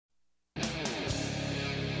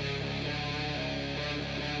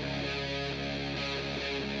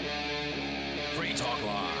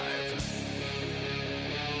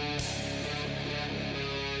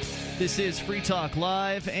This is Free Talk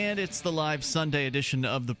Live, and it's the live Sunday edition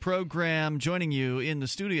of the program. Joining you in the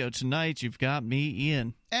studio tonight, you've got me,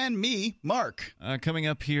 Ian. And me, Mark. Coming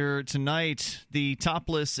up here tonight, the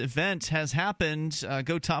Topless event has happened.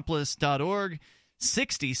 GoTopless.org.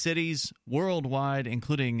 60 cities worldwide,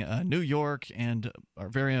 including New York and our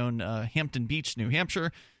very own Hampton Beach, New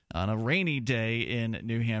Hampshire. On a rainy day in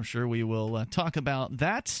New Hampshire, we will talk about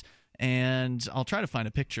that, and I'll try to find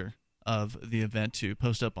a picture of the event to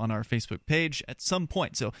post up on our Facebook page at some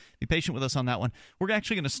point. So be patient with us on that one. We're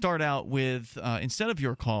actually going to start out with, instead of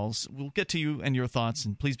your calls, we'll get to you and your thoughts,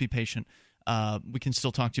 and please be patient. We can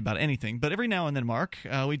still talk to you about anything. But every now and then, Mark,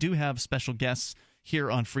 we do have special guests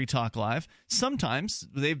here on Free Talk Live. Sometimes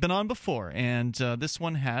they've been on before, and this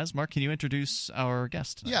one has. Mark, can you introduce our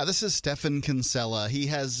guest tonight? Yeah, this is Stefan Kinsella. He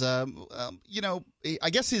has, I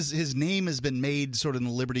guess his name has been made sort of in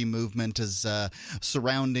the liberty movement as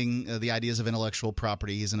surrounding the ideas of intellectual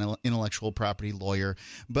property. He's an intellectual property lawyer.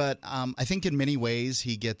 But I think in many ways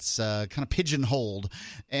he gets kind of pigeonholed.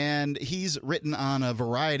 And he's written on a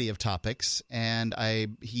variety of topics. And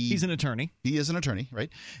he's an attorney. He is an attorney,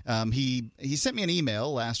 right? He sent me an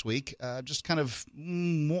email last week just kind of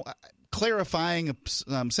clarifying,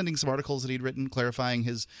 sending some articles that he'd written, clarifying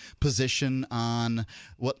his position on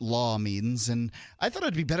what law means. And I thought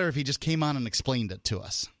it'd be better if he just came on and explained it to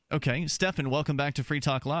us. Okay. Stefan, welcome back to Free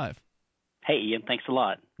Talk Live. Hey, Ian. Thanks a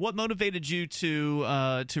lot. What motivated you to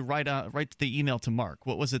write the email to Mark?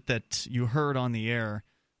 What was it that you heard on the air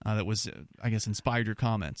that was, I guess, inspired your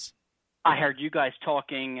comments? I heard you guys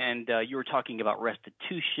talking, and you were talking about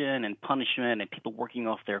restitution and punishment and people working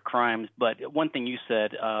off their crimes. But one thing you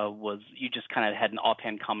said was you just kind of had an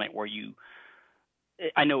offhand comment where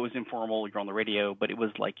I know it was informal, you're on the radio, but it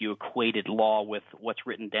was like you equated law with what's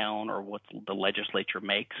written down or what the legislature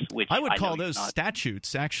makes, which I would call those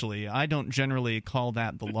statutes, actually. I don't generally call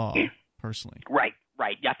that the law, personally. Right.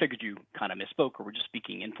 Yeah, I figured you kind of misspoke or were just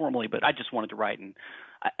speaking informally, but I just wanted to write and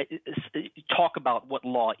talk about what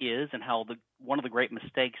law is and how one of the great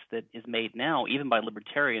mistakes that is made now, even by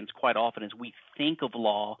libertarians quite often, is we think of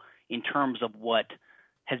law in terms of what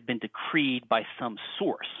has been decreed by some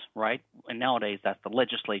source, right? And nowadays that's the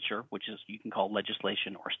legislature, which is you can call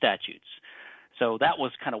legislation or statutes. So that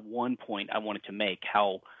was kind of one point I wanted to make,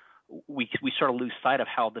 how we sort of lose sight of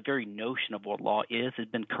how the very notion of what law is has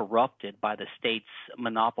been corrupted by the state's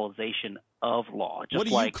monopolization of law. What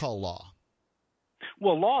do you call law?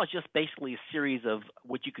 Well, law is just basically a series of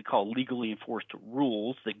what you could call legally enforced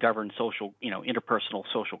rules that govern social, interpersonal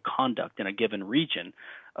social conduct in a given region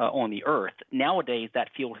on the earth. Nowadays, that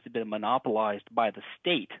field has been monopolized by the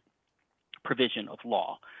state provision of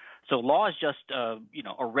law. So law is just, a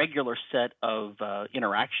regular set of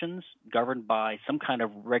interactions governed by some kind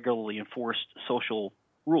of regularly enforced social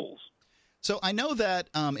rules. So I know that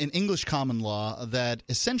in English common law that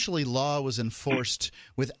essentially law was enforced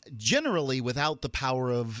generally without the power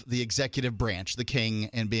of the executive branch, the king,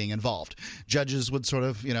 and being involved. Judges would sort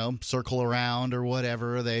of, circle around or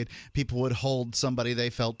whatever. People would hold somebody they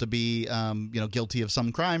felt to be, guilty of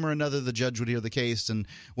some crime or another. The judge would hear the case, and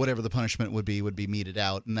whatever the punishment would be meted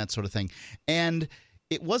out and that sort of thing. And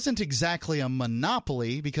it wasn't exactly a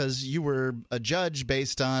monopoly because you were a judge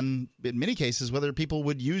based on, in many cases, whether people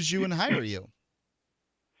would use you and hire you.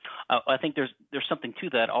 I think there's something to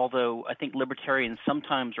that, although I think libertarians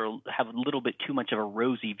sometimes have a little bit too much of a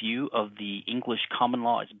rosy view of the English common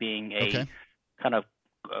law as being a kind of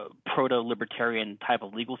proto-libertarian type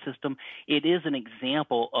of legal system. It is an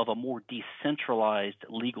example of a more decentralized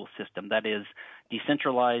legal system. That is,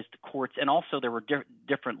 decentralized courts, and also there were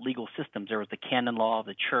different legal systems. There was the canon law of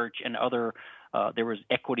the church, and other. There was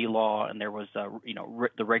equity law, and there was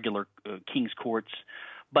the regular king's courts.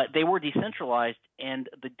 But they were decentralized, and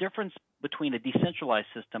the difference between a decentralized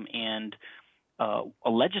system and a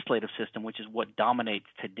legislative system, which is what dominates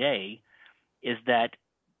today, is that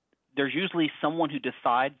there's usually someone who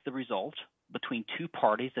decides the result between two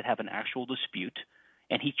parties that have an actual dispute,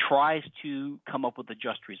 and he tries to come up with a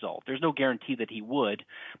just result. There's no guarantee that he would,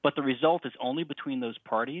 but the result is only between those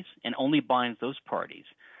parties and only binds those parties.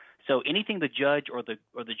 So anything the judge or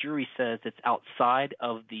the jury says that's outside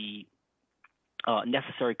of the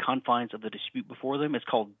necessary confines of the dispute before them is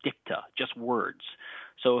called dicta, just words.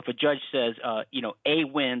 So if a judge says, A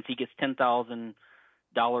wins, he gets $10,000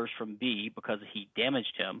 from B because he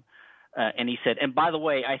damaged him. And he said, and by the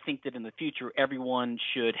way, I think that in the future everyone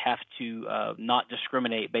should have to not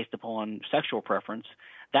discriminate based upon sexual preference.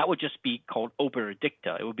 That would just be called opera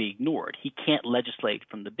dicta. It would be ignored. He can't legislate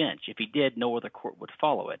from the bench. If he did, no other court would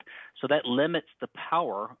follow it. So that limits the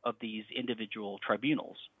power of these individual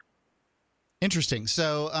tribunals. Interesting.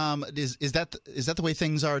 So, is that the way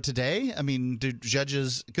things are today? I mean, do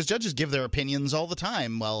judges, because judges give their opinions all the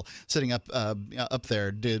time while sitting up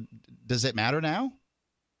there. Does it matter now?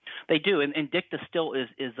 They do, and dicta still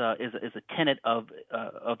is a tenet of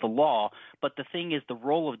the law. But the thing is, the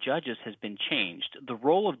role of judges has been changed. The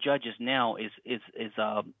role of judges now is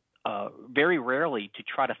very rarely to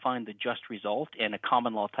try to find the just result in a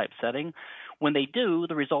common law type setting. When they do,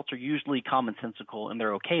 the results are usually commonsensical and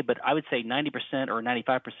they're okay. But I would say 90% or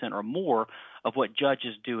 95% or more of what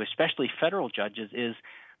judges do, especially federal judges, is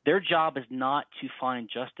their job is not to find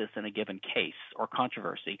justice in a given case or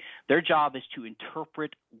controversy. Their job is to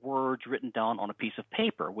interpret words written down on a piece of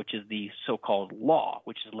paper, which is the so-called law,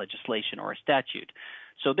 which is legislation or a statute.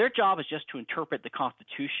 So their job is just to interpret the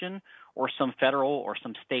Constitution or some federal or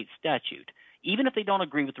some state statute, even if they don't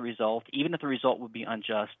agree with the result, even if the result would be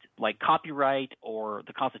unjust, like copyright or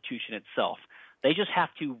the Constitution itself. They just have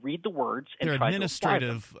to read the words and they're try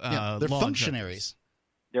administrative, to apply them. They're law functionaries.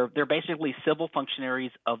 judges. They're basically civil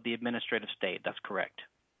functionaries of the administrative state. That's correct.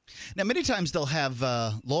 Now, many times they'll have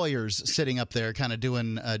lawyers sitting up there kind of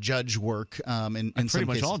doing judge work. In pretty some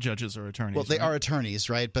much cases. all judges are attorneys. Well, they right? are attorneys,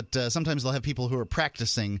 right? But sometimes they'll have people who are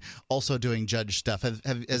practicing also doing judge stuff.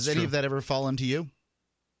 Has any of that ever fallen to you?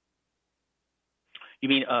 You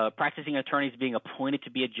mean practicing attorneys being appointed to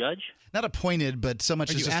be a judge? Not appointed, but so much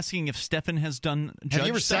Are as you just, asking if Stefan has done judge have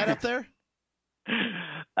you ever sat stuff? up there?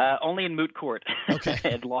 Only in moot court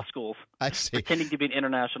at law schools. I see. Pretending to be an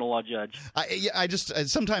international law judge. I just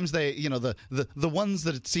sometimes they, the ones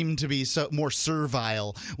that seem to be more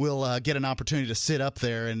servile will get an opportunity to sit up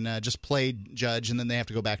there and just play judge, and then they have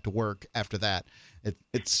to go back to work after that.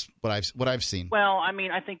 It's what I've seen. Well, I mean,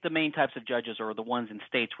 I think the main types of judges are the ones in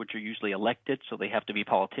states which are usually elected, so they have to be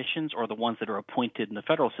politicians, or the ones that are appointed in the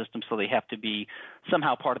federal system, so they have to be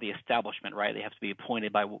somehow part of the establishment, right? They have to be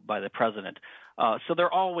appointed by the president. So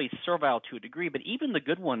they're always servile to a degree, but even the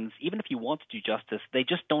good ones, even if you want to do justice, they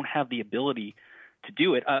just don't have the ability to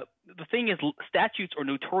do it. The thing is, statutes are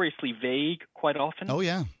notoriously vague quite often. Oh,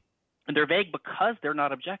 yeah. And they're vague because they're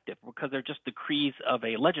not objective, because they're just decrees of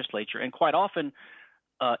a legislature. And quite often,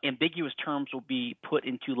 ambiguous terms will be put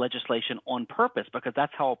into legislation on purpose, because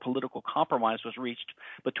that's how a political compromise was reached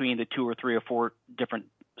between the 2 or 3 or 4 different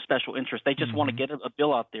special interests. They just want to get a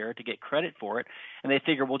bill out there to get credit for it, and they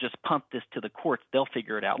figure we'll just punt this to the courts. They'll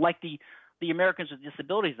figure it out. Like the Americans with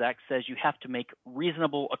Disabilities Act says you have to make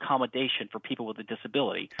reasonable accommodation for people with a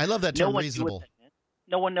disability. I love that term, reasonable.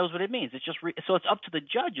 No one knows what it means. It's just so it's up to the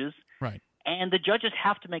judges, right? And the judges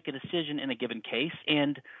have to make a decision in a given case,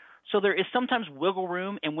 and so there is sometimes wiggle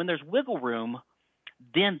room. And when there's wiggle room,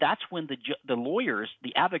 then that's when the lawyers,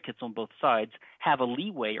 the advocates on both sides, have a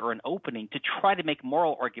leeway or an opening to try to make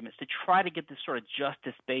moral arguments, to try to get this sort of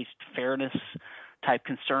justice-based fairness type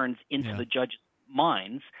concerns into the judges'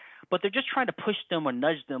 minds. But they're just trying to push them or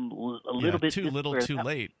nudge them a little bit. Too little, too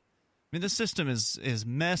late. I mean, this system is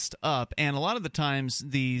messed up, and a lot of the times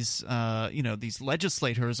these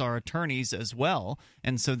legislators are attorneys as well,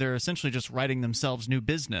 and so they're essentially just writing themselves new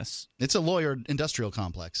business. It's a lawyer industrial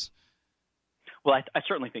complex. Well, I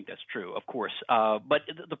certainly think that's true, of course. But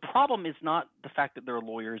the problem is not the fact that there are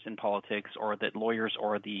lawyers in politics, or that lawyers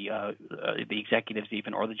or the executives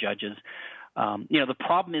even, or the judges. The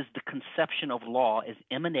problem is the conception of law is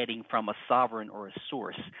emanating from a sovereign or a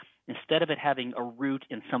source, instead of it having a root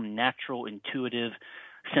in some natural, intuitive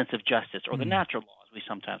sense of justice, or the natural law, as we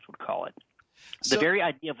sometimes would call it. The very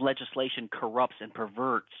idea of legislation corrupts and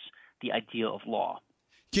perverts the idea of law.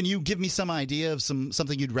 Can you give me some idea of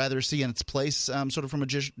something you'd rather see in its place, sort of from a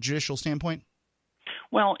judicial standpoint?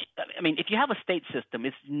 Well, I mean, if you have a state system,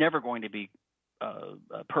 it's never going to be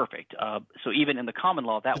perfect. So even in the common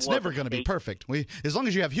law, it's never going to be perfect. As long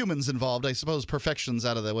as you have humans involved, I suppose perfection's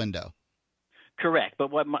out of the window. Correct. But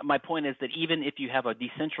what my point is that even if you have a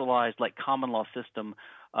decentralized, like, common law system,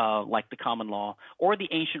 like the common law or the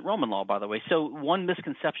ancient Roman law, by the way. So one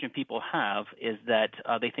misconception people have is that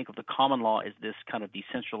they think of the common law as this kind of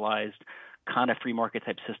decentralized, kind of free market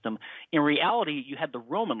type system. In reality, you had the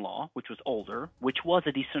Roman law, which was older, which was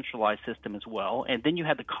a decentralized system as well. And then you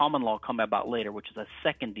had the common law come about later, which is a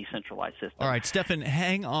second decentralized system. All right, Stefan,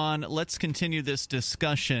 hang on. Let's continue this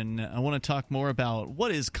discussion. I want to talk more about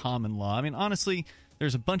what is common law. I mean, honestly,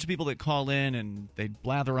 there's a bunch of people that call in and they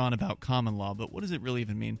blather on about common law, but what does it really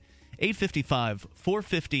even mean?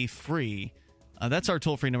 855-450-FREE. That's our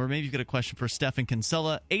toll-free number. Maybe you've got a question for Stefan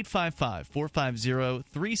Kinsella.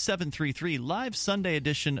 855-450-3733. Live Sunday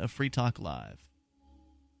edition of Free Talk Live.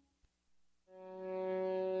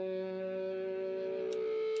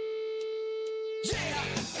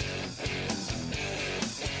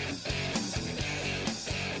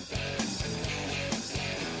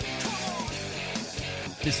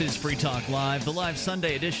 This is Free Talk Live, the live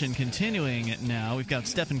Sunday edition continuing now. We've got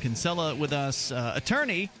Stephan Kinsella with us,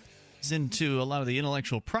 attorney. He's into a lot of the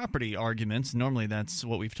intellectual property arguments. Normally that's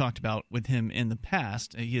what we've talked about with him in the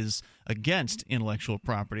past. He is against intellectual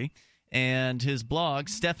property. And his blog,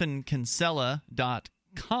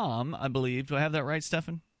 stephankinsella.com, I believe. Do I have that right,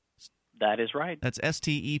 Stephan? That is right. That's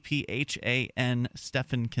STEPHAN,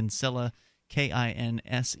 Stephan Kinsella,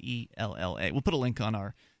 KINSELLA. We'll put a link on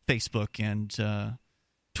our Facebook and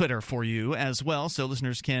Twitter for you as well, so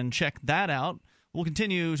listeners can check that out. We'll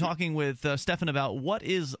continue talking with Stephan about what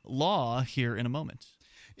is law here in a moment.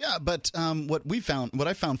 Yeah, but what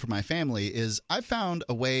I found for my family is I found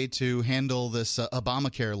a way to handle this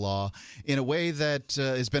Obamacare law in a way that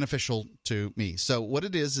is beneficial to me. So what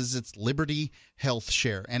it is it's Liberty Health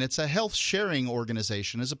Share, and it's a health sharing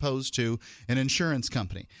organization as opposed to an insurance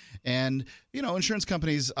company. And insurance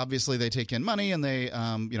companies, obviously they take in money and they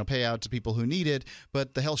pay out to people who need it,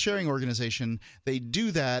 but the health sharing organization, they do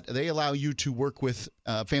that. They allow you to work with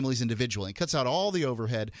families individually. It cuts out all the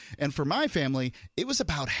overhead, and for my family, it was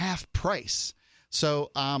about half price. So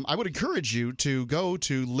I would encourage you to go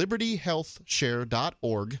to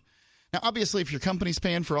libertyhealthshare.org. Now, obviously, if your company's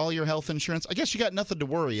paying for all your health insurance, I guess you got nothing to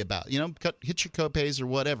worry about. Hit your copays or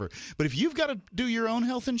whatever. But if you've got to do your own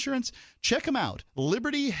health insurance, check them out.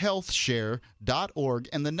 libertyhealthshare.org,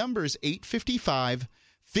 and the number is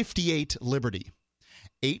 855-58-LIBERTY.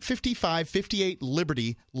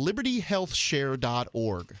 855-58-LIBERTY,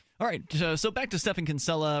 libertyhealthshare.org. All right, so back to Stephan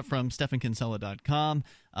Kinsella from stephankinsella.com.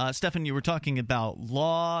 Stephan, you were talking about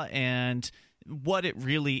law and what it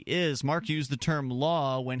really is. Mark used the term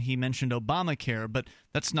law when he mentioned Obamacare, but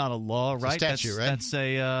that's not a law, right? It's a statute, right? That's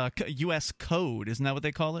a U.S. code. Isn't that what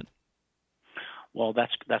they call it? Well,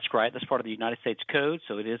 that's right. That's part of the United States Code,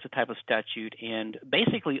 so it is a type of statute, and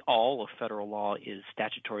basically all of federal law is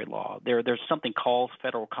statutory law. There's something called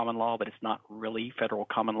federal common law, but it's not really federal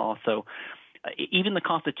common law. So even the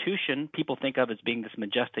Constitution, people think of as being this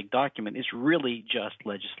majestic document, is really just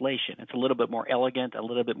legislation. It's a little bit more elegant, a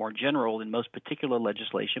little bit more general than most particular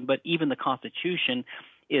legislation, but even the Constitution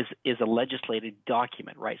is a legislated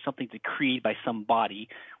document, right? Something decreed by some body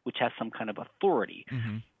which has some kind of authority.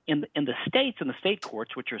 Mm-hmm. In the states and the state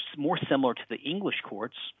courts, which are more similar to the English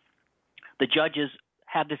courts, the judges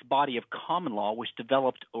have this body of common law which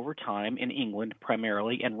developed over time in England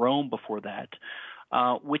primarily and Rome before that,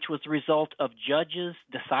 which was the result of judges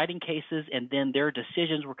deciding cases, and then their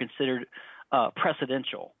decisions were considered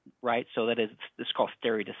precedential, right? So that is, it's called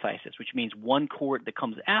stare decisis, which means one court that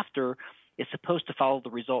comes after is supposed to follow the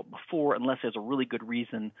result before unless there's a really good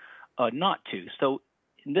reason not to. So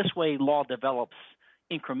in this way, law develops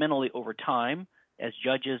incrementally over time as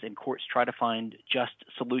judges and courts try to find just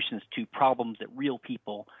solutions to problems that real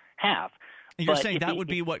people have. And you're saying that would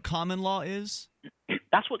be what common law is?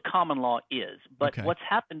 That's what common law is. But Okay. What's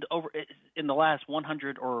happened over in the last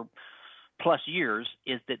 100 or plus years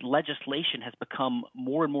is that legislation has become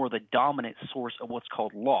more and more the dominant source of what's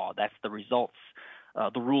called law. That's the results,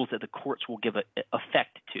 the rules that the courts will give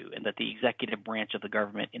effect to and that the executive branch of the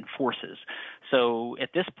government enforces. So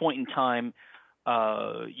at this point in time,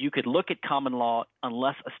 you could look at common law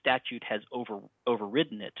unless a statute has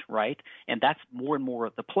overridden it, right? And that's more and more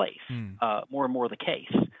the place, more and more the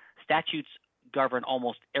case. Statutes govern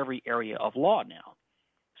almost every area of law now.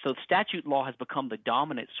 So statute law has become the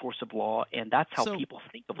dominant source of law, and that's how people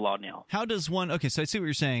think of law now. How does one – okay, so I see what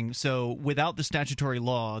you're saying. So without the statutory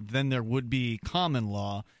law, then there would be common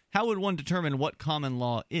law. How would one determine what common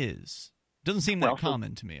law is? Doesn't seem that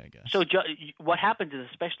common to me, I guess. So what happens is,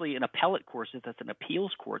 especially in appellate courts, that's in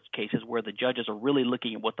appeals courts cases where the judges are really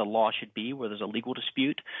looking at what the law should be, where there's a legal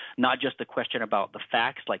dispute, not just a question about the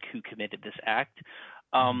facts, like who committed this act.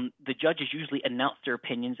 The judges usually announce their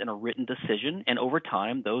opinions in a written decision, and over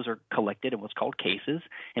time, those are collected in what's called cases,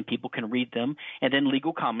 and people can read them. And then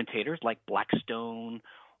legal commentators like Blackstone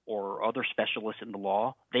or other specialists in the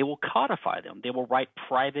law, they will codify them. They will write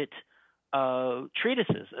private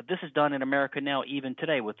treatises. This is done in America now, even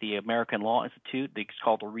today, with the American Law Institute. It's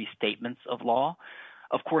called the Restatements of Law.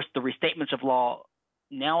 Of course, the Restatements of Law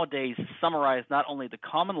nowadays summarize not only the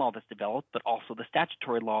common law that's developed, but also the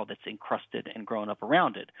statutory law that's encrusted and grown up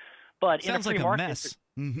around it. But sounds in a free like a market, mess.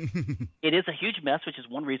 It is a huge mess, which is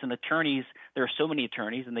one reason there are so many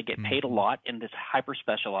attorneys, and they get paid a lot, and it's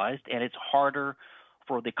hyper-specialized, and it's harder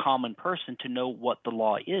for the common person to know what the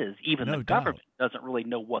law is. Even the government doesn't really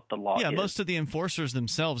know what the law is. Yeah, most of the enforcers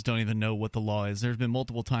themselves don't even know what the law is. There's been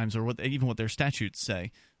multiple times, or even what their statutes say.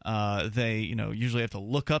 they usually have to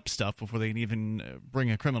look up stuff before they can even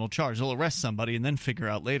bring a criminal charge. They'll arrest somebody and then figure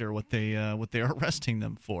out later what they're arresting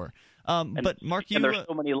them for. But Mark, there's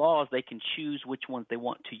so many laws, they can choose which ones they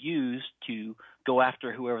want to use to go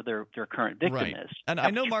after whoever their current victim is. And I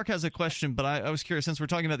know Mark has a question, but I was curious, since we're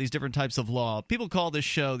talking about these different types of law, people call this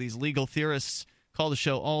show, these legal theorists call the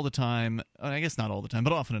show all the time, I guess not all the time,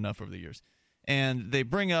 but often enough over the years. And they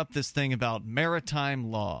bring up this thing about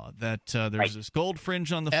maritime law, that there's this gold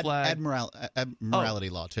fringe on the flag.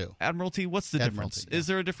 Admiralty law, too. Admiralty? What's the difference? Yeah. Is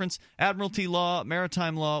there a difference? Admiralty law,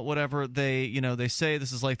 maritime law, whatever, they say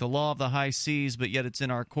this is like the law of the high seas, but yet it's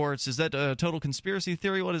in our courts. Is that a total conspiracy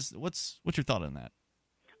theory? What's your thought on that?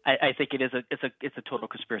 I think it is it's a total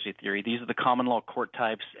conspiracy theory. These are the common law court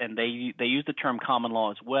types, and they use the term common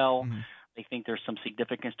law as well. Mm-hmm. They think there's some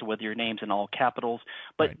significance to whether your name's in all capitals.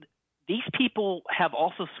 But right. These people have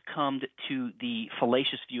also succumbed to the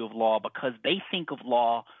fallacious view of law because they think of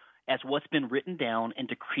law as what's been written down and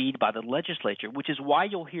decreed by the legislature, which is why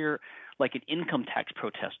you'll hear like an income tax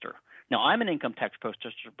protester. Now, I'm an income tax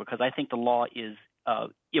protester because I think the law is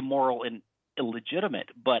immoral and illegitimate,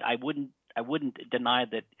 but I wouldn't deny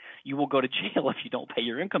that you will go to jail if you don't pay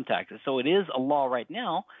your income taxes. So it is a law right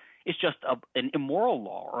now. It's just an immoral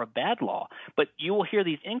law or a bad law. But you will hear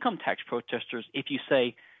these income tax protesters, if you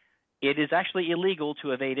say it is actually illegal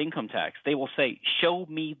to evade income tax, they will say, show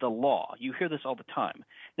me the law. You hear this all the time.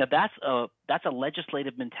 Now, that's a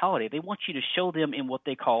legislative mentality. They want you to show them in what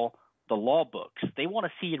they call the law books. They want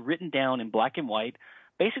to see it written down in black and white.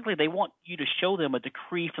 Basically, they want you to show them a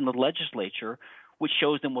decree from the legislature which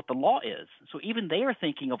shows them what the law is. So even they are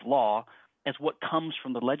thinking of law as what comes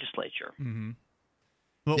from the legislature. Mm-hmm.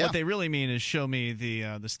 But what they really mean is show me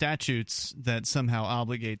the statutes that somehow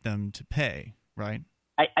obligate them to pay, right?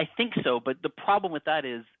 I think so, but the problem with that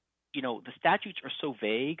is, the statutes are so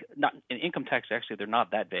vague. Not in income tax, actually, they're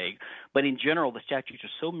not that vague. But in general, the statutes are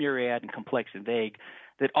so myriad and complex and vague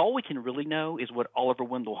that all we can really know is what Oliver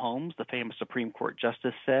Wendell Holmes, the famous Supreme Court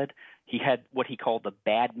justice, said. He had what he called the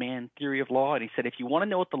bad man theory of law, and he said if you want to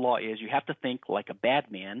know what the law is, you have to think like a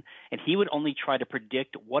bad man, and he would only try to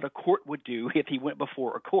predict what a court would do if he went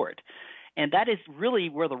before a court. And that is really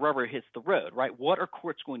where the rubber hits the road, right? What are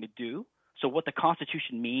courts going to do? So what the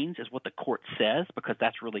Constitution means is what the court says, because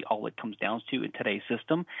that's really all it comes down to in today's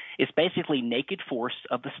system. It's basically naked force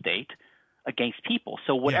of the state against people.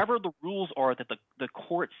 So whatever the rules are that the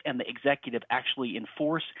courts and the executive actually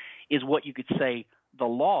enforce is what you could say the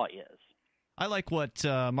law is. I like what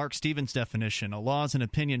Mark Stevens' definition, a law is an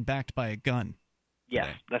opinion backed by a gun.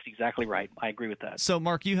 Yes, that's exactly right. I agree with that. So,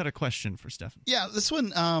 Mark, you had a question for Stefan. Yeah, this one,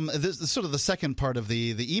 this is sort of the second part of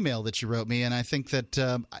the email that you wrote me, and I think that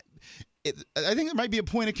I think there might be a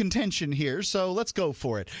point of contention here, so let's go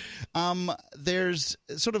for it. There's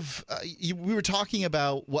sort of we were talking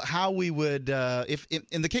about how we would, if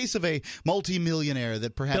in the case of a multimillionaire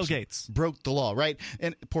that perhaps Bill Gates broke the law, right?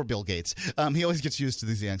 And poor Bill Gates, he always gets used to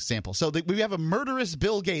these examples. So we have a murderous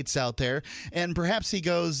Bill Gates out there, and perhaps he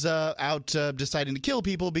goes out deciding to kill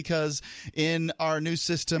people because in our new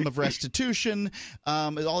system of restitution,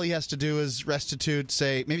 all he has to do is restitute.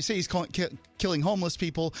 Say he's killing homeless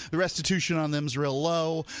people. The restitution on them is real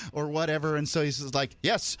low or whatever, and so he's like,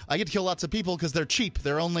 yes, I get to kill lots of people because they're cheap.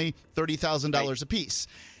 They're only $30,000 a piece.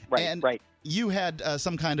 Right. You had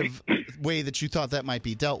some kind of way that you thought that might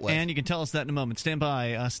be dealt with. And you can tell us that in a moment. Stand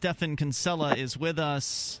by. Stefan Kinsella is with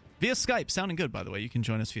us via Skype. Sounding good, by the way. You can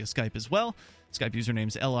join us via Skype as well. Skype username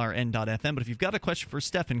is LRN.FM. But if you've got a question for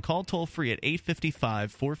Stefan, call toll-free at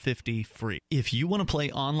 855-450-FREE. If you want to play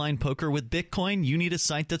online poker with Bitcoin, you need a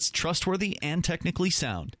site that's trustworthy and technically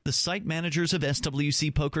sound. The site managers of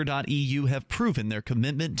SWCPoker.eu have proven their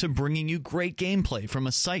commitment to bringing you great gameplay from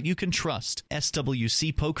a site you can trust.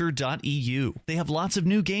 SWCPoker.eu. They have lots of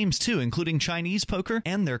new games, too, including Chinese poker,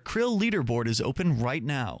 and their Krill leaderboard is open right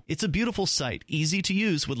now. It's a beautiful site, easy to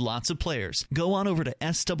use with lots of players. Go on over to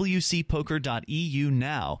SWCPoker.eu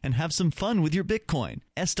now and have some fun with your Bitcoin.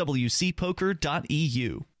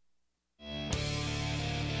 SWCPoker.eu.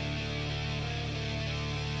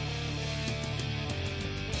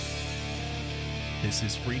 This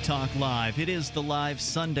is Free Talk Live. It is the live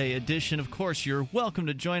Sunday edition. Of course, you're welcome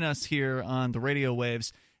to join us here on the radio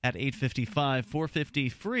waves at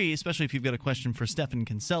 855-450-FREE, especially if you've got a question for Stefan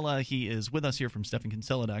Kinsella. He is with us here from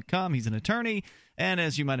StefanKinsella.com. He's an attorney and,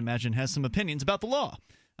 as you might imagine, has some opinions about the law.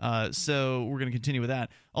 So we're going to continue with that.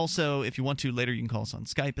 Also, if you want to later, you can call us on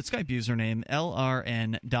Skype. It's Skype username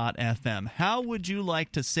LRN.FM. How would you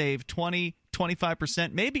like to save 20,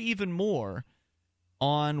 25%, maybe even more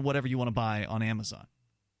on whatever you want to buy on Amazon?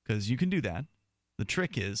 Because you can do that. The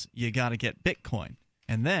trick is you got to get Bitcoin.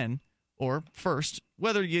 And then or first,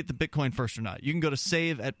 whether you get the Bitcoin first or not, you can go to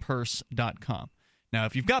saveatpurse.com. Now,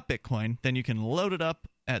 if you've got Bitcoin, then you can load it up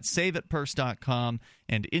at saveatpurse.com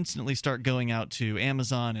and instantly start going out to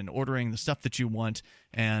Amazon and ordering the stuff that you want.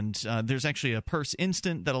 And there's actually a Purse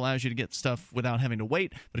Instant that allows you to get stuff without having to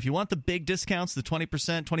wait. But if you want the big discounts, the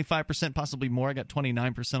 20%, 25%, possibly more, I got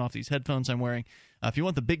 29% off these headphones I'm wearing. If you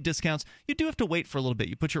want the big discounts, you do have to wait for a little bit.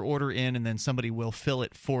 You put your order in, and then somebody will fill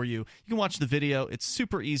it for you. You can watch the video. It's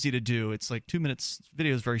super easy to do. It's like 2 minutes.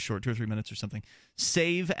 Video is very short, 2 or 3 minutes or something.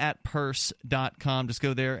 Saveatpurse.com. Just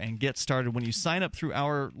go there and get started. When you sign up through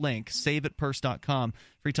our link, saveatpurse.com,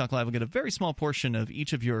 Free Talk Live will get a very small portion of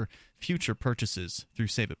each of your future purchases through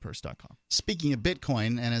saveatpurse.com. Speaking of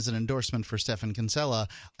Bitcoin, and as an endorsement for Stefan Kinsella,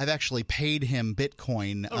 I've actually paid him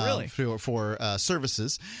Bitcoin for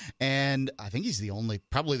services, and I think he's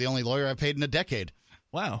probably the only lawyer I've paid in a decade.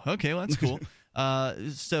 Wow. Okay, well, that's cool.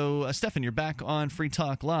 So, Stefan, you're back on Free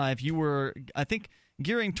Talk Live. You were, I think,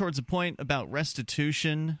 gearing towards a point about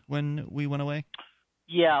restitution when we went away.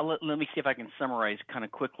 Yeah, let me see if I can summarize kind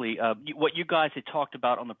of quickly. What you guys had talked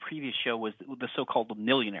about on the previous show was the so-called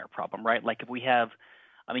millionaire problem, right? Like if we have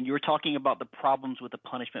 – I mean, you were talking about the problems with the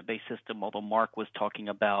punishment-based system, although Mark was talking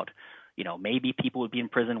about, maybe people would be in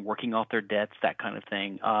prison working off their debts, that kind of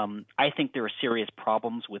thing. I think there are serious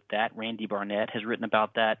problems with that. Randy Barnett has written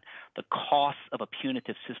about that. The costs of a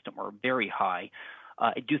punitive system are very high.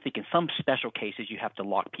 I do think in some special cases you have to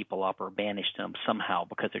lock people up or banish them somehow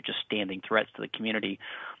because they're just standing threats to the community.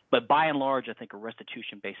 But by and large, I think a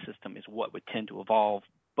restitution-based system is what would tend to evolve,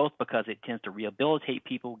 both because it tends to rehabilitate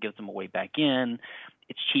people, gives them a way back in,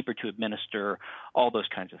 it's cheaper to administer, all those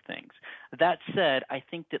kinds of things. That said, I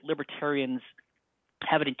think that libertarians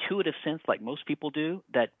have an intuitive sense, like most people do,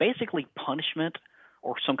 that basically punishment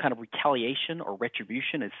or some kind of retaliation or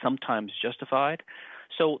retribution is sometimes justified.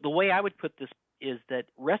 So the way I would put this is that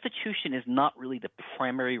restitution is not really the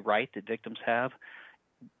primary right that victims have.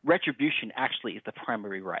 Retribution actually is the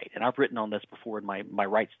primary right. And I've written on this before in my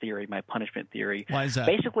rights theory, my punishment theory. Why is that?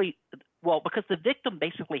 Basically, well, because the victim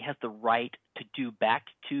basically has the right to do back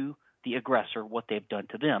to the aggressor what they've done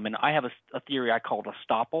to them. And I have a theory I call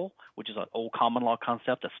Estoppel, which is an old common law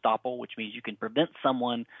concept, Estoppel, which means you can prevent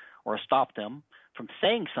someone or stop them from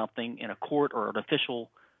saying something in a court or an official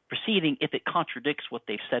proceeding if it contradicts what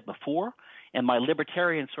they've said before. And my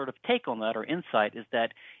libertarian sort of take on that or insight is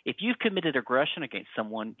that if you've committed aggression against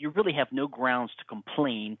someone, you really have no grounds to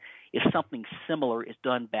complain if something similar is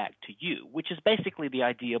done back to you, which is basically the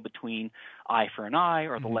idea between eye for an eye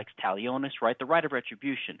or the lex talionis, right, the right of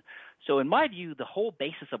retribution. So in my view, the whole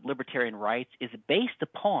basis of libertarian rights is based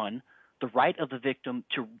upon the right of the victim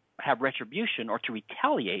to have retribution or to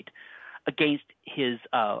retaliate against his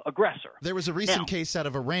aggressor. There was a recent case out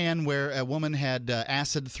of Iran where a woman had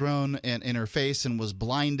acid thrown in her face and was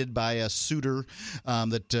blinded by a suitor,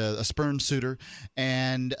 a sperm suitor,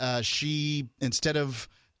 and she, instead of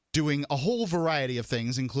doing a whole variety of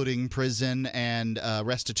things, including prison and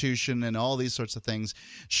restitution and all these sorts of things,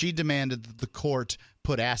 she demanded that the court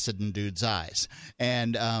put acid in dude's eyes.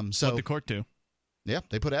 And so what'd the court do? Yeah,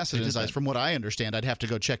 they put acid in his eyes. From what I understand, I'd have to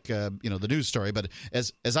go check, the news story. But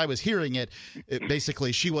as I was hearing it,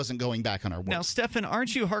 basically she wasn't going back on her word. Now, Stefan,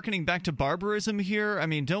 aren't you hearkening back to barbarism here? I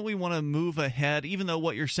mean, don't we want to move ahead? Even though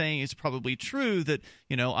what you're saying is probably true, that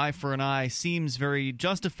eye for an eye seems very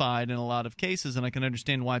justified in a lot of cases, and I can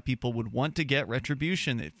understand why people would want to get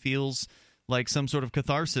retribution. It feels like some sort of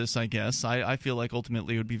catharsis, I guess. I feel like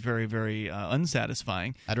ultimately it would be very, very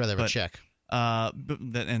unsatisfying. I'd rather have a check.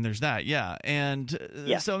 And there's that, yeah. And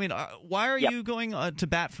so, I mean, why are you going to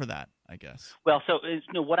bat for that, I guess? Well, so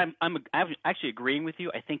what I'm actually agreeing with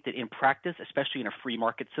you. I think that in practice, especially in a free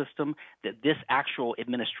market system, that this actual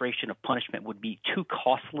administration of punishment would be too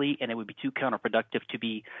costly and it would be too counterproductive to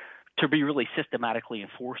be really systematically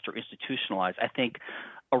enforced or institutionalized. I think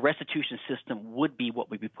a restitution system would be what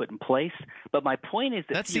would be put in place. But my point is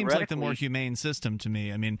that seems like the more humane system to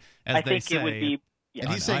me. I mean, as I they think say, it would be. Yeah.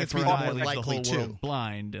 And he's saying it's more likely to.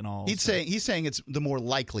 Blind and all. He's saying it's the more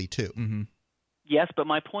likely to. Mm-hmm. Yes, but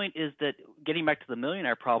my point is that getting back to the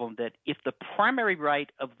millionaire problem, that if the primary right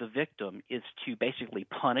of the victim is to basically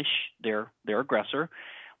punish their aggressor,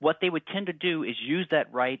 what they would tend to do is use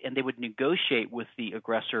that right and they would negotiate with the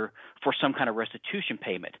aggressor for some kind of restitution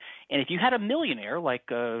payment. And if you had a millionaire like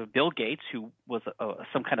Bill Gates, who was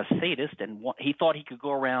some kind of sadist and he thought he could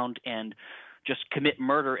go around and just commit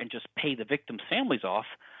murder and just pay the victims' families off,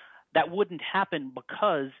 that wouldn't happen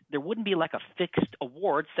because there wouldn't be like a fixed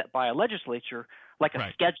award set by a legislature, like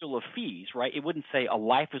a schedule of fees, right? It wouldn't say a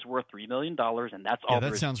life is worth $3 million and that's all. Yeah,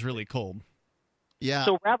 that sounds really cold. Yeah.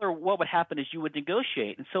 So rather, what would happen is you would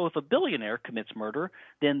negotiate. And so if a billionaire commits murder,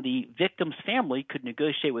 then the victim's family could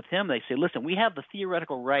negotiate with him. They say, listen, we have the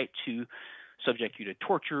theoretical right to subject you to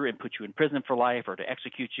torture and put you in prison for life or to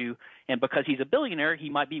execute you. And because he's a billionaire, he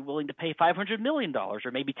might be willing to pay $500 million or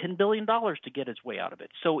maybe $10 billion to get his way out of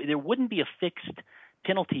it. So there wouldn't be a fixed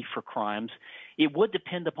penalty for crimes. It would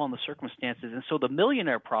depend upon the circumstances. And so the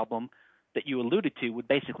millionaire problem that you alluded to would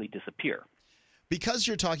basically disappear. Because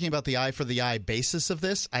you're talking about the eye for the eye basis of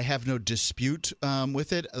this, I have no dispute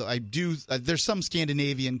with it. I do. There's some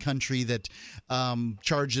Scandinavian country that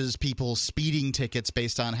charges people speeding tickets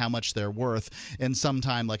based on how much they're worth. And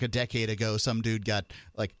sometime, like a decade ago, some dude got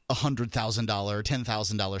like $100,000,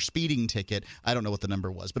 $10,000 speeding ticket. I don't know what the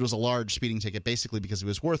number was, but it was a large speeding ticket, basically because it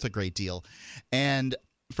was worth a great deal. And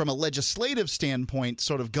from a legislative standpoint,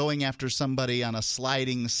 sort of going after somebody on a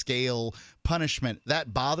sliding scale punishment,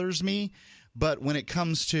 that bothers me. But when it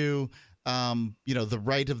comes to, the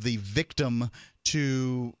right of the victim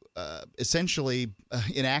to essentially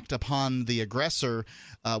enact upon the aggressor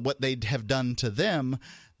what they'd have done to them,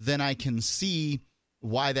 then I can see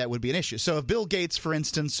why that would be an issue. So if Bill Gates, for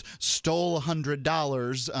instance, stole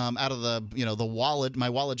 $100 out of the wallet, my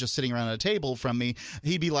wallet just sitting around on a table from me,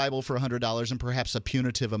 he'd be liable for $100 and perhaps a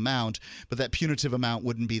punitive amount. But that punitive amount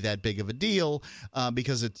wouldn't be that big of a deal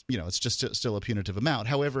because it's just still a punitive amount.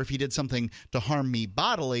 However, if he did something to harm me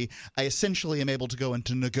bodily, I essentially am able to go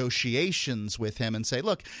into negotiations with him and say,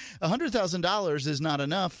 look, $100,000 is not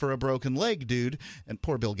enough for a broken leg, dude. And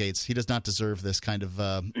poor Bill Gates, he does not deserve this kind of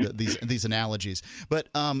these analogies. But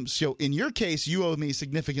so in your case, you owe me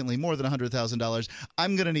significantly more than $100,000.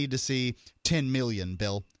 I'm going to need to see $10 million,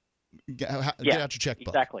 Bill. Get out your checkbook.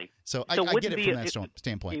 Exactly. So I get it from that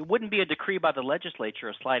standpoint. It wouldn't be a decree by the legislature,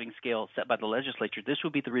 a sliding scale set by the legislature. This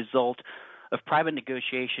would be the result of private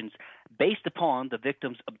negotiations based upon the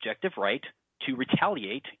victim's objective right to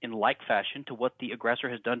retaliate in like fashion to what the aggressor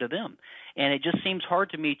has done to them. And it just seems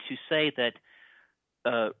hard to me to say that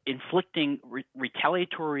inflicting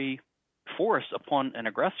retaliatory force upon an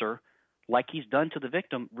aggressor like he's done to the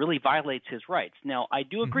victim really violates his rights. Now, I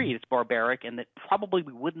do agree it's barbaric and that probably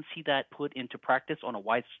we wouldn't see that put into practice on a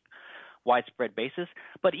widespread basis.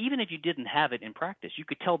 But even if you didn't have it in practice, you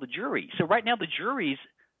could tell the jury. So right now the juries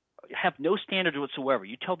have no standards whatsoever.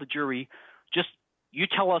 You tell the jury, you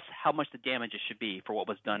tell us how much the damages should be for what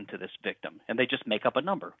was done to this victim. And they just make up a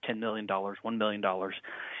number, $10 million, $1 million.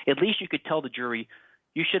 At least you could tell the jury,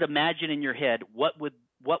 you should imagine in your head what would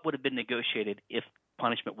have been negotiated if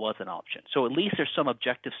punishment was an option. So at least there's some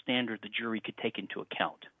objective standard the jury could take into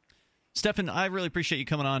account. Stefan, I really appreciate you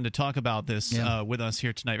coming on to talk about this with us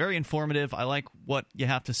here tonight. Very informative. I like what you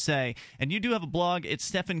have to say. And you do have a blog. It's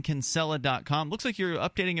stefankinsella.com. Looks like you're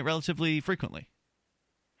updating it relatively frequently.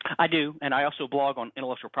 I do, and I also blog on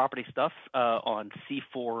intellectual property stuff on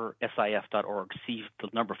c4sif.org,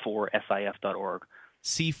 C4sif.org.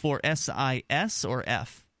 C4SIS or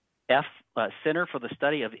F? F, Center for the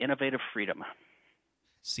Study of Innovative Freedom.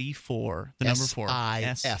 C4, the number 4.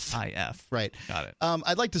 SIF. Right. Got it.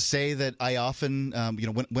 I'd like to say that I often,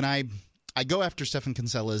 when I go after Stefan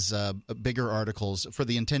Kinsella's bigger articles for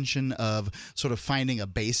the intention of sort of finding a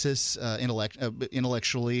basis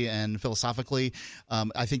intellectually and philosophically.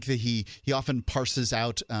 I think that he often parses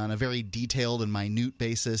out on a very detailed and minute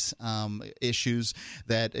basis issues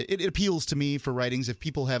that it appeals to me for writings. If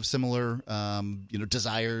people have similar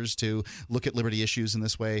desires to look at liberty issues in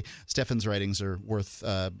this way, Stefan's writings are worth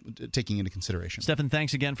taking into consideration. Stefan,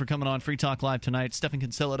 thanks again for coming on Free Talk Live tonight.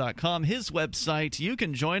 StefanKinsella.com, his website. You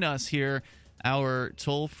can join us here. Our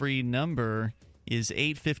toll-free number is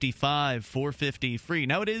 855-450-FREE.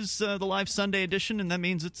 Now, it is the live Sunday edition, and that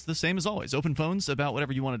means it's the same as always. Open phones about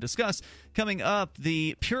whatever you want to discuss. Coming up,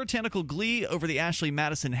 the puritanical glee over the Ashley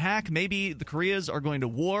Madison hack. Maybe the Koreas are going to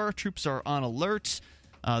war. Troops are on alert.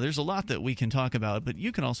 There's a lot that we can talk about, but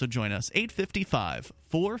you can also join us.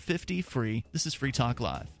 855-450-FREE. This is Free Talk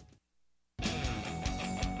Live.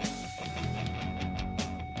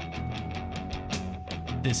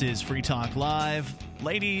 This is Free Talk Live.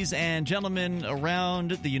 Ladies and gentlemen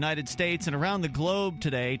around the United States and around the globe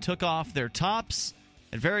today took off their tops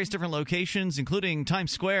at various different locations, including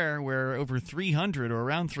Times Square, where over 300 or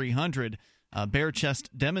around 300 bare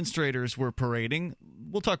chest demonstrators were parading.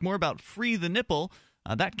 We'll talk more about Free the Nipple,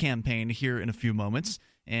 that campaign, here in a few moments.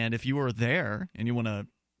 And if you were there and you want to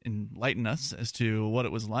enlighten us as to what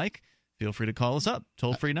it was like, feel free to call us up.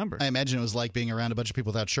 Toll-free number. I imagine it was like being around a bunch of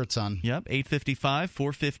people without shirts on. Yep,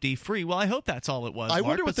 855-450-FREE. Well, I hope that's all it was, I Mark,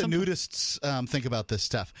 wonder what the nudists think about this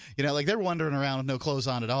stuff. Like they're wandering around with no clothes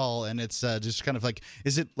on at all, and it's just kind of like,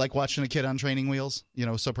 is it like watching a kid on training wheels,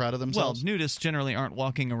 so proud of themselves? Well, nudists generally aren't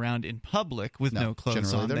walking around in public with no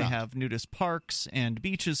clothes on. They have nudist parks and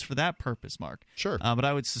beaches for that purpose, Mark. Sure. But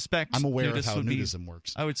I would suspect I'm aware of how nudism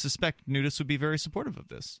works. I would suspect nudists would be very supportive of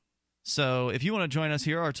this. So if you want to join us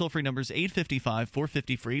here, our toll-free number is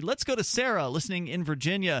 855-450-FREE. Let's go to Sarah, listening in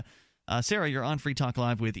Virginia. Sarah, you're on Free Talk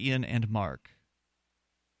Live with Ian and Mark.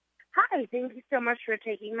 Hi, thank you so much for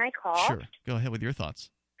taking my call. Sure. Go ahead with your thoughts.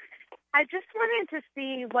 I just wanted to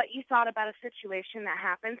see what you thought about a situation that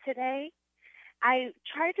happened today. I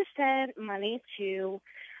tried to send money to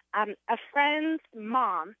a friend's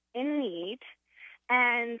mom in need,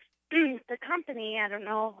 and the company, I don't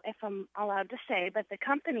know if I'm allowed to say, but the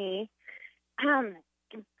company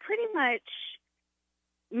pretty much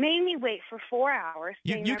made me wait for 4 hours.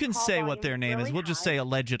 You can say what their name is. We'll just say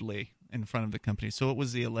allegedly in front of the company. So what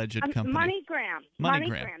was the alleged company?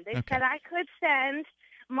 MoneyGram. They said I could send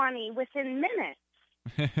money within minutes.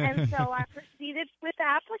 And so I proceeded with the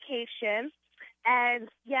application. And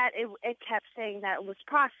yet it kept saying that it was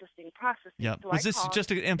processing. Yeah. So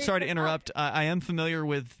I'm sorry to interrupt. I am familiar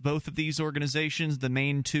with both of these organizations, the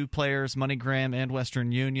main two players, MoneyGram and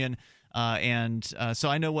Western Union. So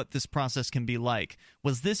I know what this process can be like.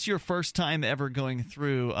 Was this your first time ever going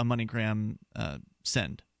through a MoneyGram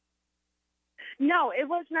send? No, it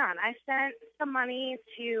was not. I sent some money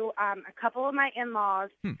to a couple of my in-laws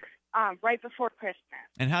right before Christmas.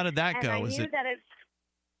 And how did that go? I knew that it's...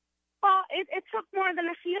 Well, it took more than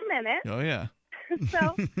a few minutes. Oh, yeah.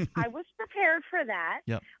 So I was prepared for that.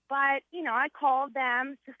 Yep. But, I called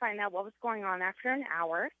them to find out what was going on after an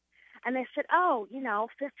hour. And they said,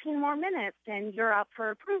 15 more minutes and you're up for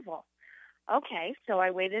approval. Okay, so I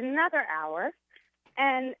waited another hour.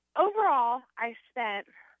 And overall, I spent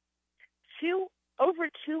over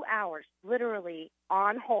 2 hours literally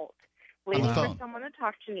on hold, waiting for someone to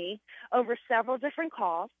talk to me over several different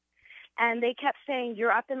calls. And they kept saying,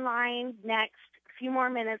 you're up in line next, a few more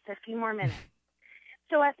minutes.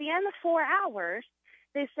 So at the end of 4 hours,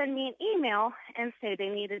 they send me an email and say they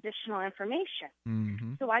need additional information.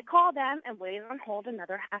 Mm-hmm. So I call them and waited on hold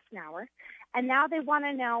another half an hour. And now they want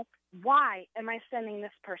to know, why am I sending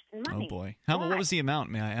this person money? Oh, boy. What was the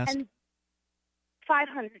amount, may I ask? And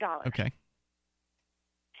 $500. Okay.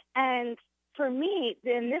 And for me,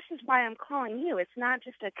 and this is why I'm calling you, it's not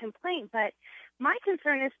just a complaint, but my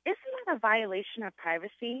concern is, isn't that a violation of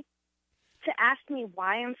privacy to ask me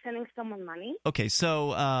why I'm sending someone money? Okay,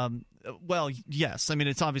 so, well, yes. I mean,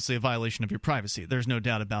 it's obviously a violation of your privacy. There's no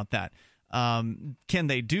doubt about that. Can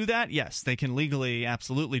they do that? Yes, they can legally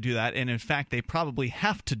absolutely do that. And in fact, they probably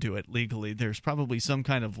have to do it legally. There's probably some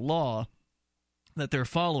kind of law that they're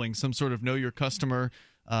following, some sort of know your customer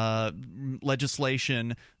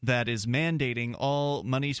legislation that is mandating all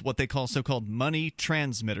money, what they call so-called money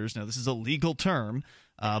transmitters. Now, this is a legal term,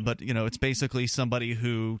 but it's basically somebody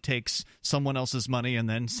who takes someone else's money and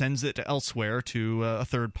then sends it elsewhere to a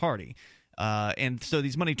third party. And so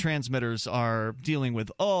these money transmitters are dealing with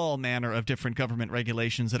all manner of different government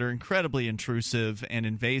regulations that are incredibly intrusive and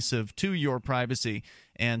invasive to your privacy.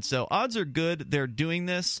 And so odds are good they're doing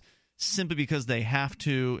this simply because they have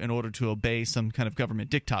to in order to obey some kind of government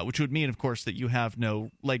diktat, which would mean, of course, that you have no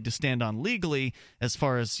leg to stand on legally as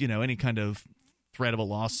far as, any kind of threat of a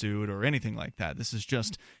lawsuit or anything like that. This is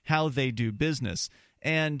just how they do business.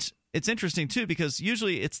 And it's interesting, too, because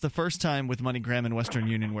usually it's the first time with MoneyGram and Western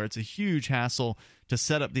Union where it's a huge hassle to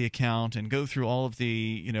set up the account and go through all of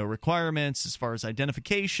the requirements as far as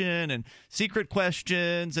identification and secret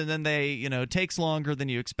questions, and then they takes longer than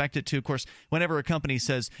you expect it to. Of course, whenever a company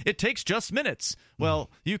says it takes just minutes, well,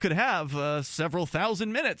 you could have several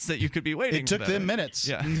thousand minutes that you could be waiting. It took them minutes.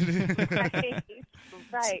 Yeah.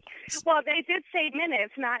 Right. Well, they did say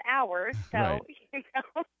minutes, not hours. So right.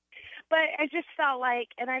 But I just felt like,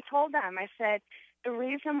 and I told them, I said, the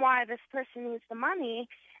reason why this person needs the money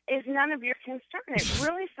is none of your concern. It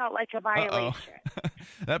really felt like a violation.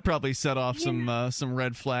 That probably set off some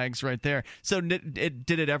red flags right there. So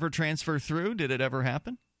did it ever transfer through? Did it ever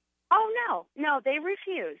happen? Oh, no, they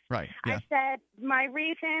refused. Right. Yeah. I said, my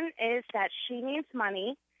reason is that she needs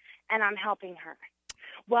money, and I'm helping her.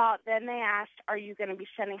 Well, then they asked, are you going to be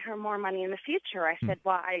sending her more money in the future? I said,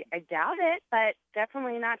 well, I doubt it, but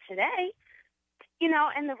definitely not today.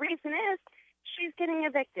 And the reason is she's getting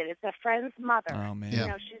evicted. It's a friend's mother. Oh, man. You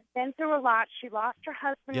know, she's been through a lot. She lost her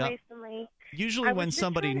husband recently. Usually when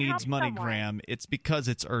somebody needs money, Graham, it's because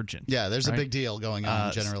it's urgent. Yeah, there's a big deal going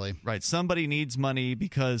on generally. Right. Somebody needs money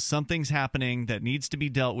because something's happening that needs to be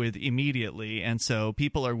dealt with immediately, and so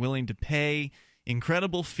people are willing to pay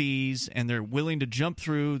incredible fees, and they're willing to jump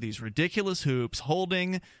through these ridiculous hoops,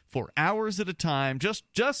 holding for hours at a time, just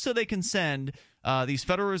so they can send these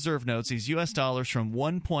Federal Reserve notes, these U.S. dollars, from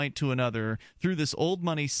one point to another through this old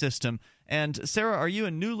money system. And Sarah, are you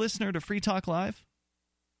a new listener to Free Talk Live?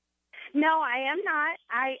 No, I am not.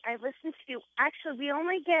 I listen to you. Actually, we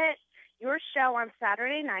only get your show on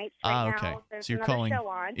Saturday nights right okay. now. There's so you're another calling. show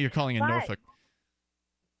on. You're calling in Norfolk.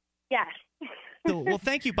 Yes. Well,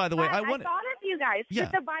 thank you. By the way, I thought of you guys for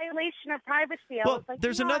the violation of privacy. I was like,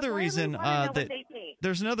 there's another reason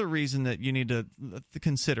there's another reason that you need to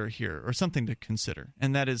consider here, or something to consider,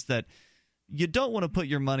 and that is that you don't want to put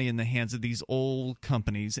your money in the hands of these old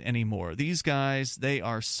companies anymore. These guys, they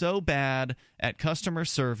are so bad at customer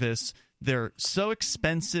service. They're so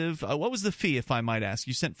expensive. What was the fee, if I might ask?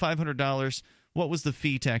 You sent $500. What was the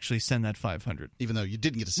fee to actually send that $500? Even though you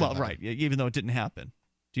didn't get to send right. Even though it didn't happen.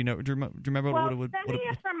 Do you remember what it would? Sending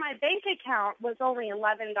it from my bank account was only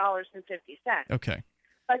 $11.50. Okay.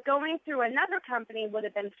 But going through another company would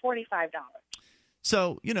have been $45.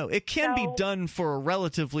 So, it can be done for a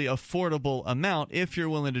relatively affordable amount if you're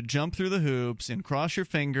willing to jump through the hoops and cross your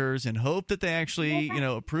fingers and hope that they actually,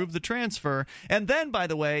 approve the transfer. And then, by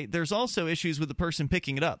the way, there's also issues with the person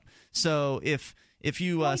picking it up. So if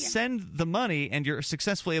you send the money and you're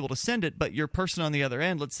successfully able to send it, but your person on the other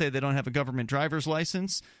end, let's say they don't have a government driver's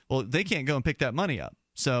license, well, they can't go and pick that money up.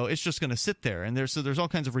 So it's just going to sit there, and there's all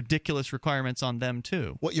kinds of ridiculous requirements on them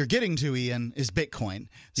too. What you're getting to, Ian, is Bitcoin.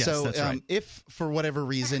 Yes, so that's right. If for whatever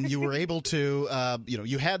reason you were able to,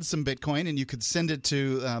 you had some Bitcoin and you could send it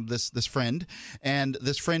to this friend, and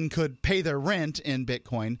this friend could pay their rent in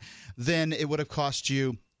Bitcoin, then it would have cost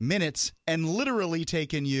you minutes and literally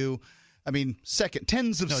taken you.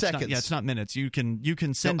 Tens of seconds. It's not minutes. You can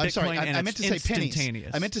send Bitcoin. I'm sorry. I meant to say pennies.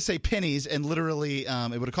 Instantaneous. I meant to say pennies, and literally,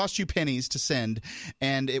 it would have cost you pennies to send,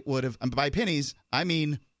 and it would have. By pennies, I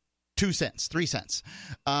mean 2 cents, 3 cents,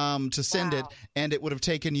 to send it, and it would have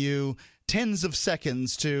taken you tens of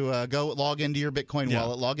seconds to go log into your Bitcoin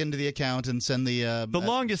wallet, log into the account, and send the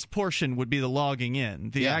longest portion would be the logging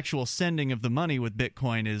in. The actual sending of the money with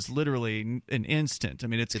Bitcoin is literally an instant.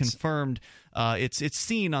 It's confirmed. It's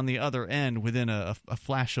seen on the other end within a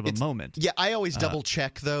flash of a moment. Yeah, I always double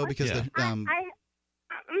check though, because I'm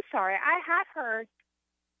sorry. I have heard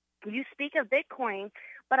you speak of Bitcoin,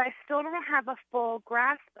 but I still don't have a full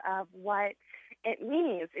grasp of what it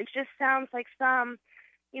means. It just sounds like some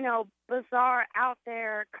bizarre out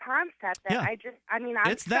there concept that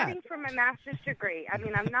I'm studying for my master's degree. I'm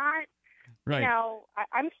not, right.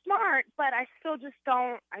 I'm smart, but I still just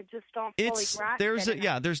don't fully grasp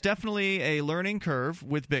it. There's definitely a learning curve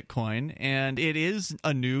with Bitcoin, and it is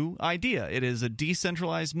a new idea. It is a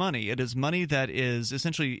decentralized money. It is money that is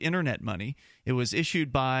essentially internet money. It was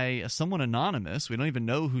issued by someone anonymous. We don't even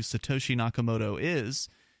know who Satoshi Nakamoto is,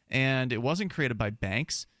 and it wasn't created by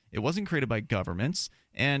banks. It wasn't created by governments,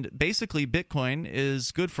 and basically Bitcoin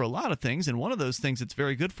is good for a lot of things, and one of those things it's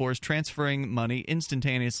very good for is transferring money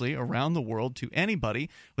instantaneously around the world to anybody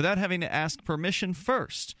without having to ask permission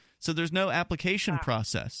first. So there's no application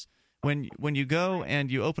process. When you go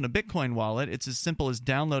and you open a Bitcoin wallet, it's as simple as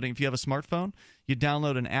downloading. If you have a smartphone, you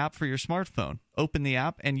download an app for your smartphone, open the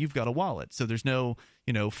app, and you've got a wallet. So there's no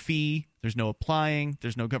fee, there's no applying,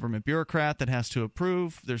 there's no government bureaucrat that has to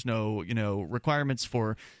approve, there's no requirements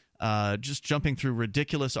for just jumping through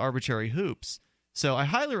ridiculous arbitrary hoops. So I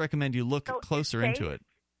highly recommend you look closer into it.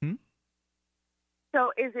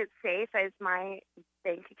 So is it safe? Is my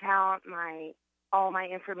bank account, all my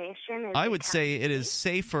information? I would say it is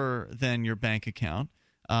safer than your bank account,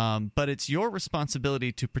 but it's your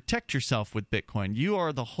responsibility to protect yourself with Bitcoin. You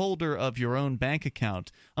are the holder of your own bank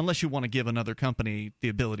account, unless you want to give another company the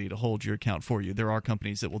ability to hold your account for you. There are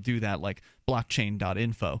companies that will do that, like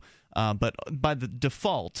blockchain.info. But by the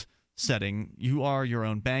default setting, you are your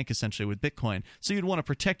own bank essentially with Bitcoin. So you'd want to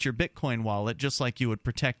protect your Bitcoin wallet just like you would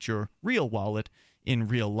protect your real wallet in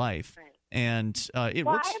real life. Right. And it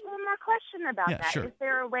works. I have one more question about that. Sure. Is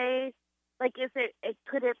there a way,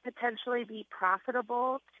 could it potentially be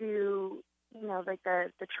profitable to,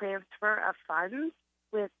 the transfer of funds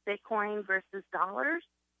with Bitcoin versus dollars?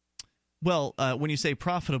 Well, when you say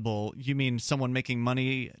profitable, you mean someone making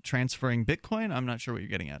money transferring Bitcoin? I'm not sure what you're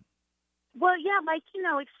getting at. Well, yeah,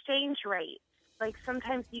 exchange rates.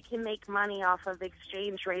 Sometimes you can make money off of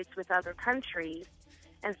exchange rates with other countries.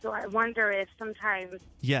 And so I wonder if sometimes...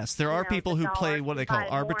 Yes, there are people who play what they call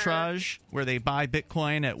arbitrage, where they buy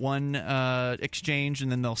Bitcoin at one exchange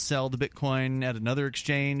and then they'll sell the Bitcoin at another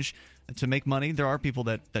exchange to make money. There are people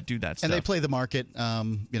that do that stuff. And they play the market,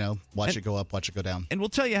 watch it go up, watch it go down. And we'll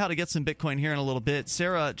tell you how to get some Bitcoin here in a little bit.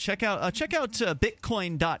 Sarah, check out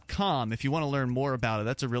Bitcoin.com if you want to learn more about it.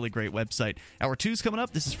 That's a really great website. Hour 2's coming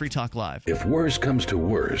up. This is Free Talk Live. If worst comes to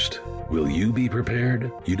worst, will you be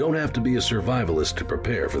prepared? You don't have to be a survivalist to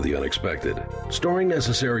prepare for the unexpected. Storing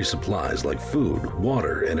necessary supplies like food,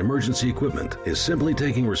 water, and emergency equipment is simply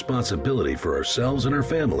taking responsibility for ourselves and our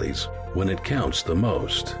families when it counts the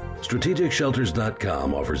most.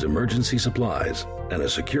 StrategicShelters.com offers emergency supplies and a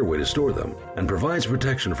secure way to store them, and provides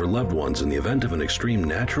protection for loved ones in the event of an extreme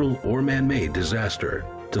natural or man-made disaster.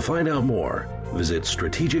 To find out more, visit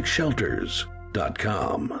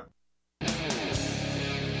StrategicShelters.com.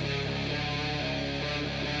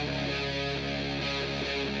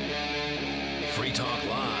 Free Talk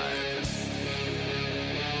Live.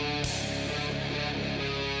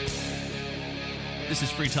 This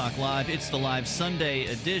is Free Talk Live. It's the live Sunday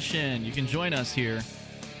edition. You can join us here.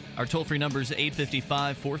 Our toll-free number is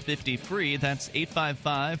 855-450-FREE. That's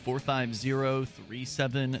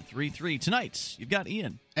 855-450-3733. Tonight, you've got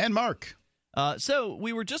Ian. And Mark. So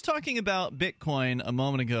we were just talking about Bitcoin a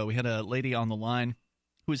moment ago. We had a lady on the line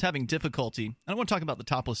who was having difficulty. I want to talk about the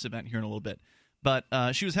Topless event here in a little bit. But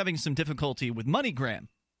she was having some difficulty with MoneyGram,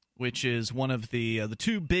 which is one of the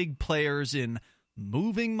two big players in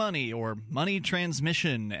moving money, or money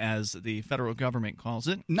transmission, as the federal government calls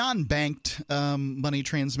it. Non-banked money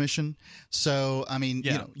transmission. So, I mean,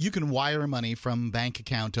 you can wire money from bank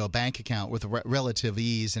account to a bank account with relative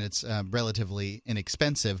ease, and it's relatively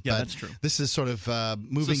inexpensive. Yeah, but that's true. This is sort of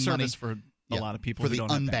moving it's a money service for a lot of people for who the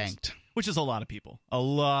don't have unbanked. banks, which is a lot of people. A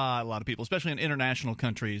lot of people, especially in international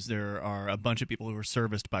countries. There are a bunch of people who are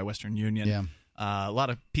serviced by Western Union. Yeah. A lot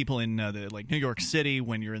of people in like New York City,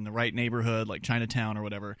 when you're in the right neighborhood, like Chinatown or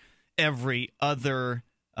whatever, every other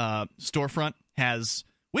storefront has,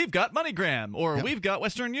 we've got MoneyGram, or we've got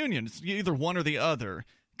Western Union. It's either one or the other,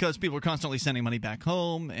 because people are constantly sending money back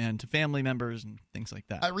home and to family members and things like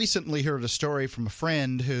that. I recently heard a story from a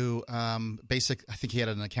friend who I think he had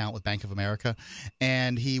an account with Bank of America,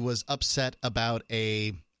 and he was upset about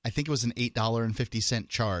I think it was an $8.50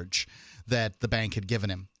 charge that the bank had given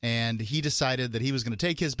him, and he decided that he was going to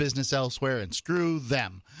take his business elsewhere and screw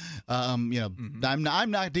them. I'm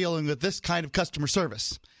not dealing with this kind of customer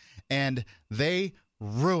service, and they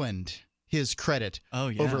ruined his credit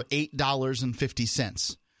over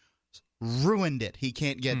 $8.50. Ruined it. He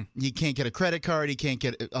can't get a credit card. He can't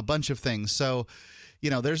get a bunch of things. So,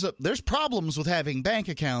 there's problems with having bank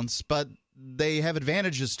accounts, but they have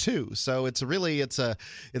advantages too. So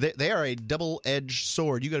they are a double-edged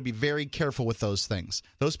sword. You got to be very careful with those things.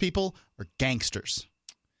 Those people are gangsters.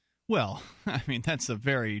 Well, I mean, that's a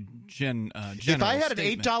very general If I had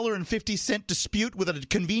statement. an $8.50 dispute with a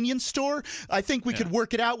convenience store, I think we could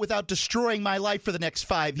work it out without destroying my life for the next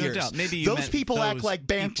 5 years. No doubt. Maybe those people act like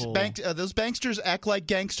those banksters act like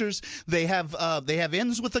gangsters. They have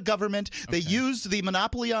ends with the government. They use the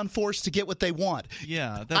monopoly on force to get what they want.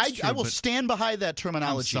 Yeah, that's true. I will stand behind that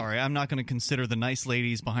terminology. I'm sorry, I'm not going to consider the nice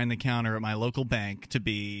ladies behind the counter at my local bank to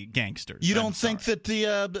be gangsters. You don't think that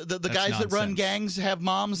the guys that run gangs have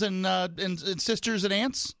moms and sisters and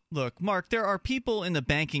aunts? Look, Mark, there are people in the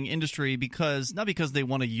banking industry not because they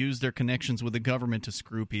want to use their connections with the government to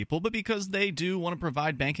screw people, but because they do want to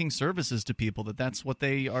provide banking services to people. That's what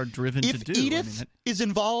they are driven to do. If Edith is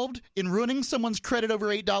involved in ruining someone's credit over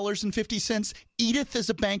 $8.50, Edith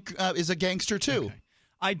is a gangster too. Okay.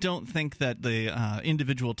 I don't think that the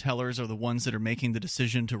individual tellers are the ones that are making the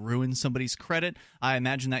decision to ruin somebody's credit. I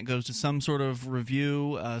imagine that goes to some sort of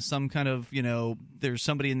review, some kind of, there's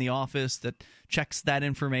somebody in the office that checks that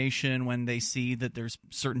information when they see that there's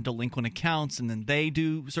certain delinquent accounts, and then they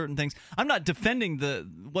do certain things. I'm not defending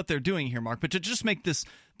what they're doing here, Mark, but to just make this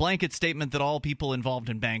blanket statement that all people involved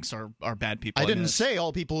in banks are bad people. I didn't say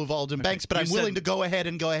all people involved in banks, but I'm willing to go ahead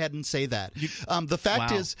and say that. The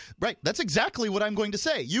fact is, right, that's exactly what I'm going to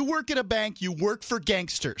say. You work at a bank, you work for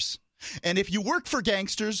gangsters. And if you work for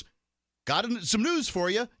gangsters, got some news for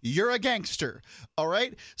you, you're a gangster. All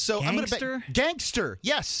right? So Gangster? Gangster,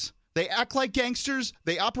 yes. They act like gangsters.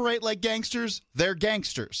 They operate like gangsters. They're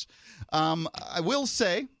gangsters. I will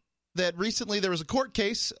say that recently there was a court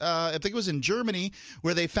case, I think it was in Germany,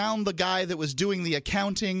 where they found the guy that was doing the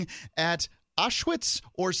accounting at Auschwitz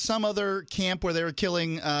or some other camp where they were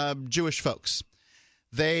killing Jewish folks.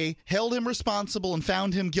 They held him responsible and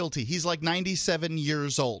found him guilty. He's like 97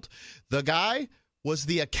 years old. The guy was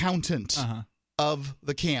the accountant of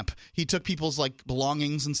the camp. He took people's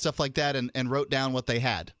belongings and stuff like that and wrote down what they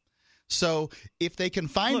had. So if they can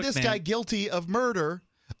find this guy guilty of murder,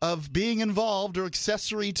 of being involved or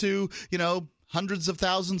accessory to, hundreds of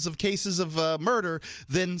thousands of cases of murder,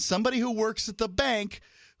 then somebody who works at the bank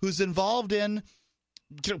who's involved in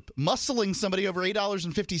muscling somebody over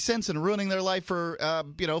 $8.50 and ruining their life for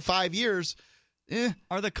 5 years.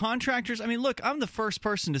 Are the contractors? I mean, look, I'm the first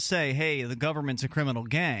person to say, hey, the government's a criminal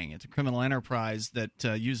gang. It's a criminal enterprise that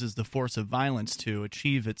uses the force of violence to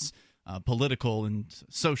achieve its political and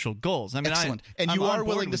social goals. I mean, excellent. And you are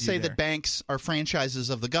willing to say that banks are franchises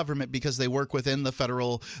of the government because they work within the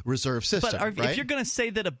Federal Reserve System, but right? If you're going to say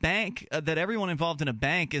that a bank, that everyone involved in a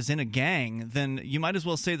bank is in a gang, then you might as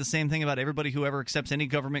well say the same thing about everybody who ever accepts any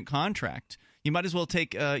government contract. You might as well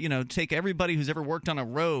take everybody who's ever worked on a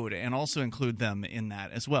road and also include them in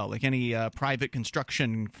that as well, like any private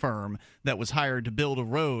construction firm that was hired to build a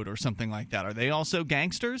road or something like that. Are they also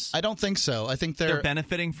gangsters? I don't think so. I think they're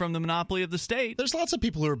benefiting from the monopoly of the state. There's lots of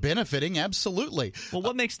people who are benefiting, absolutely. Well,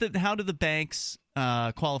 what makes how do the banks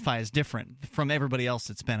qualify as different from everybody else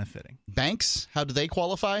that's benefiting? Banks? How do they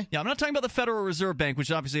qualify? Yeah, I'm not talking about the Federal Reserve Bank, which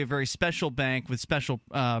is obviously a very special bank with special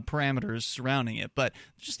parameters surrounding it, but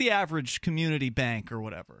just the average community bank or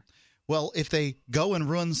whatever. Well, if they go and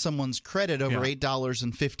ruin someone's credit over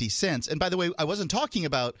 $8.50, and by the way, I wasn't talking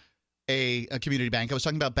about a community bank. I was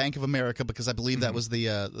talking about Bank of America because I believe that was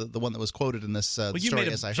the one that was quoted in this story. You made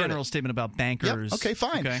as I a heard general it. statement about bankers. Yep. Okay,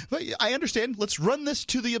 fine. Okay. But I understand. Let's run this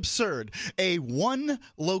to the absurd. A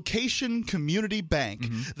one-location community bank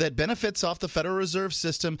that benefits off the Federal Reserve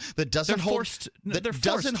System, that doesn't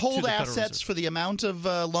hold assets for the amount of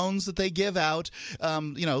loans that they give out.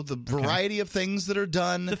 The variety of things that are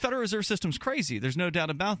done. The Federal Reserve System's crazy. There's no doubt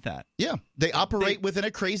about that. Yeah, they operate within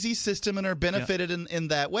a crazy system and are benefited in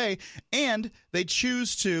that way. And they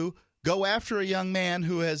choose to go after a young man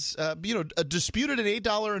who has disputed an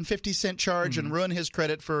 $8.50 charge and ruin his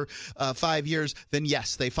credit for 5 years, then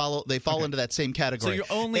yes, they fall into that same category. So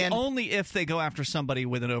you're only if they go after somebody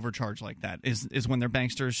with an overcharge like that is when they're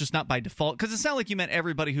banksters, just not by default. Because it's not like you meant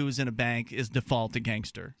everybody who is in a bank is default a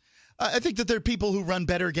gangster. I think that there are people who run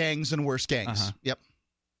better gangs and worse gangs. Yep.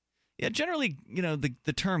 Yeah, generally,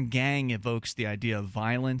 the term gang evokes the idea of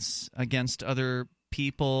violence against other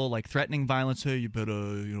people, like threatening violence. Hey, you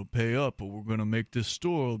better pay up, or we're going to make this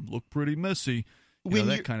store look pretty messy.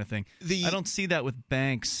 That kind of thing. I don't see that with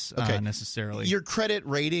banks necessarily. Your credit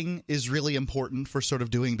rating is really important for sort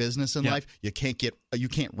of doing business in life. You can't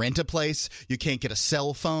rent a place. You can't get a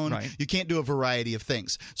cell phone. Right. You can't do a variety of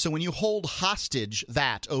things. So when you hold hostage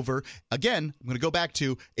that over, again, I'm going to go back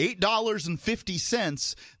to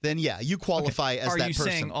 $8.50, then you qualify as that person. Are you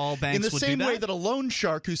saying all banks in the would same do that? way that a loan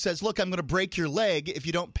shark who says, "Look, I'm going to break your leg if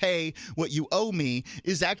you don't pay what you owe me,"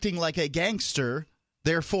 is acting like a gangster?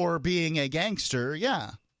 Therefore, being a gangster,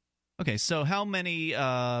 Okay, so how many?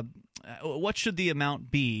 What should the amount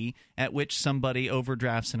be at which somebody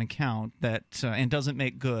overdrafts an account that and doesn't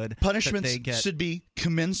make good? Punishments should be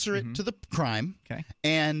commensurate to the crime. Okay,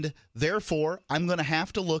 and therefore, I'm going to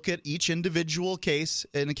have to look at each individual case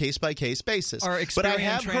in a case-by-case basis. Are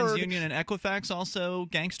Experian, TransUnion, and Equifax also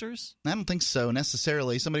gangsters? I don't think so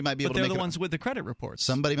necessarily. Somebody might be able to make. But they're the ones with the credit reports.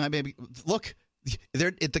 Somebody might be. Look.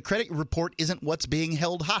 The credit report isn't what's being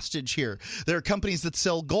held hostage here. There are companies that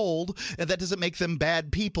sell gold, and that doesn't make them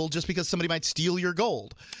bad people just because somebody might steal your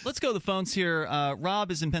gold. Let's go to the phones here. Rob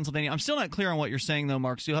is in Pennsylvania. I'm still not clear on what you're saying, though,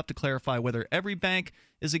 Mark, so you'll have to clarify whether every bank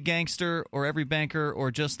is a gangster or every banker or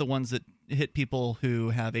just the ones that hit people who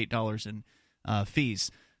have $8 in fees.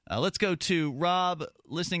 Let's go to Rob,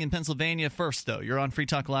 listening in Pennsylvania first, though. You're on Free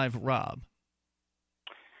Talk Live, Rob.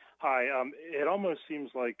 Hi. It almost seems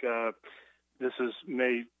like this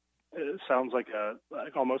sounds like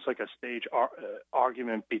almost like a stage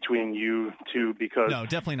argument between you two because no,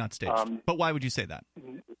 definitely not staged. But why would you say that?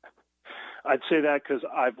 I'd say that because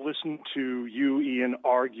I've listened to you, Ian,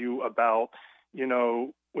 argue about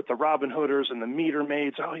with the Robin Hooders and the meter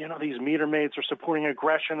maids. These meter maids are supporting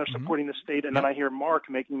aggression, or supporting the state, and then I hear Mark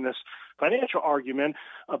making this financial argument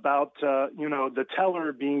about the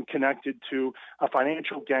teller being connected to a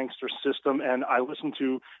financial gangster system. And I listened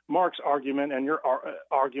to Mark's argument and your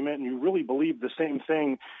argument, and you really believe the same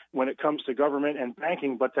thing when it comes to government and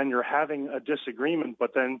banking, but then you're having a disagreement,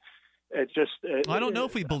 but then I don't know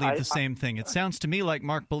if we believe the same thing. It sounds to me like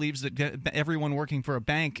Mark believes that everyone working for a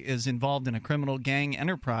bank is involved in a criminal gang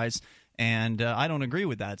enterprise, and I don't agree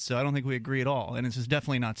with that. So I don't think we agree at all, and this is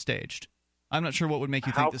definitely not staged. I'm not sure what would make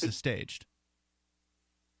you think this is staged.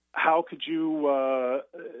 How could you?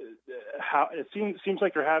 How it seems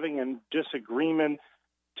like you're having a disagreement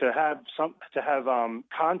to have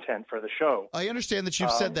content for the show. I understand that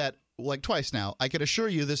you've said that like twice now. I can assure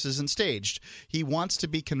you this isn't staged. He wants to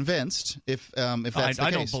be convinced if that's the case. I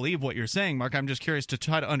don't believe what you're saying, Mark. I'm just curious to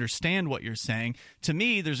try to understand what you're saying. To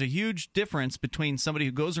me, there's a huge difference between somebody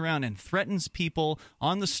who goes around and threatens people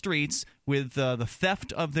on the streets with the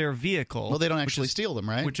theft of their vehicle. Well, they don't actually steal them,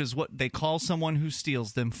 right? Which is what they call someone who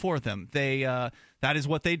steals them for them. That is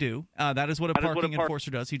what they do. That is what a parking enforcer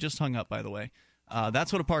does. He just hung up, by the way.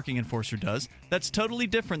 That's what a parking enforcer does. That's totally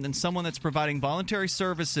different than someone that's providing voluntary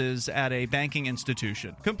services at a banking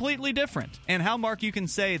institution. Completely different. And how, Mark, you can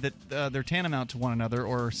say that they're tantamount to one another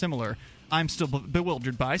or similar, I'm still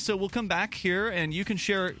bewildered by. So we'll come back here, and you can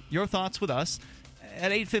share your thoughts with us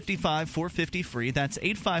at 855-450-FREE. That's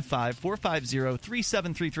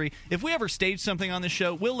 855-450-3733. If we ever stage something on the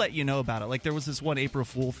show, we'll let you know about it. Like there was this one April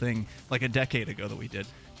Fool thing like a decade ago that we did.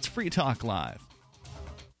 It's Free Talk Live.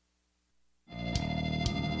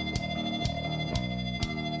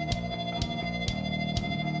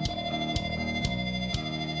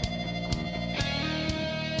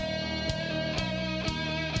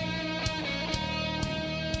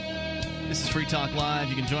 This is Free Talk Live.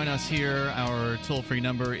 You can join us here. Our toll-free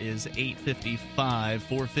number is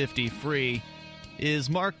 855-450-FREE. Is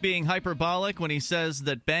Mark being hyperbolic when he says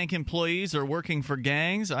that bank employees are working for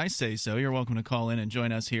gangs? I say so. You're welcome to call in and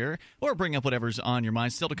join us here or bring up whatever's on your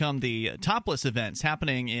mind. Still to come, the Topless events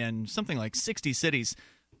happening in something like 60 cities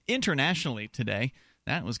internationally today.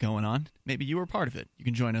 That was going on. Maybe you were part of it. You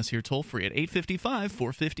can join us here toll-free at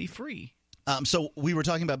 855-450-FREE. So we were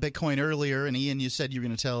talking about Bitcoin earlier, and Ian, you said you were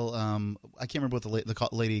going to tell I can't remember what the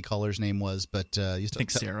lady caller's name was, but you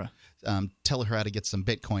think Sarah. Tell her how to get some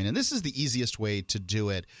Bitcoin. And this is the easiest way to do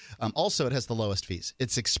it. Also, it has the lowest fees.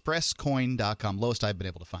 It's expresscoin.com, lowest I've been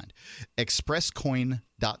able to find.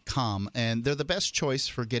 Expresscoin.com, and they're the best choice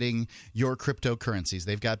for getting your cryptocurrencies.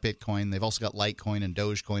 They've got Bitcoin. They've also got Litecoin and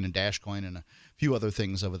Dogecoin and Dashcoin and a few other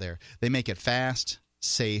things over there. They make it fast,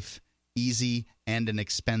 safe, easy, and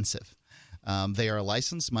inexpensive. They are a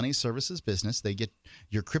licensed money services business. They get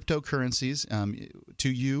your cryptocurrencies to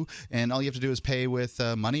you, and all you have to do is pay with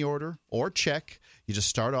money order or check. You just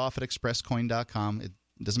start off at expresscoin.com. It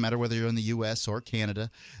doesn't matter whether you're in the U.S. or Canada.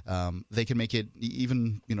 They can make it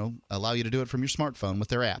even, allow you to do it from your smartphone with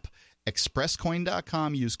their app.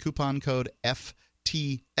 Expresscoin.com. Use coupon code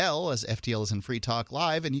FTL, as FTL is in Free Talk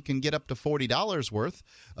Live, and you can get up to $40 worth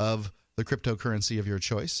of the cryptocurrency of your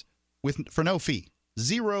choice for no fee.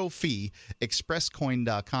 Zero fee,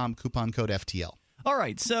 expresscoin.com, coupon code FTL. All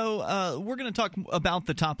right, so we're going to talk about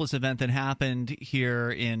the Topless event that happened here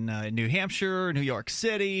in New Hampshire, New York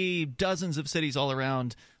City, dozens of cities all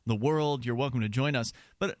around the world. You're welcome to join us.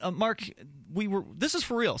 But Mark, this is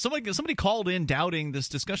for real. Somebody called in doubting this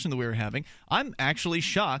discussion that we were having. I'm actually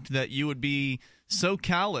shocked that you would be so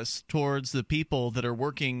callous towards the people that are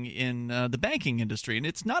working in the banking industry. And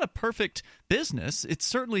it's not a perfect business. It's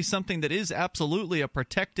certainly something that is absolutely a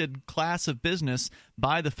protected class of business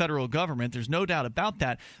by the federal government. There's no doubt about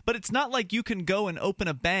that. But it's not like you can go and open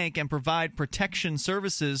a bank and provide protection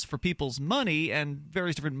services for people's money and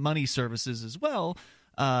various different money services as well.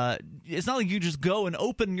 It's not like you just go and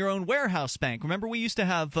open your own warehouse bank. Remember, we used to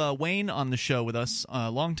have Wayne on the show with us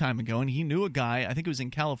a long time ago, and he knew a guy, I think it was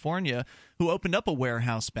in California, who opened up a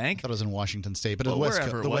warehouse bank. I thought it was in Washington State, but somewhere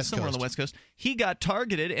on the West Coast. He got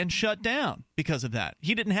targeted and shut down because of that.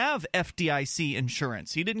 He didn't have FDIC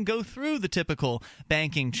insurance. He didn't go through the typical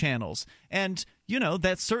banking channels. And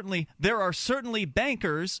there are certainly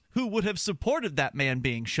bankers who would have supported that man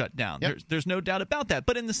being shut down. Yep. There's no doubt about that.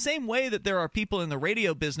 But in the same way that there are people in the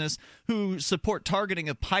radio business who support targeting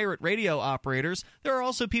of pirate radio operators, there are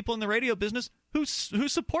also people in the radio business who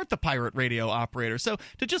support the pirate radio operator. So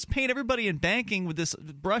to just paint everybody in banking with this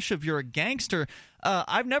brush of you're a gangster,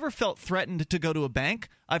 I've never felt threatened to go to a bank.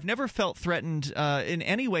 I've never felt threatened in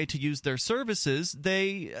any way to use their services.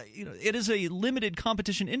 It is a limited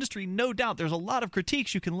competition industry, no doubt. There's a lot of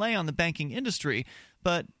critiques you can lay on the banking industry,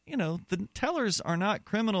 but the tellers are not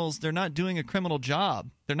criminals. They're not doing a criminal job.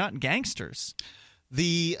 They're not gangsters.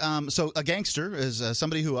 So a gangster is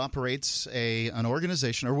somebody who operates an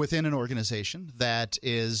organization or within an organization that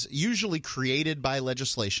is usually created by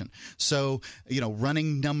legislation. So,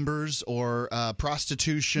 running numbers or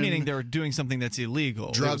prostitution. Meaning they're doing something that's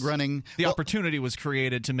illegal. Drug running. The opportunity was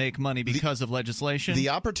created to make money because of legislation. The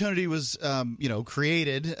opportunity was,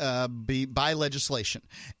 created by legislation.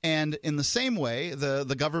 And in the same way,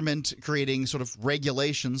 the government creating sort of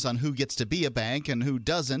regulations on who gets to be a bank and who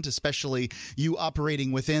doesn't, especially you operate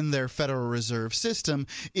operating within their Federal Reserve System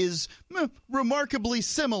is remarkably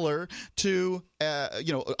similar to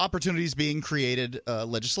opportunities being created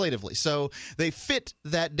legislatively. So they fit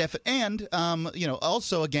that and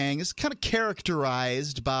also a gang is kind of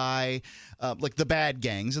characterized by like the bad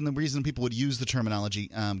gangs, and the reason people would use the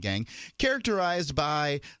terminology gang, characterized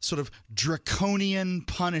by sort of draconian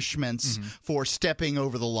punishments for stepping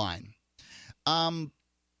over the line.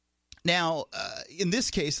 Now, in this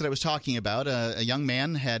case that I was talking about, a young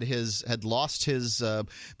man had lost his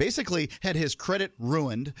basically had his credit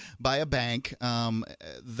ruined by a bank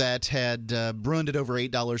that had ruined it over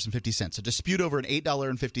 $8.50. A dispute over an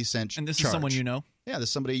 $8.50 And this charge. is someone you know? Yeah, this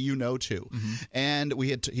is somebody you know too. And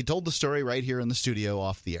he told the story right here in the studio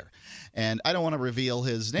off the air. And I don't want to reveal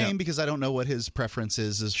his name because I don't know what his preference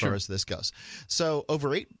is as far as this goes. So over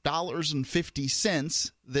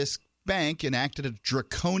 $8.50, this bank enacted a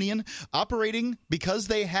draconian operating because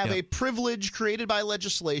they have a privilege created by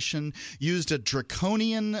legislation, used a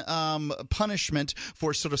draconian punishment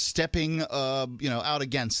for sort of stepping out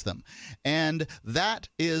against them. And that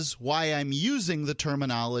is why I'm using the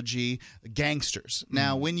terminology gangsters.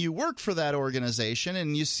 Now, when you work for that organization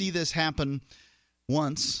and you see this happen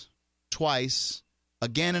once, twice,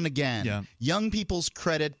 again and again, young people's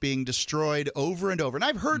credit being destroyed over and over. And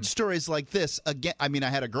I've heard stories like this. Again, I mean, I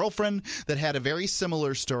had a girlfriend that had a very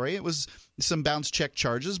similar story. It was some bounce check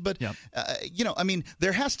charges, but I mean,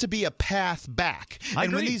 there has to be a path back.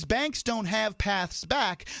 And when these banks don't have paths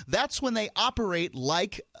back, that's when they operate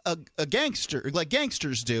like a gangster, like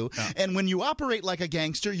gangsters do. And when you operate like a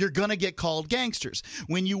gangster, you're going to get called gangsters.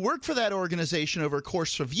 When you work for that organization over a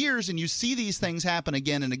course of years and you see these things happen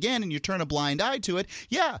again and again and you turn a blind eye to it,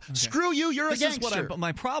 screw you, you're a gangster. But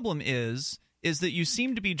my problem is that you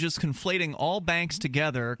seem to be just conflating all banks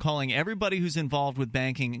together, calling everybody who's involved with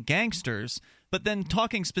banking gangsters, but then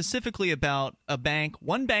talking specifically about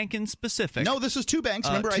one bank in specific. No, this is two banks.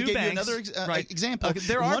 Remember, I gave you another example.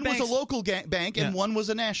 One was a local bank and one was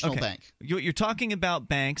a national bank. You're talking about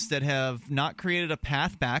banks that have not created a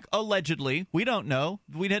path back, allegedly. We don't know.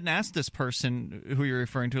 We didn't ask this person who you're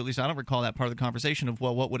referring to. At least I don't recall that part of the conversation of,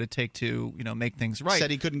 well, what would it take to make things right?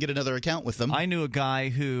 Said he couldn't get another account with them. I knew a guy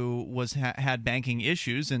who had banking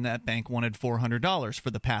issues, and that bank wanted $400 for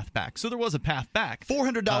the path back. So there was a path back.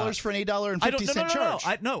 $400 for an $8.50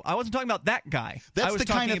 charge. No, I wasn't talking about that guy. That's the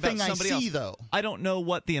kind of thing I see, though. I don't know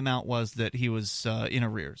what the amount was that he was in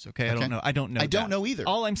arrears. Okay, I don't know. I don't know either.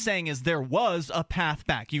 All I'm saying is there was a path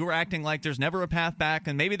back. You were acting like there's never a path back,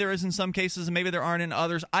 and maybe there is in some cases, and maybe there aren't in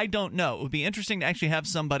others. I don't know. It would be interesting to actually have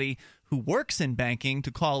somebody who works in banking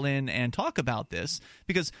to call in and talk about this,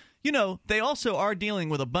 because they also are dealing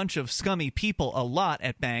with a bunch of scummy people a lot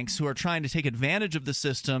at banks who are trying to take advantage of the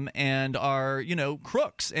system and are,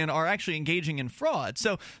 crooks and are actually engaging in fraud.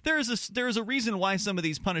 So there is a reason why some of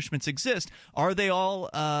these punishments exist. Are they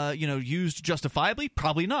all, used justifiably?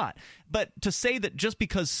 Probably not. But to say that just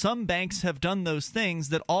because some banks have done those things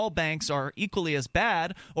that all banks are equally as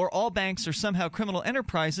bad or all banks are somehow criminal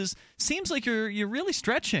enterprises seems like you're really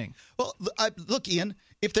stretching. Well, look, Ian,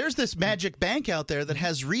 if there's this magic bank out there that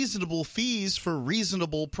has reasonable fees for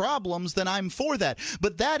reasonable problems, then I'm for that.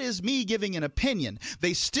 But that is me giving an opinion.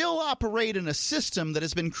 They still operate in a system that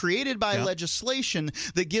has been created by legislation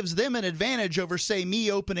that gives them an advantage over, say,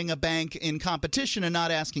 me opening a bank in competition and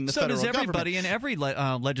not asking the federal government. So does everybody in every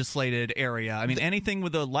legislated area. I mean, anything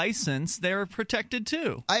with a license, they're protected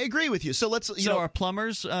too. I agree with you. So let's. So are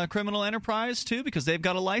plumbers criminal enterprise too because they've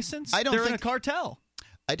got a license? They're in a cartel.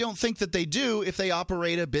 I don't think that they do if they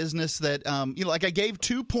operate a business that, like I gave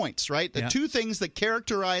 2 points, right? The two things that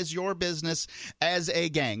characterize your business as a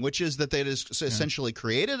gang, which is that it is essentially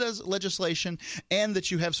created as legislation and that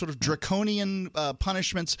you have sort of draconian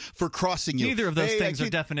punishments for crossing you. Neither of those things are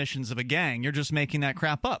definitions of a gang. You're just making that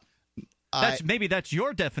crap up. Maybe that's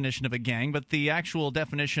your definition of a gang, but the actual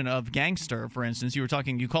definition of gangster, for instance, you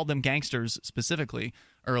called them gangsters specifically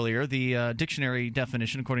earlier. The dictionary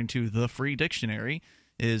definition, according to the Free Dictionary,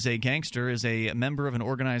 is a gangster is a member of an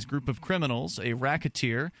organized group of criminals, a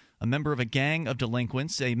racketeer, a member of a gang of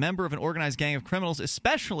delinquents, a member of an organized gang of criminals,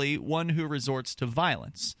 especially one who resorts to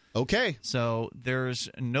violence. Okay. So there's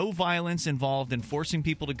no violence involved in forcing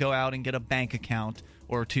people to go out and get a bank account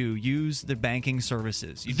or to use the banking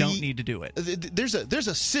services. You don't need to do it. There's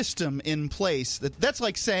a system in place that's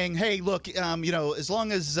like saying, hey, look, as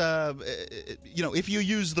long as if you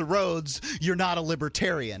use the roads, you're not a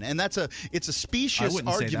libertarian, and it's a specious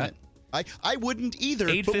argument. I wouldn't either,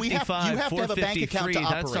 but you have to have a bank account to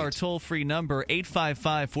operate. That's our toll-free number,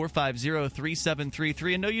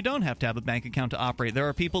 855-450-3733. And no, you don't have to have a bank account to operate. There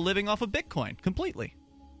are people living off of Bitcoin completely.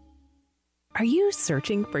 Are you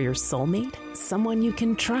searching for your soulmate? Someone you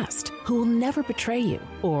can trust, who will never betray you?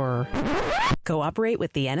 Or cooperate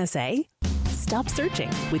with the NSA? Stop searching.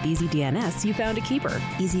 With EasyDNS, you found a keeper.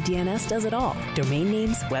 EasyDNS does it all. Domain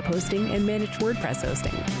names, web hosting, and managed WordPress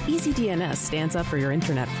hosting. EasyDNS stands up for your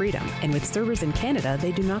internet freedom, and with servers in Canada,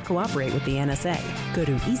 they do not cooperate with the NSA. Go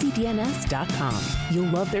to EasyDNS.com.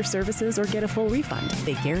 You'll love their services or get a full refund.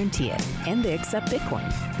 They guarantee it. And they accept Bitcoin.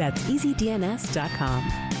 That's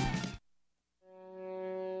EasyDNS.com.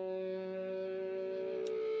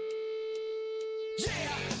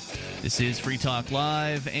 This is Free Talk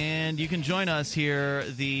Live, and you can join us here.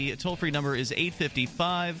 The toll-free number is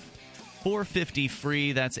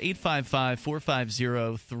 855-450-FREE. That's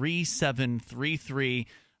 855-450-3733.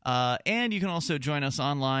 And you can also join us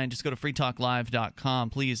online. Just go to freetalklive.com.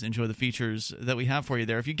 Please enjoy the features that we have for you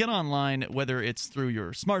there. If you get online, whether it's through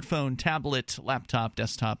your smartphone, tablet, laptop,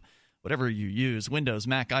 desktop, whatever you use, Windows,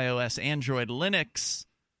 Mac, iOS, Android, Linux,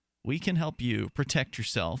 we can help you protect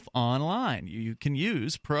yourself online. You can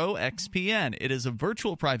use ProXPN. It is a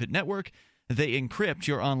virtual private network. They encrypt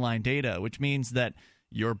your online data, which means that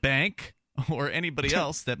your bank or anybody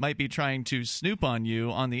else that might be trying to snoop on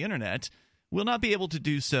you on the internet will not be able to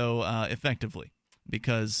do so effectively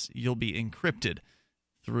because you'll be encrypted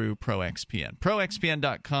through ProXPN.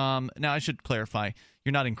 ProXPN.com. Now, I should clarify,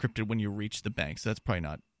 you're not encrypted when you reach the bank, so that's probably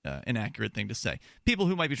not an accurate thing to say. People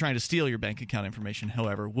who might be trying to steal your bank account information,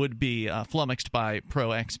 however, would be flummoxed by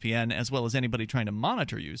ProXPN, as well as anybody trying to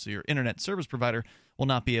monitor you. So your internet service provider will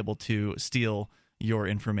not be able to steal your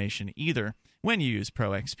information either when you use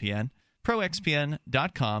ProXPN.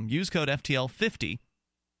 ProXPN.com. Use code FTL50,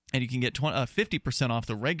 and you can get 50% off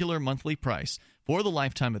the regular monthly price for the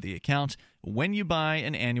lifetime of the account when you buy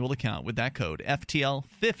an annual account with that code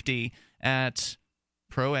FTL50 at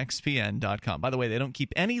ProXPN.com. By the way, they don't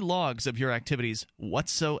keep any logs of your activities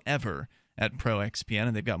whatsoever at ProXPN,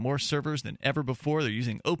 and they've got more servers than ever before. They're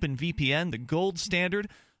using OpenVPN, the gold standard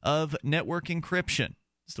of network encryption.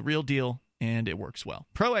 It's the real deal, and it works well.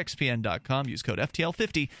 ProXPN.com. Use code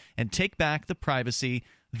FTL50 and take back the privacy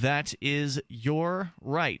that is your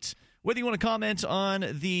right. Whether you want to comment on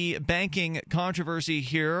the banking controversy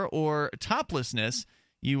here or toplessness,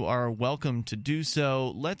 you are welcome to do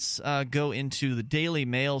so. Let's go into the Daily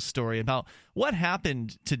Mail story about what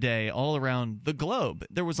happened today all around the globe.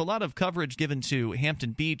 There was a lot of coverage given to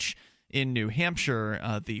Hampton Beach in New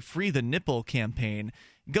Hampshire, the Free the Nipple campaign.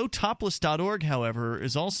 GoTopless.org, however,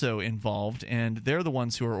 is also involved, and they're the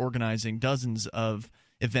ones who are organizing dozens of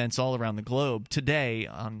events all around the globe today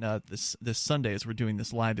on this Sunday as we're doing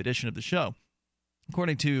this live edition of the show.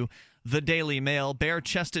 According to the Daily Mail,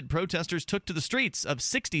 bare-chested protesters took to the streets of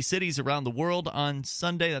 60 cities around the world on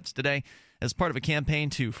Sunday, that's today, as part of a campaign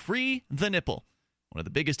to free the nipple. One of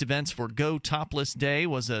the biggest events for Go Topless Day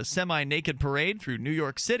was a semi-naked parade through New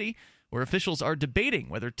York City, where officials are debating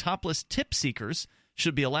whether topless tip seekers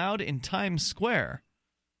should be allowed in Times Square.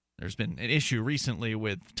 There's been an issue recently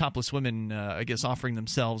with topless women, offering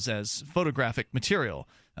themselves as photographic material.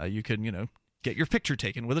 You can, get your picture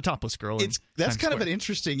taken with a topless girl. That's kind of an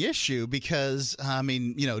interesting issue because,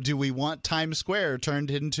 do we want Times Square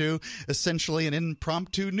turned into essentially an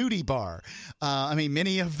impromptu nudie bar?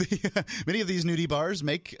 Many of these nudie bars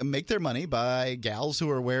make their money by gals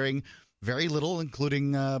who are wearing very little,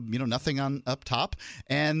 including nothing on up top,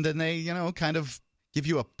 and then they kind of give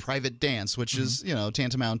you a private dance, which is,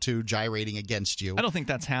 tantamount to gyrating against you. I don't think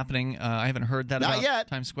that's happening. I haven't heard that Not about yet.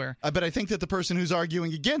 Times Square. But I think that the person who's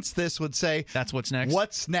arguing against this would say, that's what's next.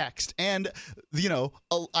 What's next? And,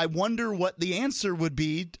 I wonder what the answer would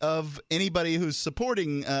be of anybody who's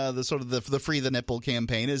supporting the Free the Nipple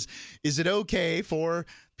campaign. Is it okay for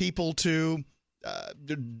people to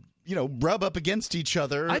rub up against each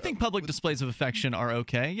other? I think public displays of affection are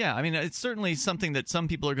okay. Yeah, it's certainly something that some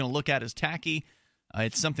people are going to look at as tacky.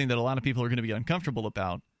 It's something that a lot of people are going to be uncomfortable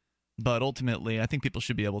about. But ultimately, I think people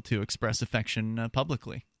should be able to express affection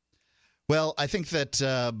publicly. Well, I think that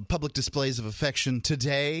public displays of affection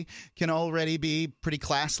today can already be pretty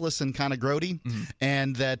classless and kind of grody,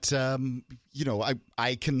 and that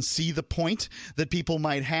I can see the point that people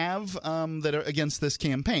might have that are against this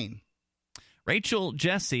campaign. Rachel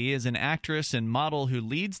Jesse is an actress and model who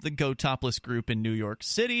leads the Go Topless group in New York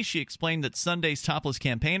City. She explained that Sunday's topless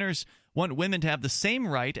campaigners want women to have the same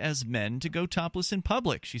right as men to go topless in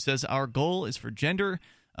public. She says, our goal is for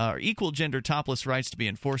equal gender topless rights to be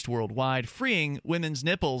enforced worldwide, freeing women's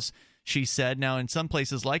nipples, she said. Now, in some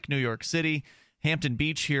places like New York City, Hampton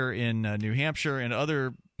Beach here in New Hampshire, and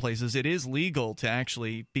other places, it is legal to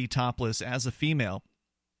actually be topless as a female.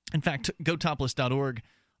 In fact, GoTopless.org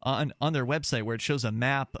on their website where it shows a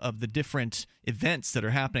map of the different events that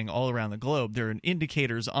are happening all around the globe. There are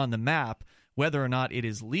indicators on the map whether or not it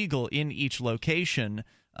is legal in each location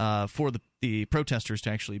for the protesters to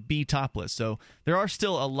actually be topless. So there are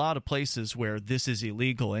still a lot of places where this is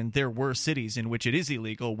illegal, and there were cities in which it is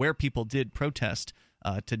illegal where people did protest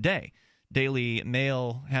today. Daily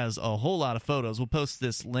Mail has a whole lot of photos. We'll post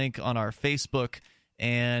this link on our Facebook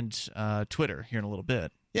and Twitter here in a little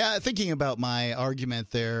bit. Yeah, thinking about my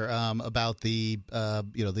argument there about the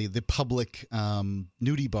public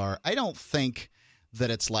nudie bar, I don't think that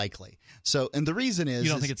it's likely. So, and the reason is...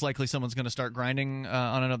 You don't think it's likely someone's going to start grinding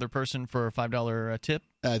on another person for a $5 tip?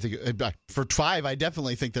 I think for $5, I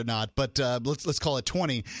definitely think they're not. But let's call it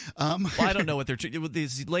 $20. Well, I don't know what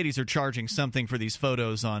these ladies are charging something for these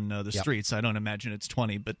photos on the streets. I don't imagine it's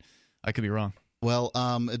 $20, but I could be wrong. Well,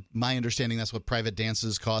 my understanding, that's what private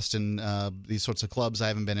dances cost in these sorts of clubs. I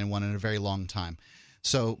haven't been in one in a very long time.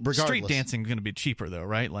 So regardless, street dancing is going to be cheaper, though,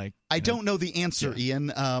 right? Like I don't know the answer, Ian.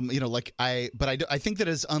 I think that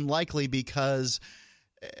is unlikely because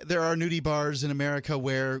there are nudie bars in America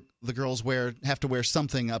where the girls have to wear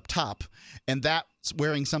something up top, and that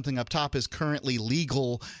wearing something up top is currently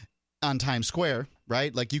legal on Times Square,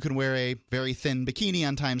 right? Like you can wear a very thin bikini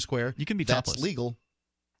on Times Square. You can be topless. That's legal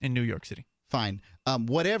in New York City. Fine.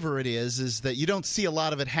 Whatever it is that you don't see a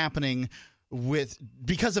lot of it happening.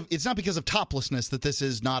 It's not because of toplessness that this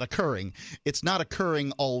is not occurring. It's not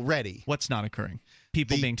occurring already. What's not occurring?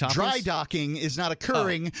 People being topless? Dry docking is not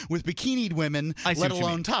occurring with bikinied women, let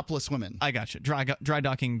alone topless women. I got you. Dry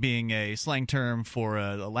docking being a slang term for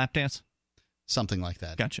a lap dance? Something like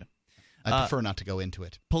that. Gotcha. I prefer not to go into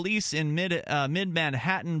it. Police in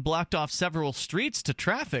mid-Manhattan blocked off several streets to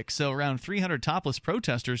traffic so around 300 topless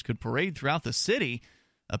protesters could parade throughout the city.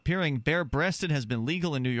 Appearing bare-breasted has been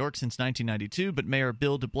legal in New York since 1992, but Mayor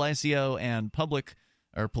Bill de Blasio and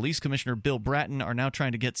Police Commissioner Bill Bratton are now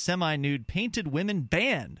trying to get semi-nude painted women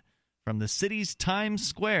banned from the city's Times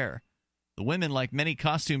Square. The women, like many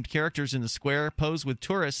costumed characters in the square, pose with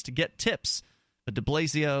tourists to get tips. But de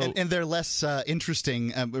Blasio... And they're less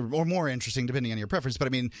interesting, or more interesting, depending on your preference. But, I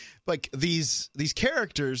mean, like, these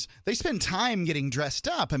characters, they spend time getting dressed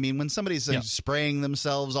up. I mean, when somebody's spraying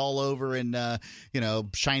themselves all over in,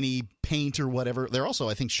 shiny paint or whatever, they're also,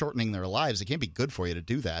 I think, shortening their lives. It can't be good for you to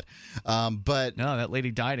do that. But no, that lady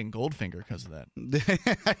died in Goldfinger because of that.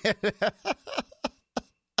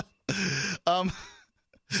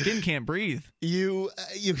 Skin can't breathe.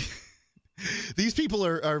 These people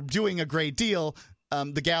are doing a great deal.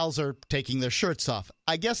 The gals are taking their shirts off.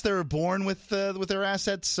 I guess they were born with their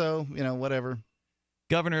assets, so, whatever.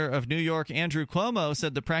 Governor of New York Andrew Cuomo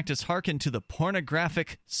said the practice hearkened to the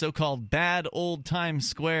pornographic, so-called bad old Times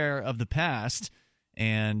Square of the past.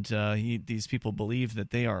 And these people believe that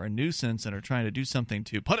they are a nuisance and are trying to do something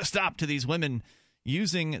to put a stop to these women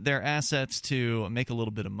using their assets to make a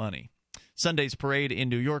little bit of money. Sunday's parade in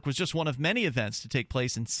New York was just one of many events to take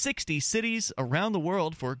place in 60 cities around the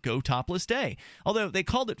world for Go Topless Day. Although they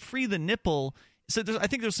called it Free the Nipple, so I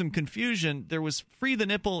think there's some confusion. There was Free the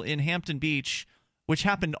Nipple in Hampton Beach, which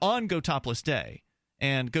happened on Go Topless Day.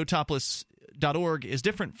 And GoTopless.org is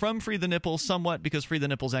different from Free the Nipple somewhat because Free the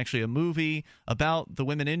Nipple is actually a movie about the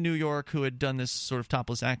women in New York who had done this sort of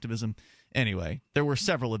topless activism. Anyway, there were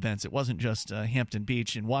several events. It wasn't just Hampton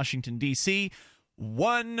Beach. In Washington, D.C.,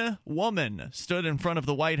 one woman stood in front of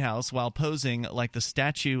the White House while posing like the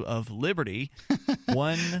Statue of Liberty.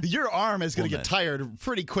 Your arm is going to get tired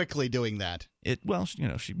pretty quickly doing that.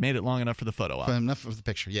 She made it long enough for the photo op. Enough of the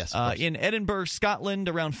picture, yes. In Edinburgh, Scotland,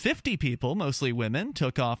 around 50 people, mostly women,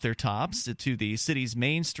 took off their tops to the city's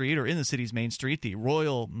main street, or in the city's main street, the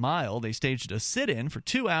Royal Mile. They staged a sit-in for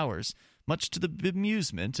 2 hours, much to the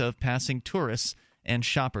amusement of passing tourists and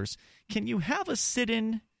shoppers. Can you have a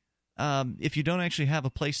sit-in if you don't actually have a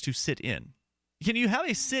place to sit in? Can you have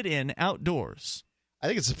a sit-in outdoors? I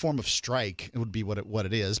think it's a form of strike. It would be what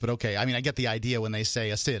it is, but okay. I mean, I get the idea when they say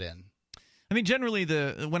a sit-in. I mean, generally,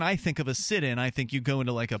 when I think of a sit-in, I think you go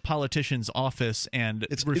into like a politician's office and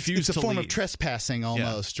refuse to leave. It's a form of trespassing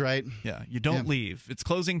almost, right? Yeah, you don't leave. It's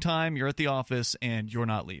closing time, you're at the office, and you're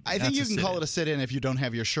not leaving. I think you can call it a sit-in if you don't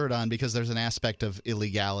have your shirt on because there's an aspect of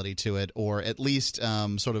illegality to it, or at least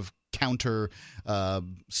sort of counter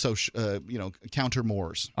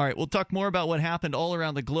mores. All right, we'll talk more about what happened all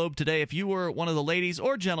around the globe today. If you were one of the ladies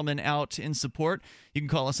or gentlemen out in support, you can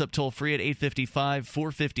call us up toll-free at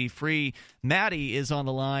 855-450-FREE. Maddie is on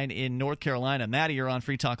the line in North Carolina. Maddie, you're on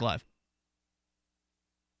Free Talk Live.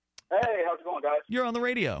 Hey, how's it going, guys? You're on the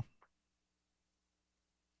radio.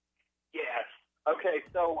 Yes. Okay,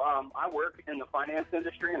 so I work in the finance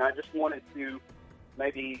industry, and I just wanted to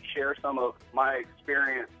maybe share some of my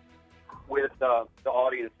experience with the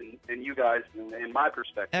audience and you guys and my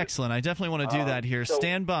perspective. Excellent. I definitely want to do that here.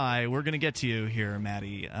 Stand by. We're going to get to you here,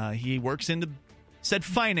 Matty. He works in the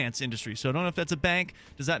finance industry, so I don't know if that's a bank.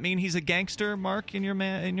 Does that mean he's a gangster, Mark, in your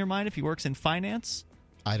mind, if he works in finance?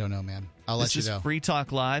 I don't know, man. I'll let you know. This is Free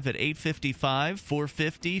Talk Live at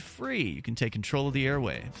 855-450-FREE. You can take control of the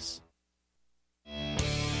airwaves.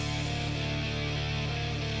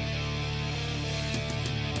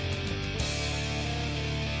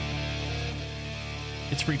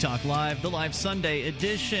 It's Free Talk Live, the live Sunday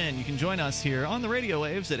edition. You can join us here on the radio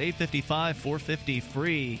waves at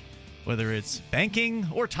 855-450-FREE. Whether it's banking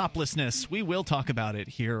or toplessness, we will talk about it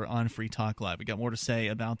here on Free Talk Live. We got more to say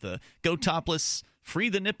about the Go Topless, Free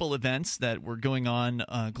the Nipple events that were going on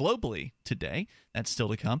globally today. That's still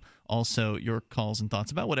to come. Also, your calls and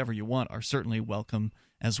thoughts about whatever you want are certainly welcome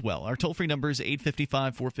as well. Our toll-free number is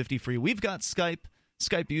 855-450-FREE. We've got Skype.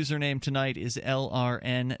 Skype username tonight is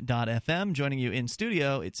LRN.FM. Joining you in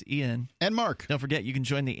studio, it's Ian. And Mark. Don't forget, you can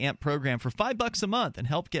join the AMP program for $5 a month and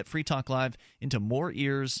help get Free Talk Live into more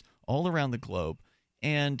ears all around the globe.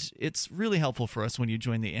 And it's really helpful for us when you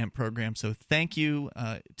join the AMP program. So thank you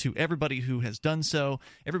to everybody who has done so,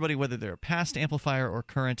 everybody, whether they're a past amplifier or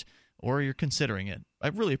current, or you're considering it. I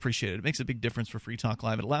really appreciate it. It makes a big difference for Free Talk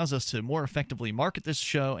Live. It allows us to more effectively market this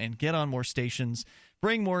show and get on more stations,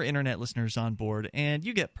 bring more internet listeners on board, and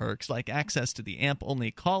you get perks like access to the AMP-only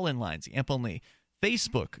call-in lines, the AMP-only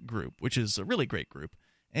Facebook group, which is a really great group,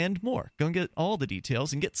 and more. Go and get all the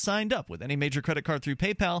details and get signed up with any major credit card through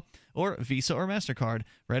PayPal or Visa or MasterCard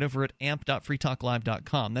right over at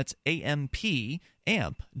amp.freetalklive.com. That's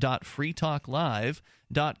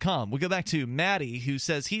amp.freetalklive.com. We'll go back to Matty, who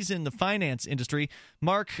says he's in the finance industry.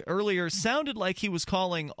 Mark earlier sounded like he was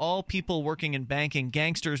calling all people working in banking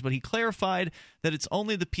gangsters, but he clarified that it's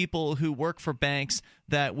only the people who work for banks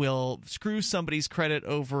that will screw somebody's credit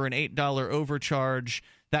over an $8 overcharge,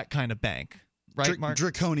 that kind of bank. Right, Mark?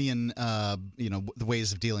 Draconian, the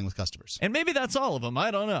ways of dealing with customers. And maybe that's all of them. I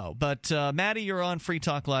don't know. But, Matty, you're on Free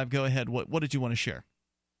Talk Live. Go ahead. What did you want to share?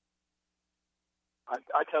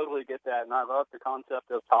 I totally get that, and I love the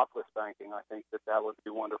concept of topless banking. I think that would be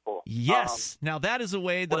wonderful. Yes. Now, that is a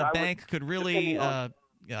way that a bank could really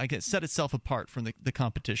set itself apart from the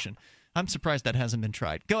competition. I'm surprised that hasn't been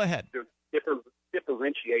tried. Go ahead.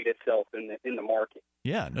 Differentiate itself in the market.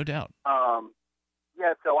 Yeah, no doubt.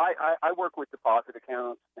 Yeah, so I work with deposit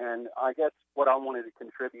accounts, and I guess what I wanted to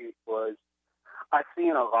contribute was I see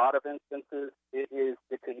in a lot of instances it is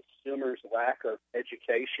the consumer's lack of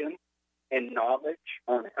education and knowledge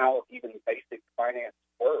on how even basic finance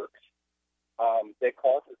works that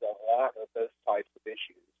causes a lot of those types of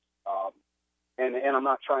issues. And I'm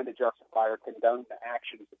not trying to justify or condone the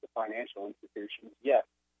actions of the financial institutions. Yes,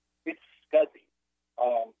 it's scuzzy.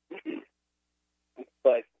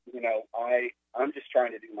 But, I'm just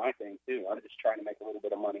trying to do my thing, too. I'm just trying to make a little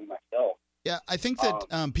bit of money myself. Yeah, I think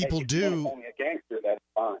that people do. Only a gangster, that's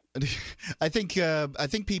fine. I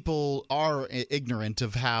think people are ignorant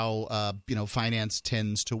of how finance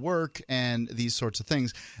tends to work and these sorts of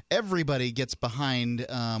things. Everybody gets behind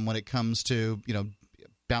when it comes to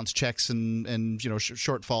bounce checks and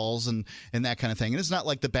shortfalls and that kind of thing. And it's not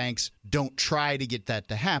like the banks don't try to get that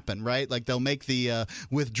to happen, right? Like they'll make the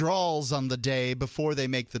withdrawals on the day before they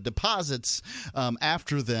make the deposits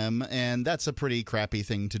after them, and that's a pretty crappy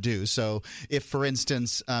thing to do. So if, for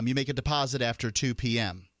instance, you make a deposit after 2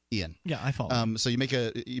 p.m., Ian. Yeah, I follow. So you make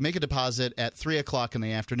a deposit at 3 o'clock in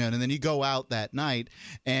the afternoon, and then you go out that night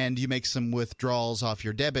and you make some withdrawals off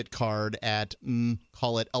your debit card at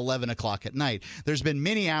call it 11 o'clock at night. There's been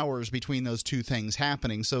many hours between those two things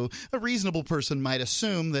happening, so a reasonable person might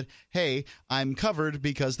assume that, hey, I'm covered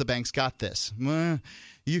because the bank's got this.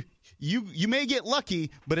 You may get lucky,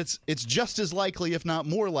 but it's just as likely, if not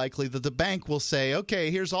more likely, that the bank will say,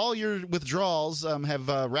 okay, here's all your withdrawals have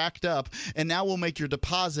racked up, and now we'll make your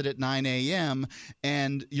deposit at 9 a.m.,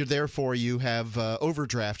 and therefore you have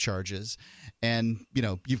overdraft charges, and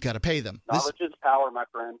you've got to pay them. Knowledge is power, my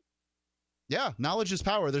friend. Yeah, knowledge is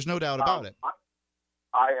power. There's no doubt about it.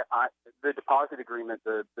 The deposit agreement,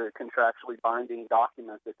 the contractually binding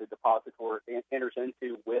document that the depositor enters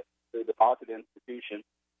into with the deposit institution,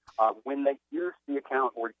 when they use the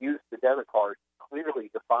account or use the debit card, clearly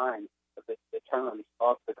defines the terms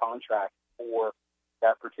of the contract for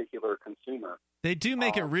that particular consumer. They do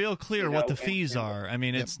make it real clear what the fees are. I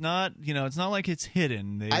mean, it's not, it's not like it's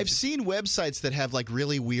hidden. I've seen websites that have like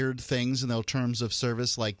really weird things in their terms of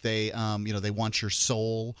service, like they want your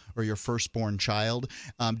soul or your firstborn child.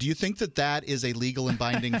 Do you think that is a legal and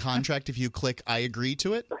binding contract if you click I agree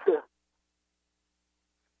to it?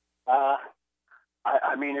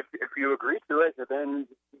 I mean, if you agree to it, then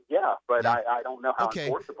yeah, but yeah. I don't know how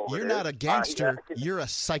enforceable it is. You're not a gangster. You're a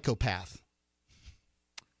psychopath.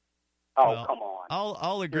 Oh, well, come on.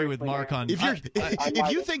 I'll agree with Mark on...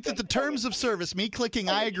 If you think that the terms of service, me clicking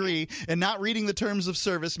I agree and not reading the terms of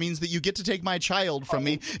service means that you get to take my child from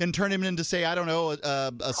me and turn him into, say, I don't know,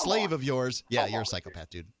 a slave of yours, yeah, you're a psychopath,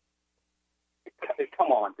 dude.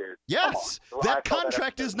 Come on, dude. Yes, that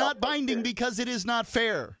contract is not binding because it is not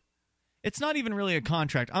fair. It's not even really a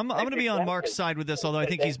contract. I'm going to be on Mark's side with this, although I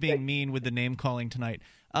think he's being mean with the name calling tonight.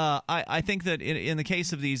 I think that in the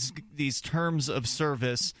case of these terms of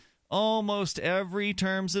service, almost every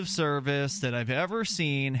terms of service that I've ever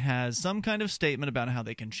seen has some kind of statement about how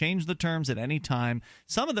they can change the terms at any time.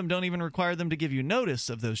 Some of them don't even require them to give you notice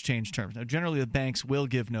of those changed terms. Now, generally, the banks will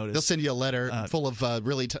give notice. They'll send you a letter full of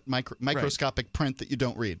really microscopic print that you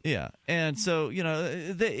don't read. Yeah, and so,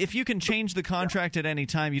 if you can change the contract at any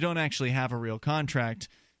time, you don't actually have a real contract.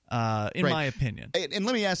 In my opinion. And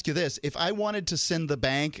let me ask you this. If I wanted to send the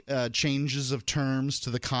bank changes of terms to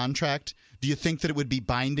the contract, do you think that it would be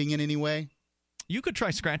binding in any way? You could try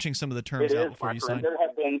scratching some of the terms out before you sign. There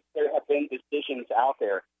have been decisions out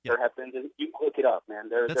there. Yep. There have been. You can look it up, man.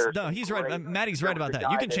 No, he's right. Maddie's right about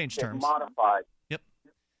that. You can change terms. Modified. Yep.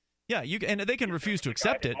 Yeah, and they can refuse to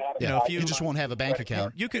accept it. Yeah. If you just won't have a bank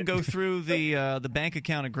account. You can go through the bank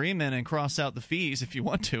account agreement and cross out the fees if you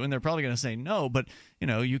want to, and they're probably going to say no. But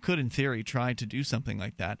you could, in theory, try to do something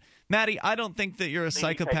like that. Maddie, I don't think that you're a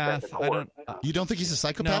psychopath. You don't think he's a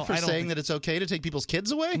psychopath for saying that it's okay to take people's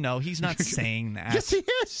kids away? No, he's not saying that. Yes, he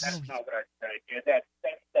is. That's not what I say.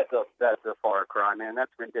 That's a far cry, man.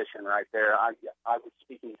 That's rendition right there. I was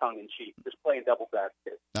speaking tongue in cheek, just playing devil's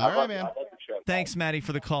advocate. All right, man. Thanks, Maddie,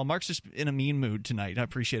 for the call. Mark's just in a mean mood tonight. I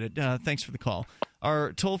appreciate it. Thanks for the call.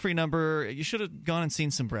 Our toll-free number, you should have gone and seen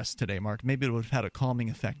some breasts today, Mark. Maybe it would have had a calming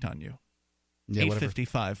effect on you. Yeah,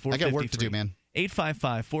 855-453. I got work to do, man.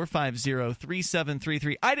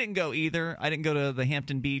 855-450-3733. I didn't go either. I didn't go to the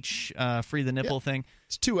Hampton Beach Free the Nipple thing.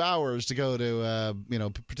 It's 2 hours to go to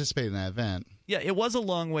participate in that event. Yeah, it was a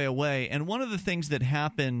long way away. And one of the things that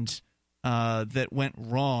happened that went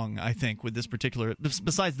wrong, I think, with this particular,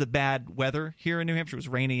 besides the bad weather here in New Hampshire, it was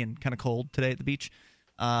rainy and kind of cold today at the beach.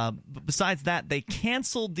 But besides that, they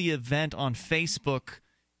canceled the event on Facebook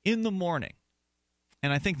in the morning.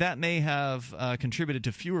 And I think that may have contributed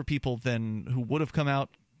to fewer people than who would have come out,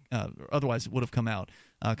 otherwise would have come out,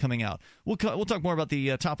 coming out. We'll talk more about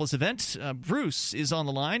the topless event. Bruce is on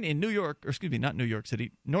the line in New York, or excuse me, not New York City,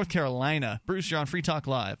 North Carolina. Bruce, you're on Free Talk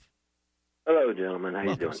Live. Hello, gentlemen. How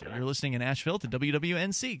you doing today? You're listening in Asheville to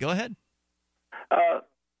WWNC. Go ahead. I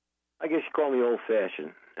guess you call me old-fashioned,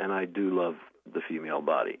 and I do love the female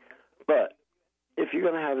body. But if you're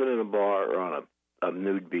going to have it in a bar or on a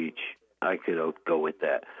nude beach, I could go with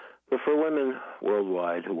that. But for women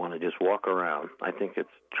worldwide who want to just walk around, I think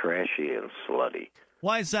it's trashy and slutty.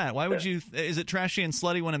 Why is that? Why would you? Is it trashy and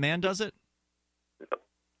slutty when a man does it?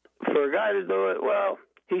 For a guy to do it, well,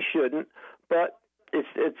 he shouldn't. But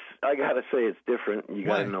it's. I gotta say, it's different. You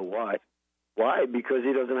gotta know why. Why? Because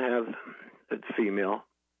he doesn't have that female.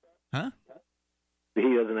 Huh? He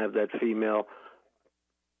doesn't have that female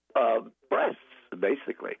breasts,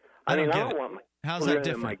 basically. I don't want How's that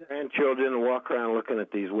different? My grandchildren walk around looking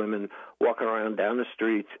at these women walking around down the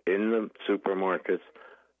streets in the supermarkets.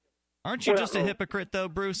 Aren't you just a hypocrite, though,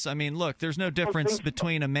 Bruce? I mean, look, there's no difference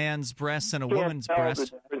between a man's breasts and a woman's breast. There's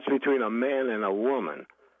a difference between a man and a woman.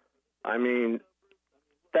 I mean,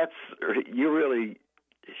 you're really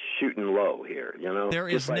shooting low here, There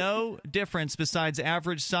is no difference besides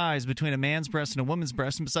average size between a man's breast and a woman's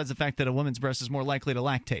breast, and besides the fact that a woman's breast is more likely to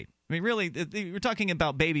lactate. I mean, really, we're talking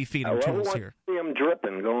about baby feeding tools here. I see them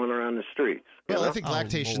dripping going around the streets. Well, I think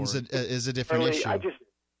lactation is a different issue.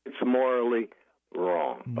 It's morally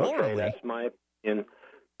wrong. Morally? Okay, that's my opinion.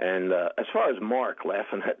 And as far as Mark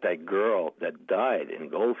laughing at that girl that died in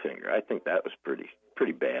Goldfinger, I think that was pretty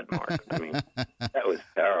bad, Mark. I mean, that was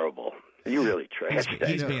terrible. You really trashed that.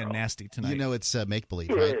 He's being nasty tonight. It's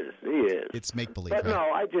make-believe, right? He is. It's make-believe, But right?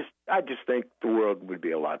 no, I just think the world would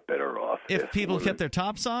be a lot better off if people kept their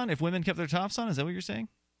tops on, if women kept their tops on. Is that what you're saying?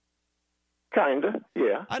 Kinda,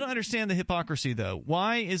 yeah. I don't understand the hypocrisy, though.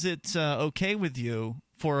 Why is it okay with you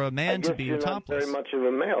for a man to be topless? Not very much of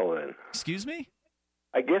a male, then. Excuse me?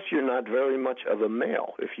 I guess you're not very much of a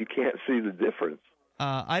male if you can't see the difference.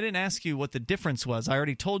 I didn't ask you what the difference was. I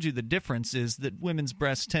already told you the difference is that women's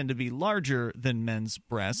breasts tend to be larger than men's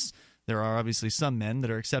breasts. There are obviously some men that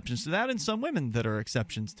are exceptions to that and some women that are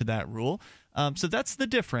exceptions to that rule. So that's the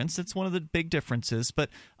difference. That's one of the big differences. But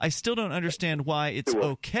I still don't understand why it's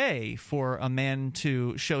okay for a man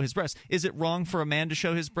to show his breasts. Is it wrong for a man to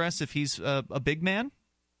show his breasts if he's a big man?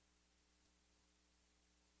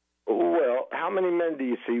 Well, how many men do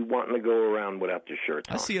you see wanting to go around without their shirts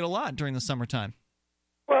on? I see it a lot during the summertime.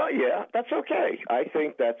 Well, yeah, that's okay. I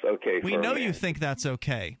think that's okay for We know a man. you think that's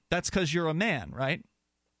okay. That's because you're a man, right?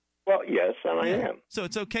 Well, yes, and I am. So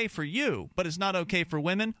it's okay for you, but it's not okay for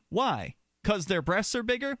women. Why? Because their breasts are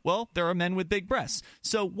bigger? Well, there are men with big breasts.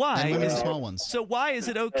 So why and women is small ones. So why is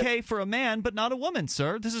it okay for a man but not a woman,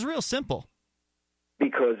 sir? This is real simple.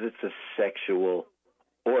 Because it's a sexual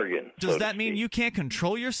organ. Does that mean you can't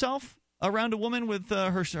control yourself around a woman with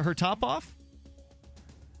her top off?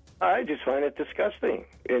 I just find it disgusting,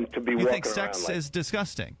 and to be You walking think sex around is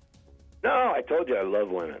disgusting? No, I told you I love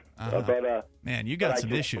women. Man, you got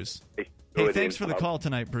some issues. Hey, thanks for the call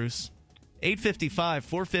tonight, Bruce.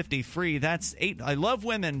 855-450-FREE. That's 8. I love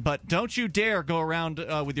women, but don't you dare go around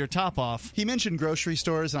with your top off. He mentioned grocery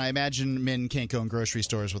stores, and I imagine men can't go in grocery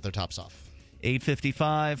stores with their tops off.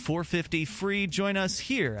 855-450-FREE. Join us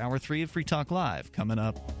here, Hour 3 of Free Talk Live, coming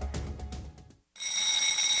up.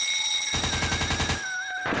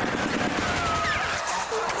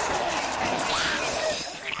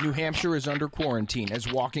 New Hampshire is under quarantine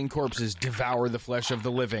as walking corpses devour the flesh of the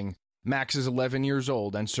living. Max is 11 years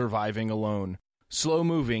old and surviving alone.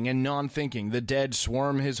 Slow-moving and non-thinking, the dead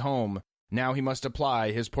swarm his home. Now he must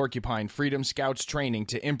apply his Porcupine Freedom Scouts training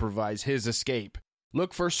to improvise his escape.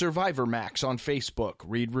 Look for Survivor Max on Facebook,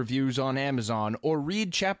 read reviews on Amazon, or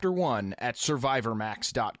read Chapter 1 at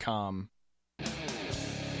survivormax.com.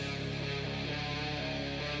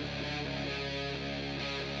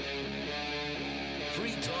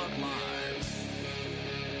 Free Talk Live.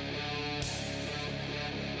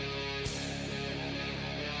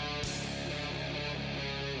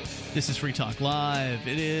 This is Free Talk Live.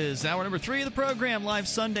 It is hour number 3 of the program, live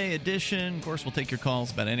Sunday edition. Of course, we'll take your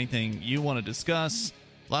calls about anything you want to discuss.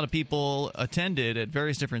 A lot of people attended at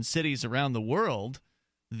various different cities around the world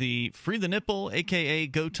the Free the Nipple, a.k.a.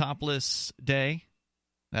 Go Topless Day.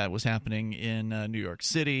 That was happening in New York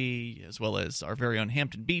City, as well as our very own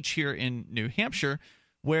Hampton Beach here in New Hampshire,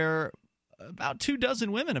 where about 24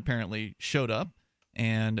 women apparently showed up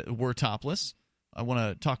and were topless. I want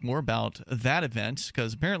to talk more about that event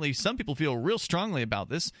because apparently some people feel real strongly about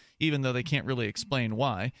this, even though they can't really explain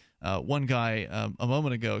why. One guy a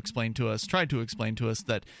moment ago tried to explain to us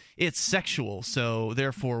that it's sexual, so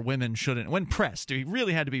therefore women shouldn't. When pressed, he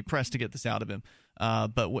really had to be pressed to get this out of him.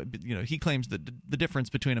 But he claims that the difference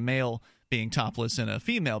between a male being topless and a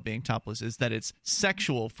female being topless is that it's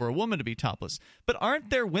sexual for a woman to be topless. But aren't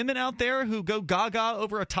there women out there who go gaga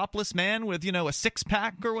over a topless man with, a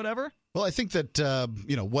six-pack or whatever? Well, I think that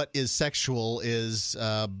what is sexual is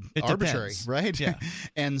arbitrary, depends. right? Yeah.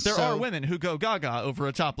 And there are women who go gaga over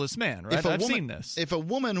a topless man, right? I've seen this. If a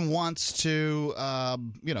woman wants to,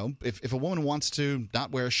 if a woman wants to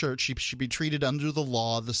not wear a shirt, she should be treated under the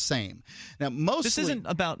law the same. Now, this isn't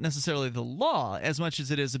about necessarily the law as much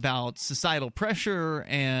as it is about societal pressure,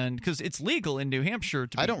 and because it's legal in New Hampshire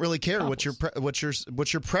to be I don't really care topless.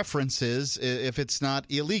 what your preference is if it's not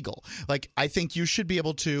illegal. Like, I think you should be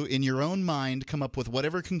able to, in your own mind, come up with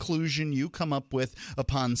whatever conclusion you come up with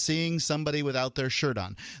upon seeing somebody without their shirt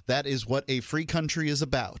on. That is what a free country is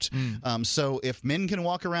about. So if men can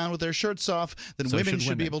walk around with their shirts off, then women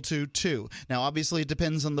should be able to too. Now, obviously, it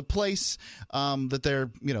depends on the place that they're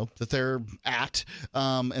at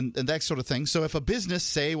and that sort of thing. So if a business,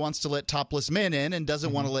 say, wants to let topless men in and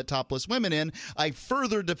doesn't want to let topless women in, I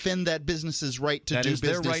further defend that business's right to do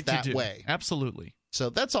business that way. Absolutely. So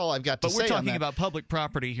that's all I've got to say. But we're talking about public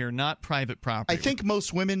property here, not private property. I think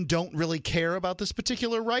most women don't really care about this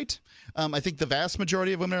particular right. I think the vast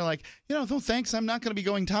majority of women are like, no thanks, I'm not going to be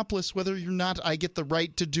going topless whether or not I get the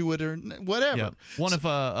right to do it or whatever. Yeah. One of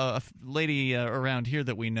a lady around here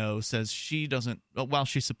that we know says she doesn't, while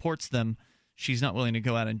she supports them, she's not willing to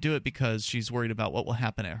go out and do it because she's worried about what will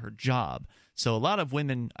happen at her job. So a lot of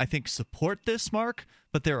women, I think, support this, Mark,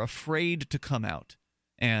 but they're afraid to come out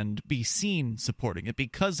and be seen supporting it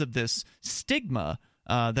because of this stigma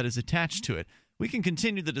that is attached to it. We can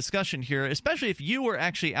continue the discussion here, especially if you were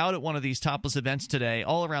actually out at one of these topless events today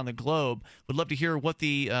all around the globe. Would love to hear what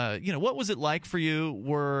what was it like for you?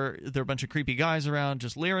 Were there a bunch of creepy guys around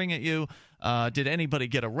just leering at you? Did anybody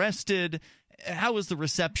get arrested? How was the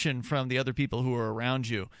reception from the other people who were around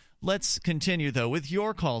you? Let's continue, though, with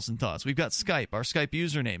your calls and thoughts. We've got Skype. Our Skype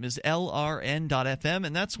username is LRN.FM,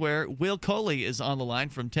 and that's where Will Coley is on the line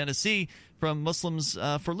from Tennessee from Muslims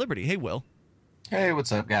for Liberty. Hey, Will. Hey,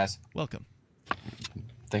 what's up, guys? Welcome.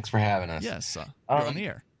 Thanks for having us. Yes, you're on the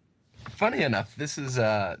air. Funny enough, this is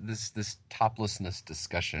this toplessness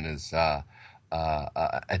discussion is a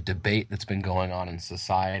debate that's been going on in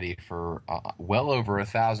society for well over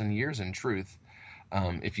 1,000 years. In truth,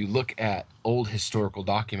 if you look at old historical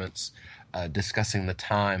documents discussing the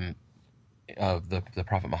time of the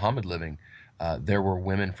Prophet Muhammad living, there were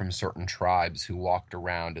women from certain tribes who walked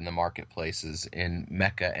around in the marketplaces in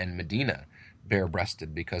Mecca and Medina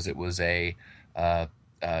bare-breasted because it was a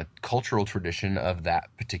cultural tradition of that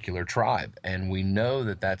particular tribe. And we know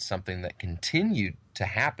that that's something that continued to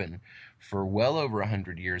happen for well over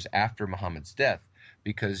 100 years after Muhammad's death,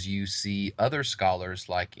 because you see other scholars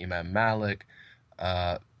like Imam Malik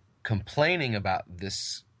complaining about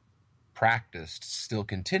this practice still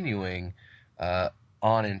continuing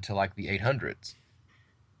on into like the 800s.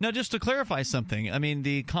 Now, just to clarify something, I mean,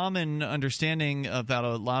 the common understanding about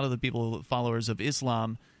a lot of the people, followers of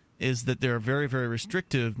Islam, is that there are very, very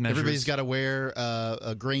restrictive measures. Everybody's got to wear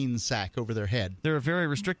a grain sack over their head. There are very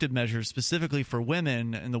restrictive measures specifically for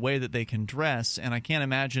women in the way that they can dress, and I can't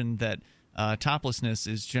imagine that toplessness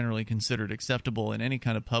is generally considered acceptable in any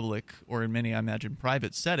kind of public or in many, I imagine,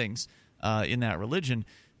 private settings in that religion.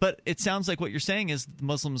 But it sounds like what you're saying is the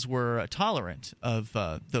Muslims were tolerant of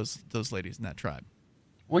those ladies in that tribe.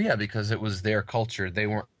 Well, yeah, because it was their culture. They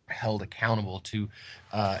weren't held accountable to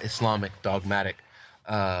Islamic dogmatic,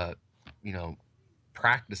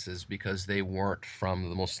 practices because they weren't from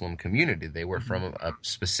the Muslim community. They were from a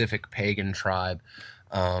specific pagan tribe.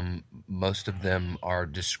 Most of them are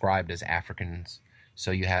described as Africans. So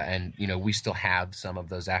you have, and we still have some of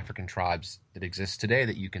those African tribes that exist today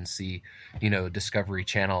that you can see, Discovery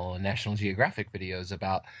Channel and National Geographic videos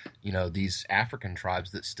about, these African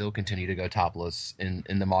tribes that still continue to go topless in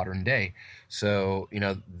the modern day. So,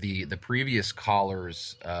 the previous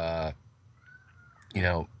callers,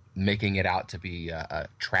 making it out to be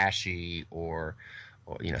trashy or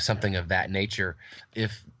something of that nature,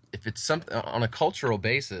 if it's something on a cultural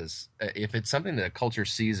basis, if it's something that a culture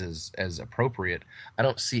sees as appropriate, I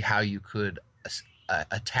don't see how you could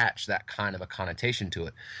attach that kind of a connotation to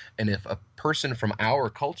it. And if a person from our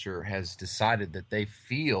culture has decided that they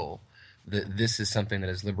feel that this is something that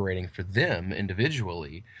is liberating for them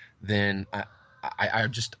individually, then I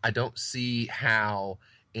don't see how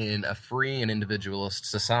in a free and individualist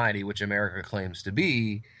society, which America claims to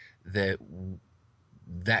be, that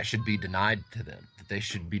should be denied to them, that they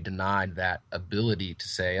should be denied that ability to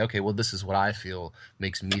say, okay, well, this is what I feel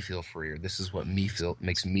makes me feel free, or this is what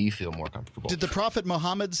makes me feel more comfortable. Did the Prophet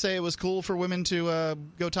Muhammad say it was cool for women to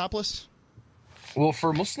go topless? Well,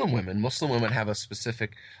 for Muslim women have a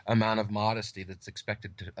specific amount of modesty that's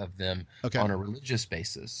expected of them on a religious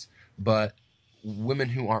basis. But women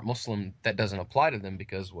who aren't Muslim, that doesn't apply to them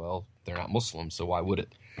because, well, they're not Muslim, so why would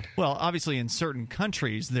it? Well, obviously, in certain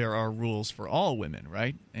countries, there are rules for all women,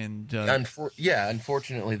 right? And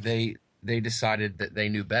unfortunately, they decided that they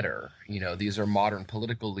knew better. These are modern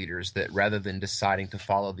political leaders that, rather than deciding to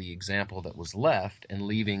follow the example that was left and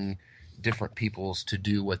leaving different peoples to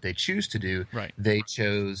do what they choose to do, right, they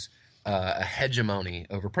chose a hegemony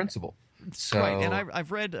over principle. So, right, and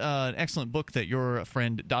I've read an excellent book that your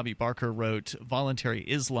friend Dabi Barker wrote, Voluntary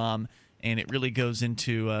Islam, and it really goes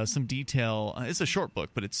into some detail. It's a short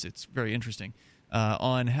book, but it's very interesting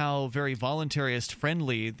on how very voluntarist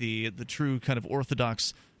friendly the true kind of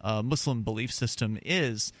orthodox Muslim belief system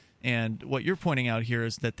is. And what you're pointing out here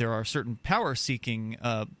is that there are certain power-seeking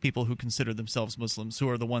people who consider themselves Muslims who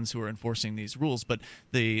are the ones who are enforcing these rules. But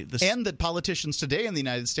and that politicians today in the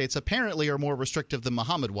United States apparently are more restrictive than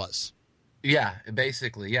Muhammad was. Yeah,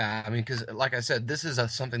 basically, yeah. I mean, because like I said, this is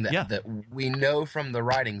something that we know from the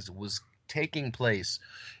writings was taking place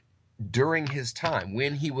during his time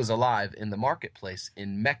when he was alive in the marketplace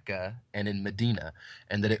in Mecca and in Medina,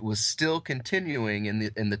 and that it was still continuing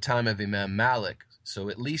in the time of Imam Malik. So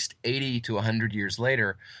at least 80 to 100 years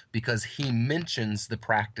later, because he mentions the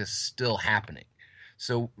practice still happening.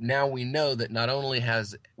 So now we know that not only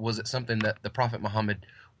was it something that the Prophet Muhammad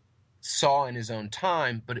saw in his own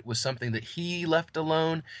time, but it was something that he left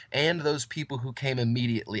alone, and those people who came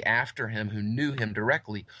immediately after him who knew him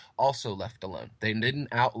directly also left alone. They didn't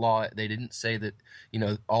outlaw it. They didn't say that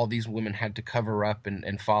all these women had to cover up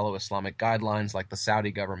and follow Islamic guidelines like the Saudi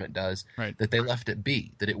government does. Right. That they left it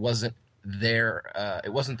be, that it wasn't their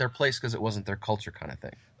place because it wasn't their culture, kind of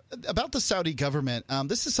thing. About the Saudi government,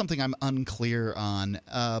 this is something I'm unclear on.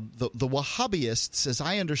 The Wahhabists, as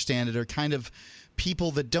I understand it, are kind of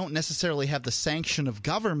people that don't necessarily have the sanction of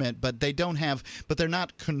government, but they're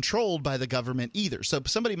not controlled by the government either. So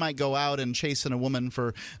somebody might go out and chasing a woman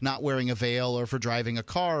for not wearing a veil or for driving a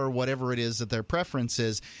car or whatever it is that their preference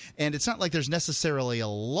is, and it's not like there's necessarily a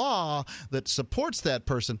law that supports that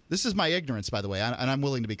person. This is my ignorance, by the way, and I'm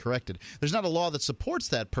willing to be corrected. There's not a law that supports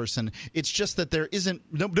that person. It's just that there isn't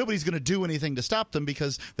nobody's going to do anything to stop them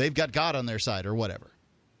because they've got God on their side or whatever.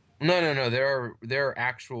 No. There are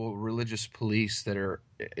actual religious police that are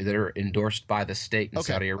endorsed by the state in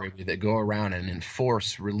Saudi Arabia that go around and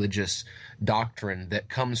enforce religious doctrine that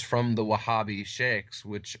comes from the Wahhabi sheikhs,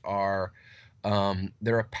 which are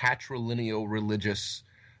they're a patrilineal religious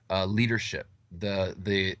leadership.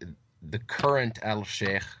 The current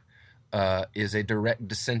al-sheikh is a direct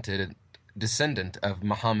descendant of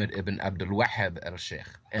Muhammad ibn Abdul Wahhab al-Sheikh,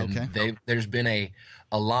 and there's been a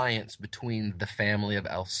alliance between the family of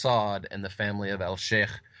al-Saud and the family of al-Sheikh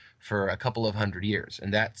for a couple of hundred years,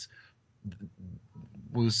 and that's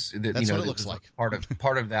what it looks like.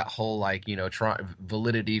 Part of that whole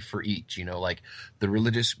validity for each. Like the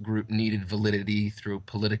religious group needed validity through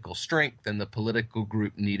political strength, and the political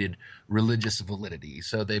group needed religious validity.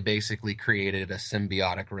 So they basically created a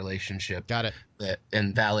symbiotic relationship. Got it.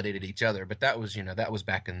 And validated each other. But that was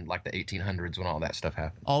back in like the 1800s when all that stuff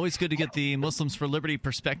happened. Always good to get the Muslims for Liberty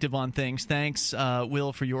perspective on things. Thanks,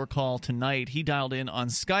 Will, for your call tonight. He dialed in on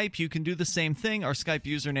Skype. You can do the same thing. Our Skype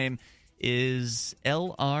username is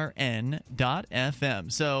LRN.FM.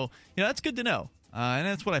 So, that's good to know. And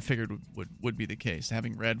that's what I figured would be the case,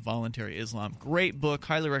 having read Voluntary Islam. Great book.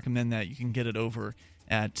 Highly recommend that. You can get it over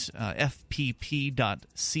at fpp.cc.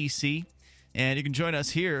 And you can join us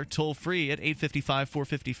here toll-free at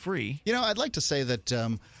 855-450-FREE. I'd like to say that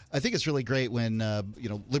I think it's really great when,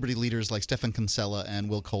 Liberty leaders like Stephan Kinsella and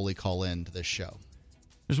Will Coley call in to this show.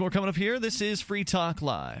 There's more coming up here. This is Free Talk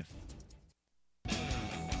Live.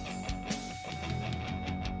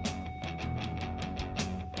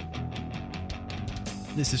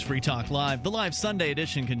 This is Free Talk Live, the live Sunday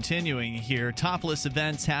edition continuing here. Topless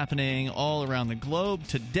events happening all around the globe.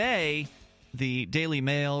 Today, the Daily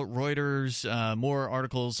Mail, Reuters, more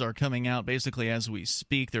articles are coming out basically as we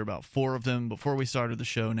speak. There are about 4 of them before we started the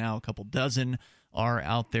show. Now a couple dozen are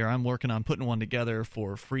out there. I'm working on putting one together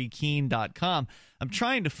for freekeen.com. I'm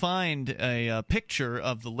trying to find a picture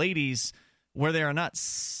of the ladies where they are not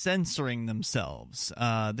censoring themselves.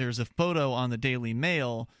 There's a photo on the Daily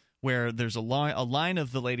Mail where there's a line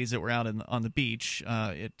of the ladies that were out on the beach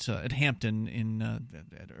at Hampton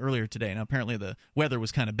earlier today. Now, apparently the weather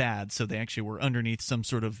was kind of bad, so they actually were underneath some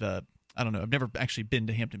sort of I don't know. I've never actually been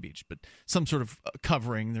to Hampton Beach, but some sort of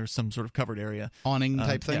covering. There's some sort of covered area, awning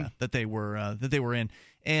type thing, that they were in.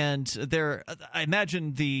 And I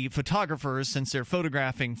imagine the photographers, since they're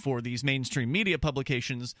photographing for these mainstream media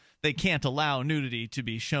publications, they can't allow nudity to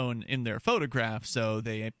be shown in their photograph, so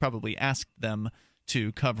they probably asked them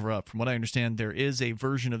to cover up. From what I understand, there is a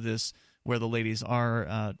version of this where the ladies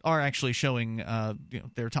are actually showing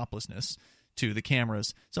their toplessness to the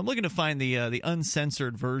cameras. So I'm looking to find the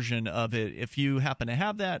uncensored version of it. If you happen to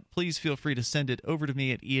have that, please feel free to send it over to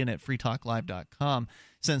me at ian@freetalklive.com.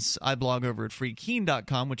 Since I blog over at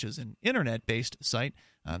freekeen.com, which is an internet-based site,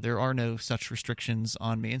 there are no such restrictions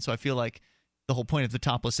on me. And so I feel like the whole point of the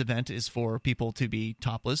topless event is for people to be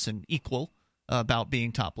topless and equal about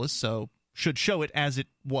being topless. So should show it as it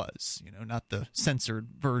was, not the censored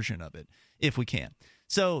version of it, if we can.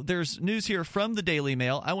 So there's news here from the Daily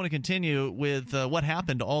Mail. I want to continue with what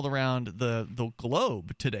happened all around the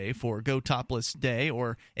globe today for Go Topless Day,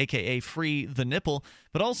 or a.k.a. Free the Nipple,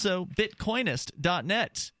 but also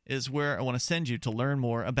Bitcoinist.net is where I want to send you to learn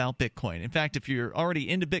more about Bitcoin. In fact, if you're already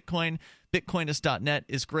into Bitcoin, Bitcoinist.net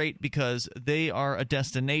is great because they are a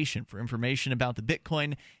destination for information about the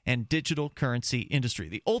Bitcoin and digital currency industry,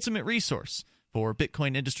 the ultimate resource for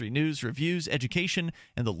Bitcoin industry news, reviews, education,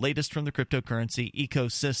 and the latest from the cryptocurrency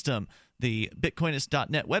ecosystem. The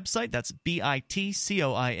Bitcoinist.net website, that's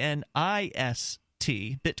Bitcoinist,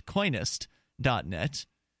 Bitcoinist.net.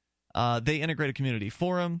 They integrate a community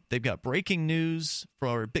forum. They've got breaking news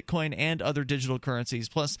for Bitcoin and other digital currencies.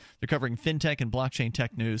 Plus, they're covering fintech and blockchain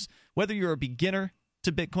tech news. Whether you're a beginner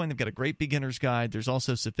to Bitcoin, they've got a great beginner's guide. There's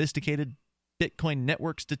also sophisticated Bitcoin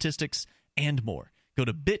network statistics and more. Go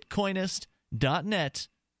to Bitcoinist.net,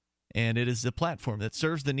 and it is the platform that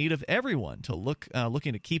serves the need of everyone to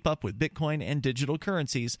looking to keep up with Bitcoin and digital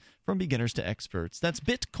currencies from beginners to experts. That's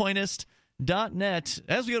Bitcoinist.net.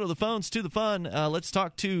 As we go to the phones, to the fun, let's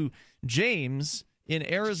talk to James in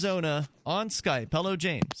Arizona on Skype. Hello,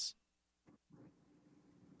 James.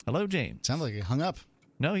 Hello, James. Sounds like he hung up.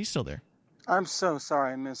 No, he's still there. I'm so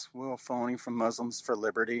sorry I missed Will phoning from Muslims for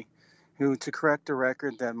Liberty. to correct a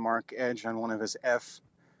record that Mark Edge on one of his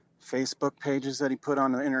Facebook pages that he put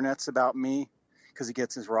on the internet's about me, because he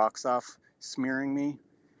gets his rocks off smearing me.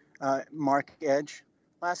 Mark Edge,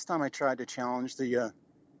 last time I tried to challenge the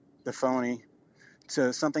phony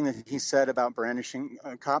to something that he said about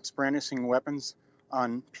cops brandishing weapons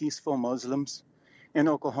on peaceful Muslims in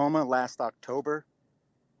Oklahoma last October,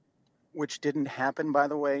 which didn't happen, by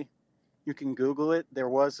the way. You can Google it. There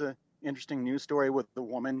was an interesting news story with the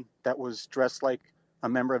woman that was dressed like a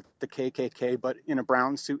member of the KKK, but in a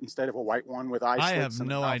brown suit instead of a white one with eye slits. I have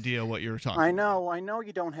no idea what you're talking about. I know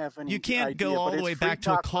you don't have any You can't idea, go all the way back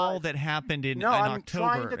to a call Live. that happened in I'm October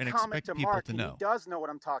trying to and comment expect to people Mark, to know. He does know what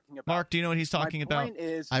I'm talking about. Mark, do you know what he's talking about? My point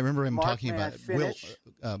is, I remember him Mark, talking about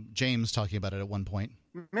it. James talking about it at one point.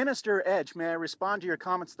 Minister Edge, may I respond to your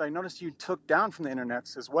comments that I noticed you took down from the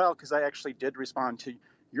internets as well, because I actually did respond to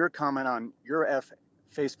your comment on your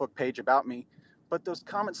Facebook page about me. But those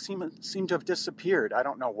comments seem to have disappeared. I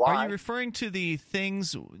don't know why. Are you referring to the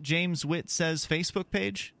Things James Witt Says Facebook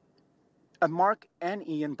page? Mark and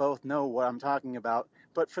Ian both know what I'm talking about,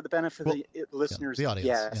 but for the benefit of the listeners, the audience,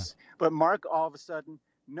 yes. Yeah. But Mark all of a sudden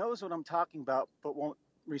knows what I'm talking about, but won't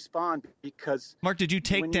respond because... Mark, did you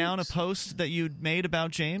take down a post that you'd made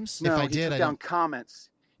about James? No, he took down comments.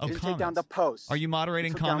 Oh, didn't take down the post. Are you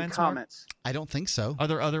moderating comments, Mark? I don't think so. Are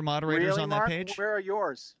there other moderators really, on Mark? that page? Where are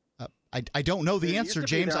yours? I don't know the answer,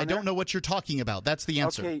 James. I don't know what you're talking about. That's the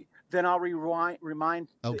answer. Okay, then I'll remind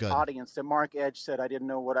the audience that Mark Edge said I didn't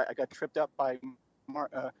know what I got tripped up by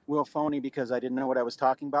Will Phoney because I didn't know what I was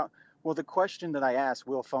talking about. Well, the question that I asked,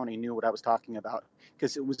 Will Phoney knew what I was talking about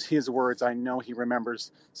because it was his words. I know he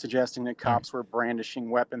remembers suggesting that cops were brandishing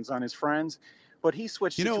weapons on his friends, but he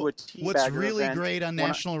switched it to a teabagger what's really event great on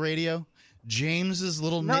national radio? James's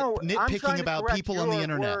little nitpicking about people on the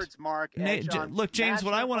internet. Words, Mark, look, James,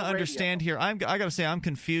 what I want to understand here, I got to say I'm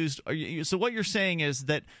confused. So what you're saying is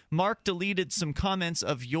that Mark deleted some comments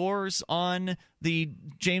of yours on the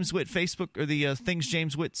James Witt Facebook or the Things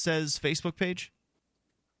James Witt Says Facebook page?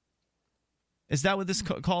 Is that what this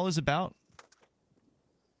call is about?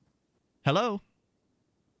 Hello?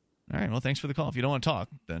 All right, well, thanks for the call. If you don't want to talk,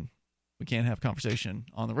 then we can't have conversation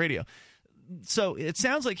on the radio. So it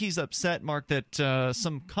sounds like he's upset, Mark, that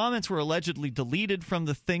some comments were allegedly deleted from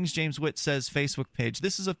the Things James Witt Says Facebook page.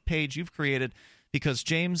 This is a page you've created because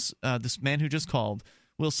James, this man who just called,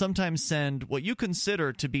 will sometimes send what you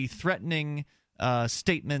consider to be threatening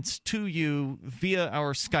statements to you via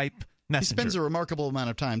our Skype messenger. He spends a remarkable amount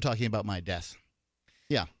of time talking about my death.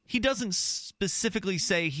 Yeah. He doesn't specifically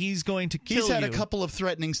say he's going to kill you. He's had a couple of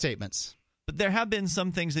threatening statements. But there have been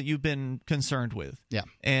some things that you've been concerned with. Yeah.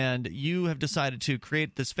 And you have decided to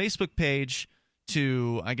create this Facebook page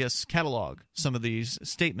to, I guess, catalog some of these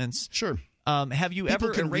statements. Sure. Have you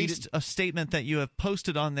ever erased a statement that you have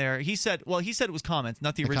posted on there? He said it was comments,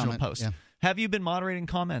 not the original post. Yeah. Have you been moderating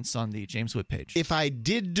comments on the James Witt page? If I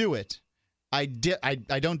did do it, I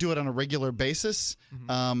don't do it on a regular basis,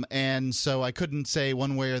 and so I couldn't say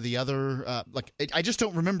one way or the other. I just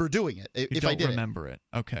don't remember doing it. If I did remember it,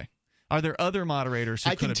 okay. Are there other moderators who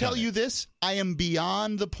I can tell you this. I am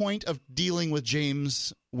beyond the point of dealing with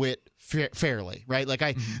James Witt fairly, right? Like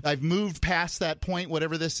I've moved past that point,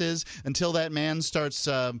 whatever this is, until that man starts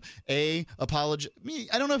apologize.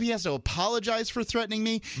 I don't know if he has to apologize for threatening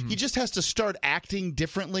me. He just has to start acting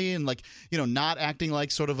differently and not acting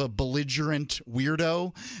like sort of a belligerent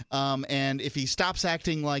weirdo. And if he stops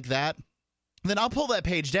acting like that, then I'll pull that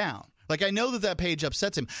page down. Like, I know that page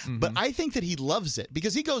upsets him, but I think that he loves it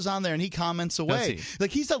because he goes on there and he comments away.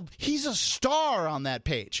 Like, he's a star on that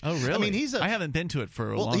page. Oh, really? I mean, I haven't been to it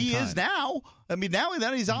for a long time. Well, he is now. I mean, now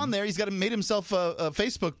he's on there. He's made himself a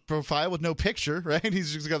Facebook profile with no picture, right?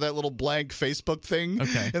 He's just got that little blank Facebook thing.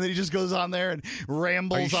 Okay. And then he just goes on there and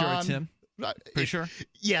rambles on. Are you sure it's him? Pretty sure?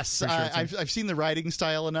 Yes, I've seen the writing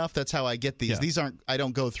style enough. That's how I get these. Yeah. These aren't. I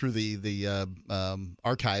don't go through the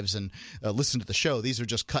archives and listen to the show. These are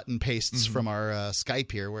just cut and pastes from our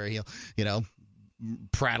Skype here, where he'll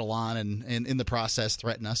prattle on and in the process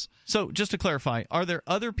threaten us. So just to clarify, are there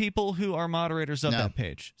other people who are moderators of that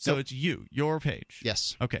page? So it's your page.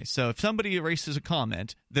 Yes. Okay. So if somebody erases a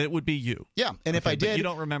comment, that would be you. Yeah. And if I did, you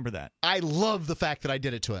don't remember that. I love the fact that I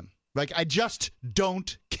did it to him. Like, I just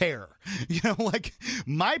don't care. Like,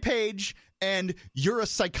 my page and you're a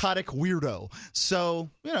psychotic weirdo. So,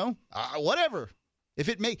 whatever. If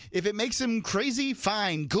it makes him crazy,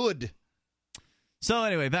 fine, good. So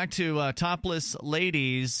anyway, back to topless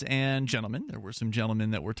ladies and gentlemen. There were some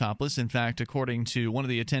gentlemen that were topless. In fact, according to one of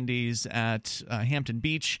the attendees at Hampton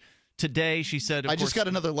Beach, today. She said, I just got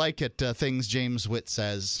another like at things James Witt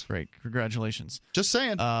says. Great. Congratulations. Just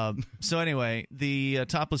saying. So anyway, the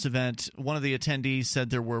topless event, one of the attendees said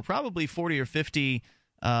there were probably 40 or 50,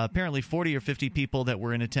 apparently 40 or 50 people that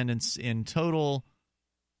were in attendance in total.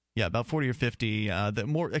 Yeah, about 40 or 50,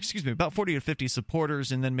 about 40 or 50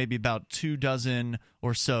 supporters, and then maybe about 24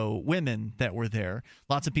 or so women that were there.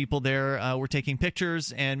 Lots of people there were taking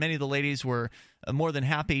pictures, and many of the ladies were more than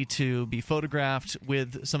happy to be photographed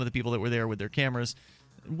with some of the people that were there with their cameras.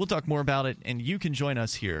 We'll talk more about it, and you can join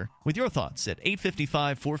us here with your thoughts at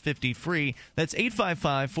 855-450-FREE. That's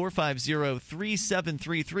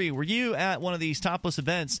 855-450-3733. Were you at one of these topless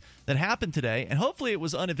events that happened today? And hopefully it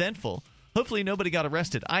was uneventful. Hopefully nobody got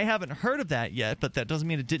arrested. I haven't heard of that yet, but that doesn't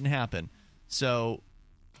mean it didn't happen. So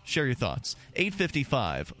share your thoughts.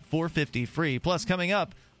 855-450-FREE. Plus, coming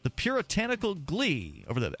up, the puritanical glee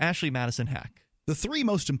over the Ashley Madison hack. The three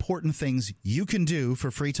most important things you can do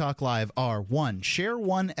for Free Talk Live are, 1, share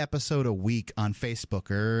one episode a week on Facebook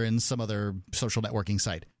or in some other social networking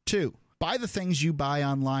site. 2, buy the things you buy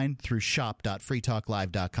online through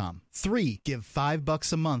shop.freetalklive.com. 3, give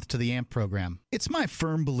 $5 a month to the AMP program. It's my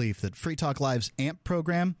firm belief that Free Talk Live's AMP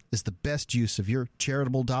program is the best use of your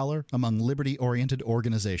charitable dollar among liberty-oriented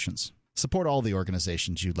organizations. Support all the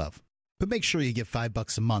organizations you love, but make sure you give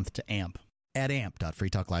 $5 a month to AMP at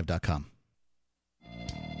amp.freetalklive.com.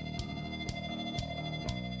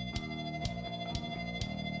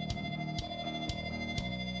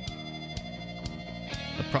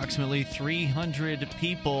 Approximately 300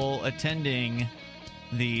 people attending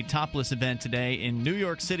the topless event today in New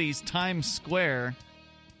York City's Times Square,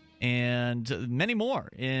 and many more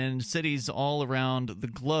in cities all around the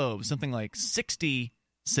globe. Something like 60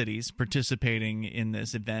 cities participating in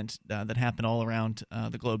this event that happened all around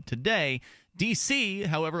the globe today. D.C.,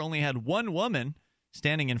 however, only had one woman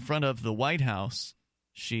standing in front of the White House.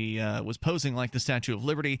 She was posing like the Statue of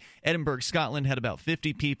Liberty. Edinburgh, Scotland had about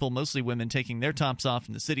 50 people, mostly women, taking their tops off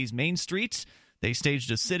in the city's main streets. They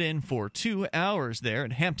staged a sit-in for 2 hours there.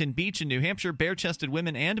 At Hampton Beach in New Hampshire, bare-chested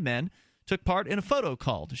women and men took part in a photo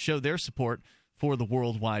call to show their support for the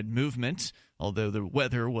worldwide movement, although the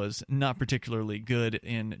weather was not particularly good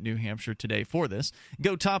in New Hampshire today for this.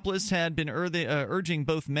 Go Topless had been urging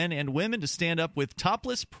both men and women to stand up with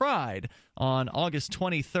topless pride on August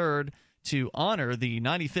 23rd to honor the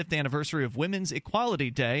 95th anniversary of Women's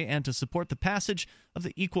Equality Day and to support the passage of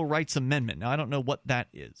the Equal Rights Amendment. Now, I don't know what that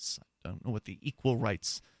is. I don't know what the Equal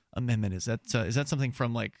Rights Amendment is. Is that something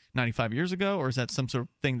from like 95 years ago, or is that some sort of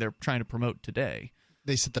thing they're trying to promote today?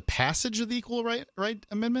 They said the passage of the Equal Right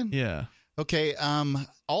Amendment? Yeah. Okay.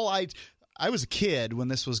 I was a kid when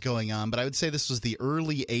this was going on, but I would say this was the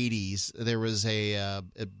early 80s. There was a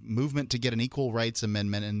movement to get an Equal Rights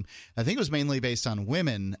Amendment, and I think it was mainly based on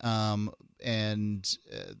women, and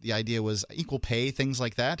the idea was equal pay, things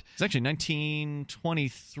like that. It's actually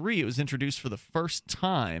 1923. It was introduced for the first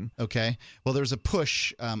time. Okay. Well, there was a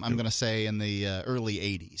push, I'm going to say, in the early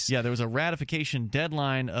 80s. Yeah, there was a ratification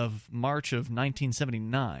deadline of March of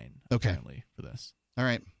 1979, apparently, for this. All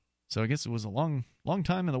right. So I guess it was a long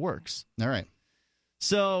time in the works. All right.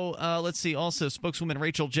 So let's see. Also, spokeswoman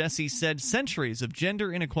Rachel Jesse said centuries of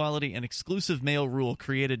gender inequality and exclusive male rule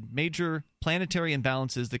created major planetary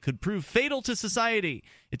imbalances that could prove fatal to society.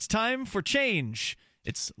 It's time for change.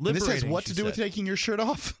 It's liberating. And this has what to do with taking your shirt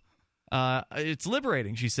off? It's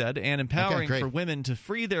liberating, she said, and empowering for women to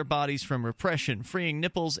free their bodies from repression, freeing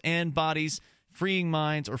nipples and bodies, freeing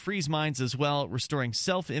minds, or frees minds as well, restoring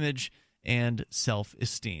self-image and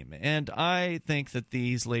self-esteem. And I think that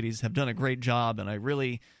these ladies have done a great job, and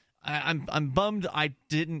I'm bummed I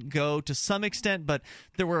didn't go to some extent, but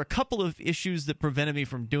there were a couple of issues that prevented me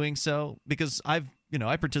from doing so, because I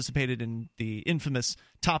participated in the infamous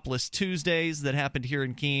Topless Tuesdays that happened here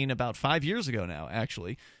in Keene about 5 years ago now,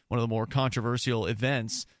 actually, one of the more controversial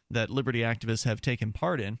events that liberty activists have taken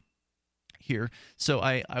part in here. So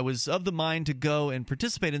I was of the mind to go and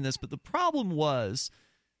participate in this, but the problem was,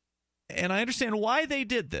 and I understand why they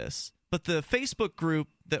did this, but the Facebook group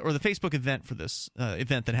or the Facebook event for this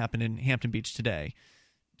event that happened in Hampton Beach today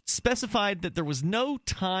specified that there was no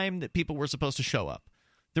time that people were supposed to show up.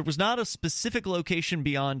 There was not a specific location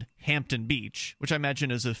beyond Hampton Beach, which I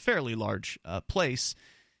imagine is a fairly large place.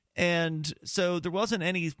 And so there wasn't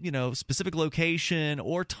any, specific location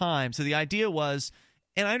or time. So the idea was,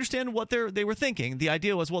 and I understand what they were thinking. The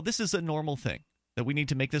idea was, well, this is a normal thing, that we need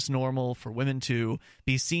to make this normal for women to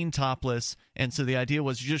be seen topless. And so the idea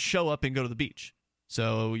was you just show up and go to the beach.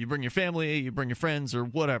 So you bring your family, you bring your friends, or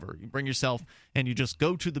whatever. You bring yourself, and you just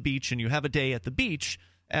go to the beach, and you have a day at the beach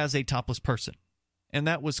as a topless person. And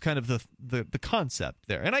that was kind of the concept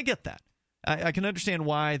there. And I get that. I can understand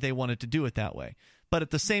why they wanted to do it that way. But at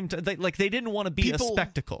the same time, they didn't want to be a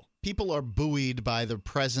spectacle. People are buoyed by the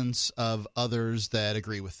presence of others that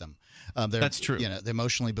agree with them. That's true. They're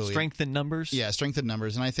emotionally buoyed. Strength in numbers? Yeah, strength in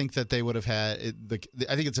numbers. And I think that they would have had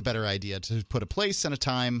I think it's a better idea to put a place and a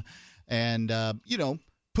time and,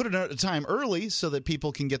 put it at a time early so that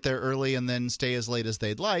people can get there early and then stay as late as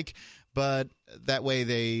they'd like. But that way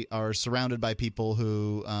they are surrounded by people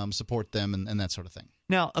who support them and that sort of thing.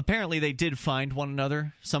 Now, apparently they did find one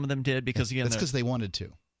another. Some of them did because, again, that's because they wanted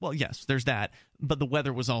to. Well, yes, there's that. But the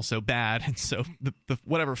weather was also bad. And so the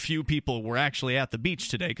whatever few people were actually at the beach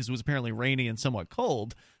today, because it was apparently rainy and somewhat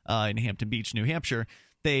cold in Hampton Beach, New Hampshire,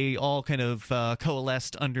 they all kind of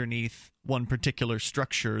coalesced underneath one particular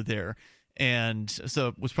structure there. And so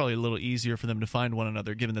it was probably a little easier for them to find one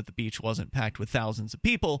another, given that the beach wasn't packed with thousands of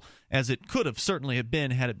people, as it could have certainly have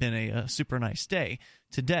been had it been a super nice day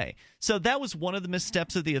today. So that was one of the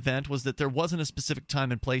missteps of the event, was that there wasn't a specific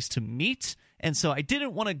time and place to meet. And so I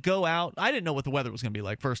didn't want to go out. I didn't know what the weather was going to be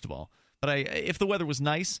like, first of all. But if the weather was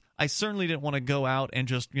nice, I certainly didn't want to go out and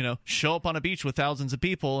just, show up on a beach with thousands of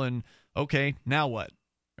people and, okay, now what?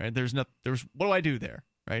 Right? What do I do there?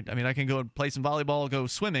 Right? I mean, I can go and play some volleyball, go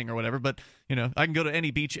swimming or whatever, but I can go to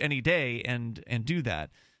any beach any day and do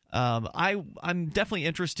that. I'm definitely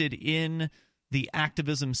interested in the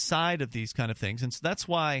activism side of these kind of things, and so that's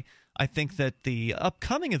why I think that the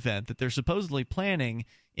upcoming event that they're supposedly planning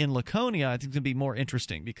in Laconia, I think, is going to be more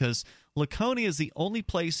interesting, because Laconia is the only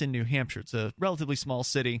place in New Hampshire. It's a relatively small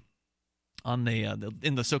city on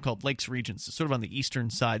in the so-called Lakes region, so sort of on the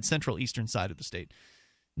eastern side, central eastern side of the state.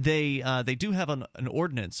 They do have an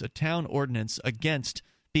ordinance, a town ordinance, against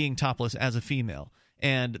being topless as a female.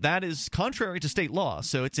 And that is contrary to state law,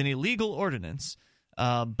 so it's an illegal ordinance.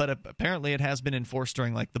 But apparently it has been enforced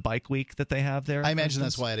during, the Bike Week that they have there. I imagine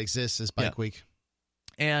that's why it exists, as Bike Week.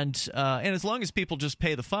 And as long as people just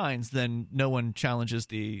pay the fines, then no one challenges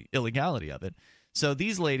the illegality of it. So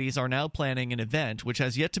these ladies are now planning an event, which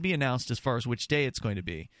has yet to be announced as far as which day it's going to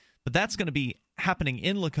be. But that's going to be happening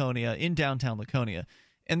in Laconia, in downtown Laconia.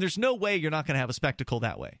 And there's no way you're not going to have a spectacle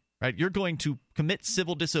that way, right? You're going to commit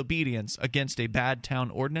civil disobedience against a bad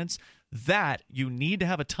town ordinance. That you need to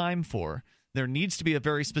have a time for. There needs to be a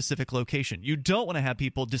very specific location. You don't want to have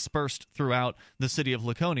people dispersed throughout the city of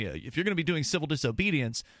Laconia. If you're going to be doing civil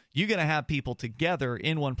disobedience, you're going to have people together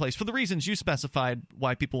in one place for the reasons you specified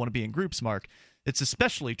why people want to be in groups, Mark. It's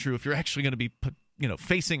especially true if you're actually going to be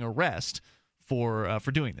facing arrest for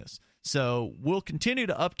doing this. So we'll continue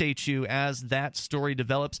to update you as that story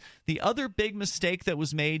develops. The other big mistake that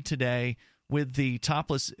was made today with the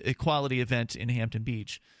topless equality event in Hampton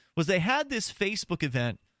Beach was they had this Facebook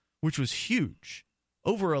event, which was huge.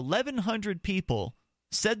 Over 1,100 people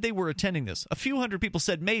said they were attending this. A few hundred people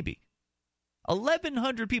said maybe.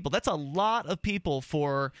 1,100 people. That's a lot of people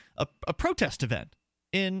for a protest event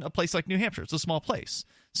in a place like New Hampshire. It's a small place.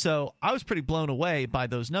 So I was pretty blown away by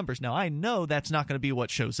those numbers. Now, I know that's not going to be what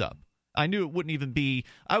shows up. I knew it wouldn't even be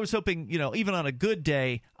 – I was hoping, even on a good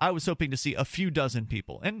day, I was hoping to see a few dozen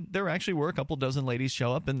people. And there actually were a couple dozen ladies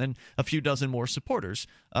show up, and then a few dozen more supporters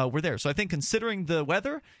were there. So I think considering the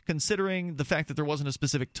weather, considering the fact that there wasn't a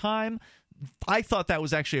specific time, I thought that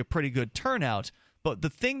was actually a pretty good turnout. But the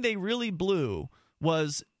thing they really blew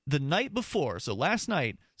was the night before. So last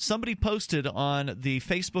night, somebody posted on the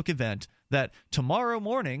Facebook event that tomorrow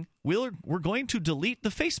morning we're going to delete the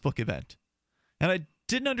Facebook event. And I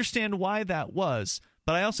didn't understand why that was,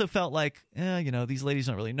 but I also felt like, these ladies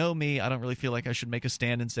don't really know me. I don't really feel like I should make a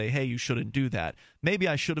stand and say, hey, you shouldn't do that. Maybe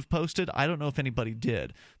I should have posted. I don't know if anybody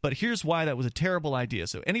did. But here's why that was a terrible idea.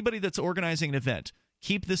 So anybody that's organizing an event,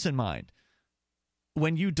 keep this in mind.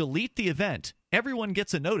 When you delete the event, everyone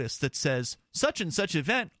gets a notice that says such and such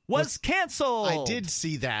event was canceled. I did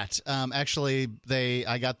see that. Actually,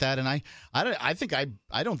 I got that, and I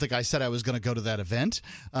don't think I said I was going to go to that event.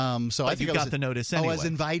 So I think you got the notice anyway. I was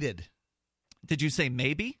invited. Did you say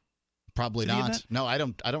maybe? Probably not. No, I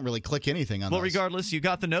don't really click anything on Well, those. regardless, you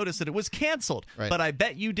got the notice that it was canceled. Right. But I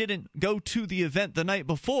bet you didn't go to the event the night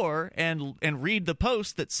before and read the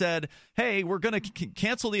post that said, hey, we're going to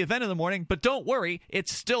cancel the event in the morning, but don't worry,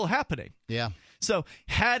 it's still happening. Yeah. So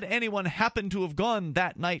had anyone happened to have gone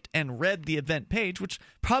that night and read the event page, which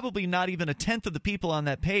probably not even a tenth of the people on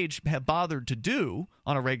that page have bothered to do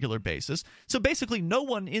on a regular basis. So basically no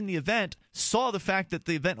one in the event saw the fact that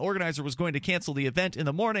the event organizer was going to cancel the event in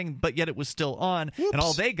the morning, but yet it was still on. Oops. And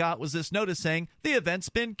all they got was this notice saying the event's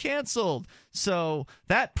been canceled. So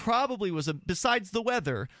that probably was, besides the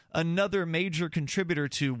weather, another major contributor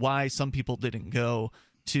to why some people didn't go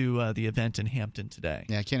to the event in Hampton today.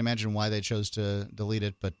 Yeah, I can't imagine why they chose to delete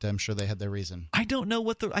it, but I'm sure they had their reason. I don't know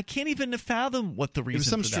I can't even fathom what the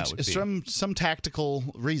reason for that would be. Some tactical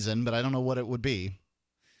reason, but I don't know what it would be.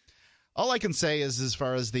 All I can say is, as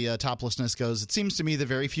far as the toplessness goes, it seems to me that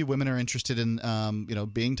very few women are interested in,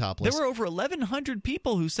 being topless. There were over 1,100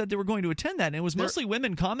 people who said they were going to attend that, and it was mostly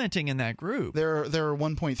women commenting in that group. There are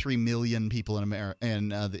 1.3 million people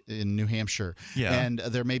in New Hampshire, and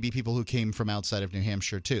there may be people who came from outside of New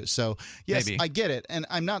Hampshire too. So yes, maybe. I get it, and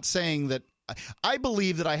I'm not saying that. I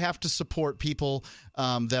believe that I have to support people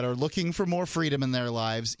that are looking for more freedom in their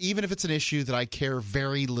lives, even if it's an issue that I care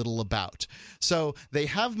very little about. So they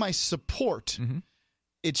have my support. Mm-hmm.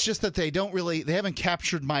 It's just that they haven't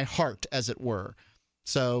captured my heart, as it were.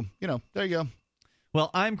 So, there you go.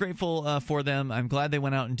 Well, I'm grateful for them. I'm glad they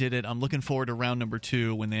went out and did it. I'm looking forward to round number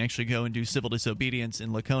 2 when they actually go and do civil disobedience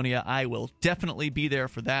in Laconia. I will definitely be there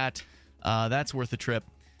for that. That's worth a trip.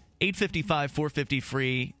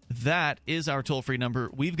 855-450-FREE. That is our toll-free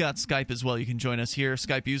number. We've got Skype as well. You can join us here.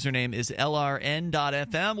 Skype username is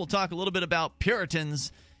LRN.FM. We'll talk a little bit about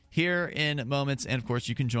Puritans here in moments. And, of course,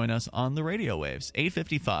 you can join us on the radio waves.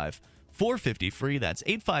 855-450-FREE. That's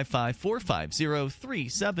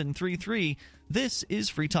 855-450-3733. This is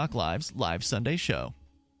Free Talk Live's Live Sunday Show.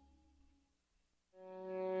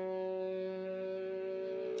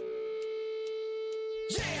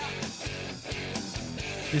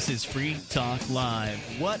 This is Free Talk Live.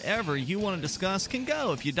 Whatever you want to discuss can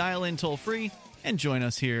go if you dial in toll-free and join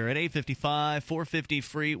us here at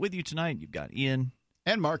 855-450-FREE. With you tonight, you've got Ian.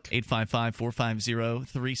 And Mark.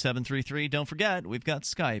 855-450-3733. Don't forget, we've got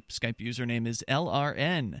Skype. Skype username is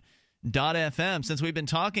LRN.FM. Since we've been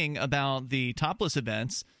talking about the topless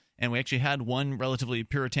events, and we actually had one relatively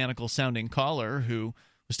puritanical-sounding caller who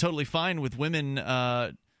was totally fine with women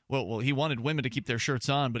Well, he wanted women to keep their shirts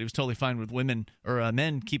on, but he was totally fine with women or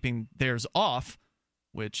men keeping theirs off,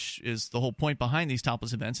 which is the whole point behind these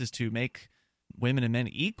topless events, is to make women and men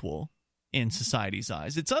equal in society's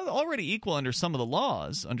eyes. It's already equal under some of the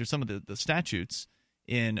laws, under some of the statutes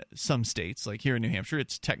in some states. Like here in New Hampshire,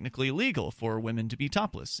 it's technically illegal for women to be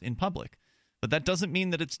topless in public. But that doesn't mean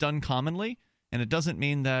that it's done commonly, and it doesn't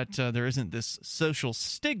mean that there isn't this social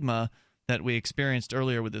stigma that we experienced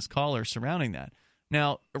earlier with this caller surrounding that.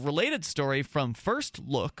 Now, a related story from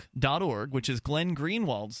firstlook.org, which is Glenn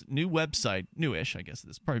Greenwald's new website, newish, I guess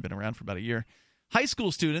it's probably been around for about a year. High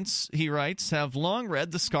school students, he writes, have long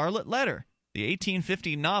read The Scarlet Letter, the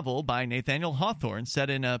 1850 novel by Nathaniel Hawthorne set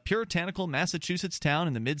in a puritanical Massachusetts town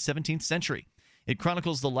in the mid-17th century. It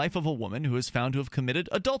chronicles the life of a woman who is found to have committed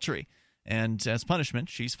adultery, and as punishment,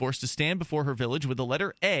 she's forced to stand before her village with the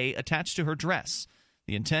letter A attached to her dress.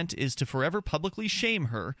 The intent is to forever publicly shame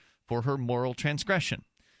her for her moral transgression.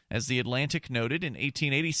 As The Atlantic noted in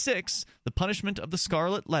 1886, the punishment of the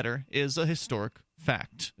Scarlet Letter is a historical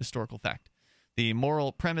fact. The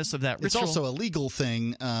moral premise of that ritual... It's also a legal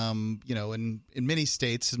thing, in many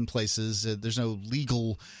states and places. There's no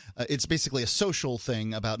legal... it's basically a social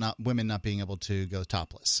thing about women not being able to go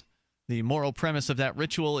topless. The moral premise of that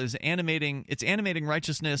ritual is animating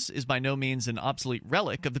righteousness is by no means an obsolete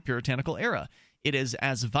relic of the puritanical era. It is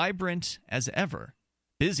as vibrant as ever.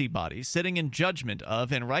 Busybodies sitting in judgment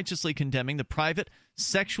of and righteously condemning the private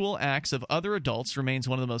sexual acts of other adults remains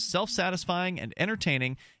one of the most self-satisfying and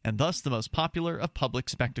entertaining, and thus the most popular of public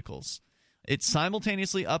spectacles. It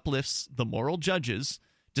simultaneously uplifts the moral judges,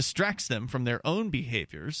 distracts them from their own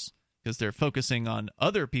behaviors, because they're focusing on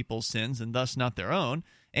other people's sins and thus not their own,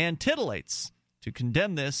 and titillates. To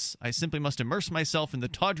condemn this, I simply must immerse myself in the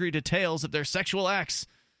tawdry details of their sexual acts.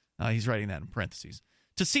 He's writing that in parentheses.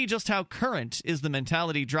 To see just how current is the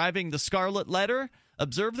mentality driving the Scarlet Letter,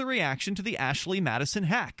 observe the reaction to the Ashley Madison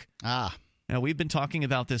hack. Now, we've been talking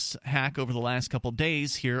about this hack over the last couple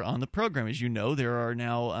days here on the program. As you know, there are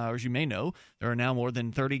now more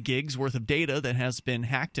than 30 gigs worth of data that has been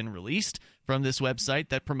hacked and released from this website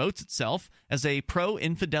that promotes itself as a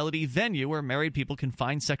pro-infidelity venue where married people can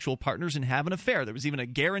find sexual partners and have an affair. There was even a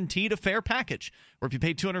guaranteed affair package where if you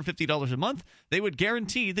paid $250 a month, they would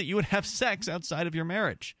guarantee that you would have sex outside of your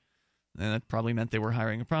marriage. And that probably meant they were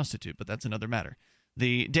hiring a prostitute, but that's another matter.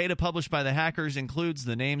 The data published by the hackers includes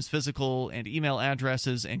the names, physical and email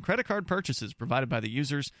addresses, and credit card purchases provided by the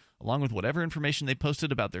users, along with whatever information they posted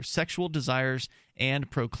about their sexual desires and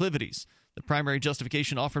proclivities. The primary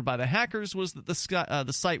justification offered by the hackers was that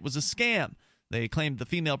the site was a scam. They claimed the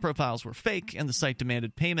female profiles were fake, and the site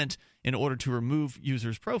demanded payment in order to remove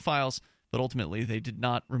users' profiles, but ultimately they did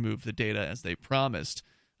not remove the data as they promised.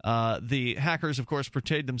 The hackers, of course,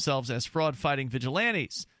 portrayed themselves as fraud-fighting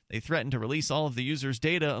vigilantes. They threatened to release all of the users'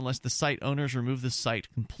 data unless the site owners remove the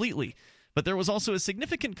site completely. But there was also a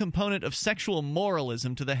significant component of sexual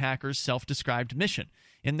moralism to the hackers' self-described mission.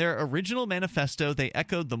 In their original manifesto, they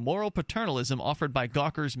echoed the moral paternalism offered by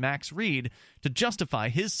Gawker's Max Reed to justify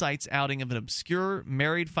his site's outing of an obscure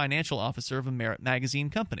married financial officer of a Merit magazine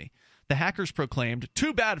company. The hackers proclaimed,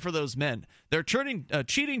 "Too bad for those men. They're cheating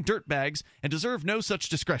dirtbags and deserve no such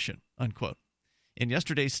discretion," unquote. In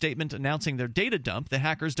yesterday's statement announcing their data dump, the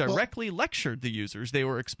hackers directly lectured the users they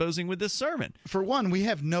were exposing with this sermon. For one, we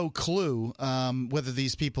have no clue whether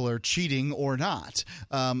these people are cheating or not.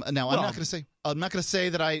 Now, I'm not going to say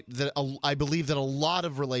that I believe that a lot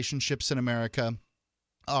of relationships in America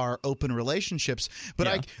are open relationships,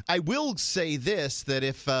 but I will say this, that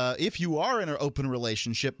if you are in an open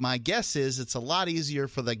relationship, my guess is it's a lot easier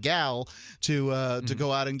for the gal to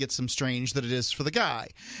go out and get some strange than it is for the guy,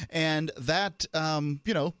 and that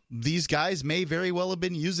these guys may very well have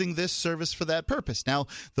been using this service for that purpose. Now,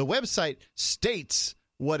 the website states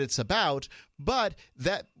what it's about, but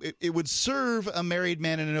that it would serve a married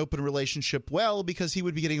man in an open relationship well, because he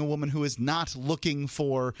would be getting a woman who is not looking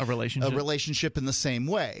for a relationship in the same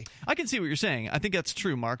way. I can see what you're saying. I think that's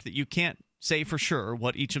true, Mark, that you can't say for sure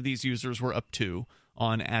what each of these users were up to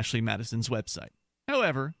on Ashley Madison's website.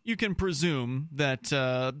 However, you can presume that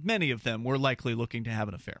many of them were likely looking to have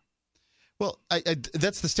an affair. Well,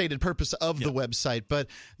 that's the stated purpose of the website, but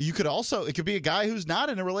you could also, it could be a guy who's not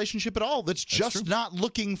in a relationship at all, that's just not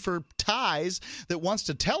looking for ties, that wants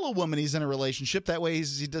to tell a woman he's in a relationship. That way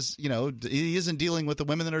he isn't dealing with the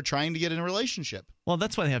women that are trying to get in a relationship. Well,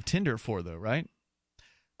 that's why they have Tinder for, though, right?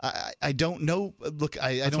 I don't know. Look,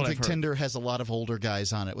 I don't think Tinder has a lot of older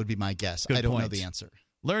guys on it, would be my guess. I don't know the answer.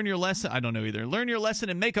 Learn your lesson. I don't know either. Learn your lesson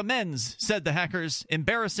and make amends, said the hackers.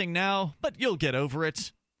 Embarrassing now, but you'll get over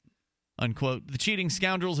it. Unquote. The cheating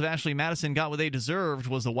scoundrels of Ashley Madison got what they deserved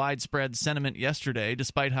was the widespread sentiment yesterday,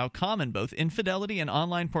 despite how common both infidelity and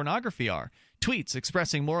online pornography are. Tweets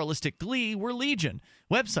expressing moralistic glee were legion.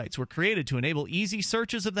 Websites were created to enable easy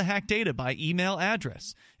searches of the hacked data by email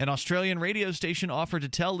address. An Australian radio station offered to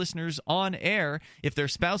tell listeners on air if their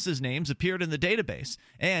spouse's names appeared in the database,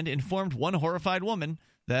 and informed one horrified woman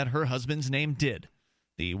that her husband's name did.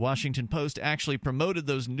 The Washington Post actually promoted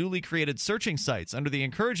those newly created searching sites under the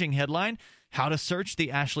encouraging headline, "How to Search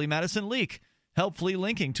the Ashley Madison Leak," helpfully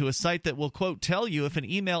linking to a site that will, quote, tell you if an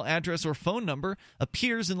email address or phone number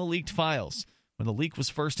appears in the leaked files. When the leak was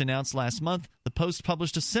first announced last month, the Post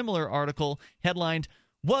published a similar article headlined,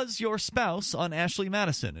 "Was Your Spouse on Ashley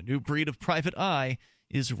Madison? A New Breed of Private Eye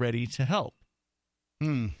is Ready to Help."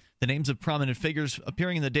 The names of prominent figures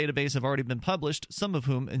appearing in the database have already been published, some of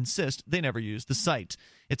whom insist they never used the site.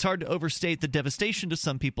 It's hard to overstate the devastation to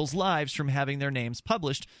some people's lives from having their names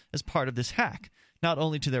published as part of this hack, not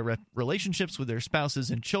only to their relationships with their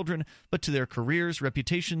spouses and children, but to their careers,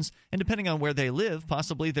 reputations, and depending on where they live,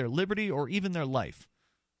 possibly their liberty or even their life.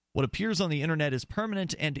 What appears on the internet is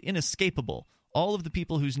permanent and inescapable. All of the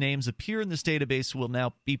people whose names appear in this database will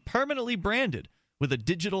now be permanently branded with a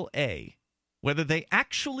digital A. Whether they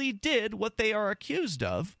actually did what they are accused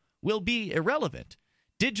of will be irrelevant.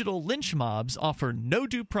 Digital lynch mobs offer no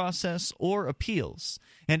due process or appeals,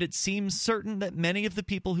 and it seems certain that many of the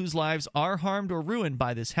people whose lives are harmed or ruined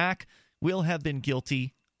by this hack will have been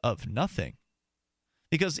guilty of nothing.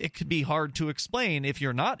 Because it could be hard to explain, if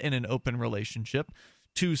you're not in an open relationship,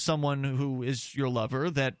 to someone who is your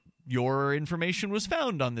lover that your information was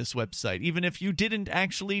found on this website, even if you didn't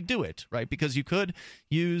actually do it, right? Because you could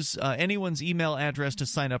use anyone's email address to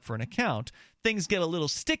sign up for an account. Things get a little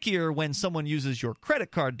stickier when someone uses your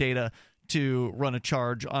credit card data to run a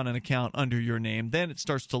charge on an account under your name. Then it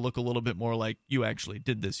starts to look a little bit more like you actually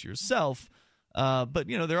did this yourself. But,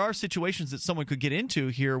 there are situations that someone could get into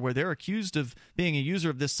here where they're accused of being a user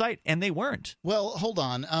of this site, and they weren't. Well, hold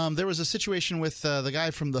on. There was a situation with the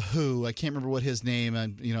guy from The Who. I can't remember what his name.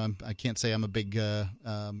 I can't say I'm a big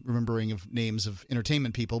remembering of names of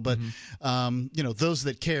entertainment people, but those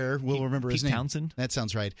that care will remember his name. Pete Townsend? That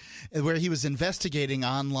sounds right. Where he was investigating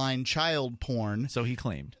online child porn. So he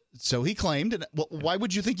claimed. And why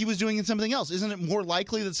would you think he was doing something else? Isn't it more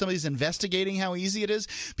likely that somebody's investigating how easy it is?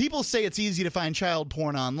 People say it's easy to find child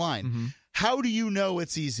porn online. How do you know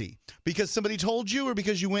it's easy? Because somebody told you, or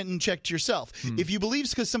because you went and checked yourself? If you believe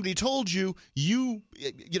it's because somebody told you, you're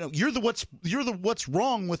the what's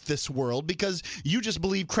wrong with this world, because you just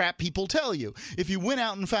believe crap people tell you. If you went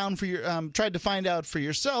out and found tried to find out for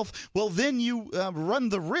yourself, well, then you run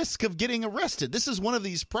the risk of getting arrested. This is one of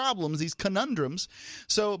these problems, these conundrums.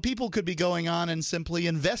 So people could be going on and simply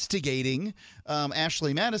investigating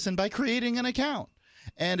Ashley Madison by creating an account.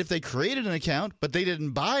 And if they created an account but they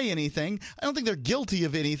didn't buy anything, I don't think they're guilty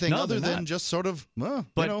of anything other than just sort of, well,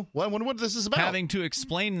 but you know, I wonder what this is about. Having to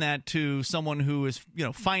explain that to someone who is, you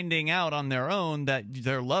know, finding out on their own that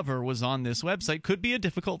their lover was on this website could be a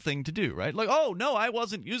difficult thing to do, right? Like, oh, no, I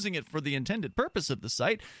wasn't using it for the intended purpose of the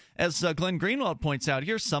site. As Glenn Greenwald points out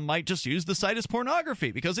here, some might just use the site as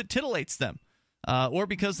pornography because it titillates them, or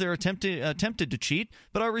because they're tempted to cheat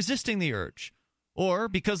but are resisting the urge, or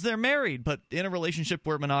because they're married but in a relationship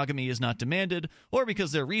where monogamy is not demanded, or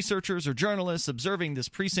because they're researchers or journalists observing this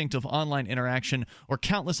precinct of online interaction, or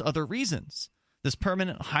countless other reasons. This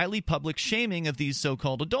permanent, highly public shaming of these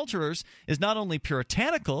so-called adulterers is not only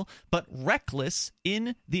puritanical, but reckless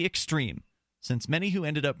in the extreme, since many who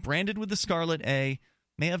ended up branded with the Scarlet A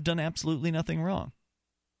may have done absolutely nothing wrong.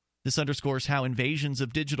 This underscores how invasions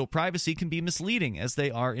of digital privacy can be misleading, as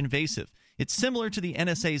they are invasive. It's similar to the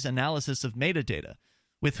NSA's analysis of metadata,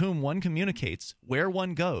 with whom one communicates, where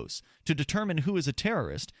one goes, to determine who is a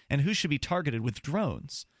terrorist and who should be targeted with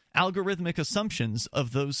drones. Algorithmic assumptions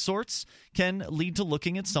of those sorts can lead to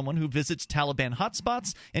looking at someone who visits Taliban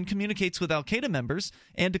hotspots and communicates with al-Qaeda members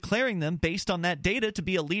and declaring them based on that data to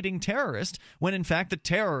be a leading terrorist, when in fact the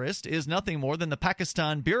terrorist is nothing more than the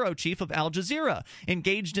Pakistan bureau chief of Al Jazeera,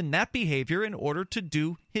 engaged in that behavior in order to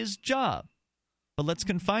do his job. But let's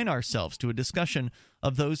confine ourselves to a discussion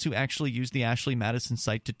of those who actually use the Ashley Madison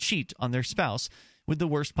site to cheat on their spouse, with the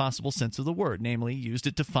worst possible sense of the word, namely used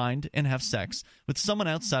it to find and have sex with someone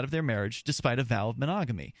outside of their marriage despite a vow of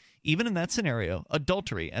monogamy. Even in that scenario,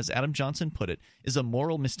 adultery, as Adam Johnson put it, is a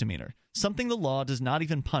moral misdemeanor, something the law does not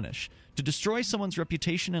even punish. To destroy someone's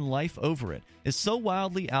reputation and life over it is so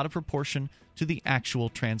wildly out of proportion to the actual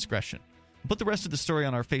transgression. We'll put the rest of the story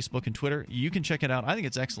on our Facebook and Twitter. You can check it out. I think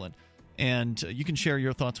it's excellent. And you can share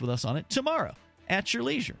your thoughts with us on it tomorrow at your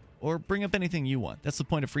leisure, or bring up anything you want. That's the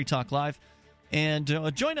point of Free Talk Live. And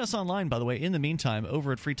join us online, by the way, in the meantime,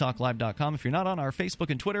 over at freetalklive.com. If you're not on our Facebook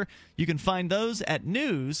and Twitter, you can find those at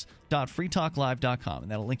news.freetalklive.com, and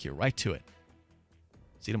that'll link you right to it.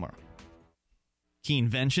 See you tomorrow.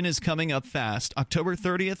 Keenvention is coming up fast, October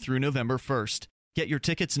 30th through November 1st. Get your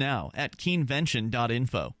tickets now at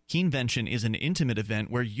keenvention.info. Keenvention is an intimate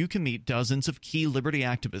event where you can meet dozens of key liberty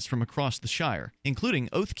activists from across the Shire, including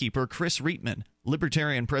Oathkeeper Chris Reitman,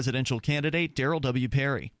 Libertarian presidential candidate Darrell W.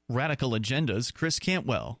 Perry, Radical Agenda's Chris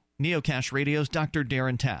Cantwell, Neocash Radio's Dr.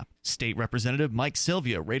 Darren Tapp, State Representative Mike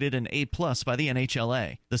Sylvia, rated an A+ by the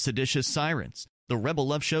NHLA, The Seditious Sirens, The Rebel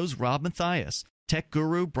Love Show's Rob Mathias, Tech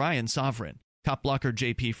Guru Brian Sovereign, Cop blocker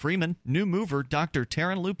J.P. Freeman, new mover Dr.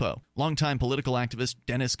 Taryn Lupo, longtime political activist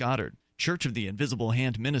Dennis Goddard, Church of the Invisible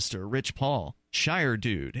Hand minister Rich Paul, Shire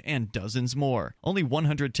Dude, and dozens more. Only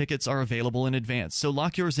 100 tickets are available in advance, so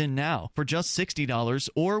lock yours in now for just $60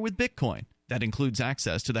 or with Bitcoin. That includes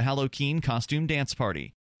access to the Halloween costume dance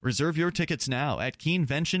party. Reserve your tickets now at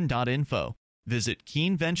keenvention.info. Visit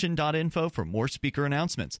keenvention.info for more speaker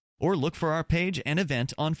announcements, or look for our page and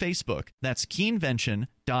event on Facebook. That's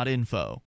keenvention.info.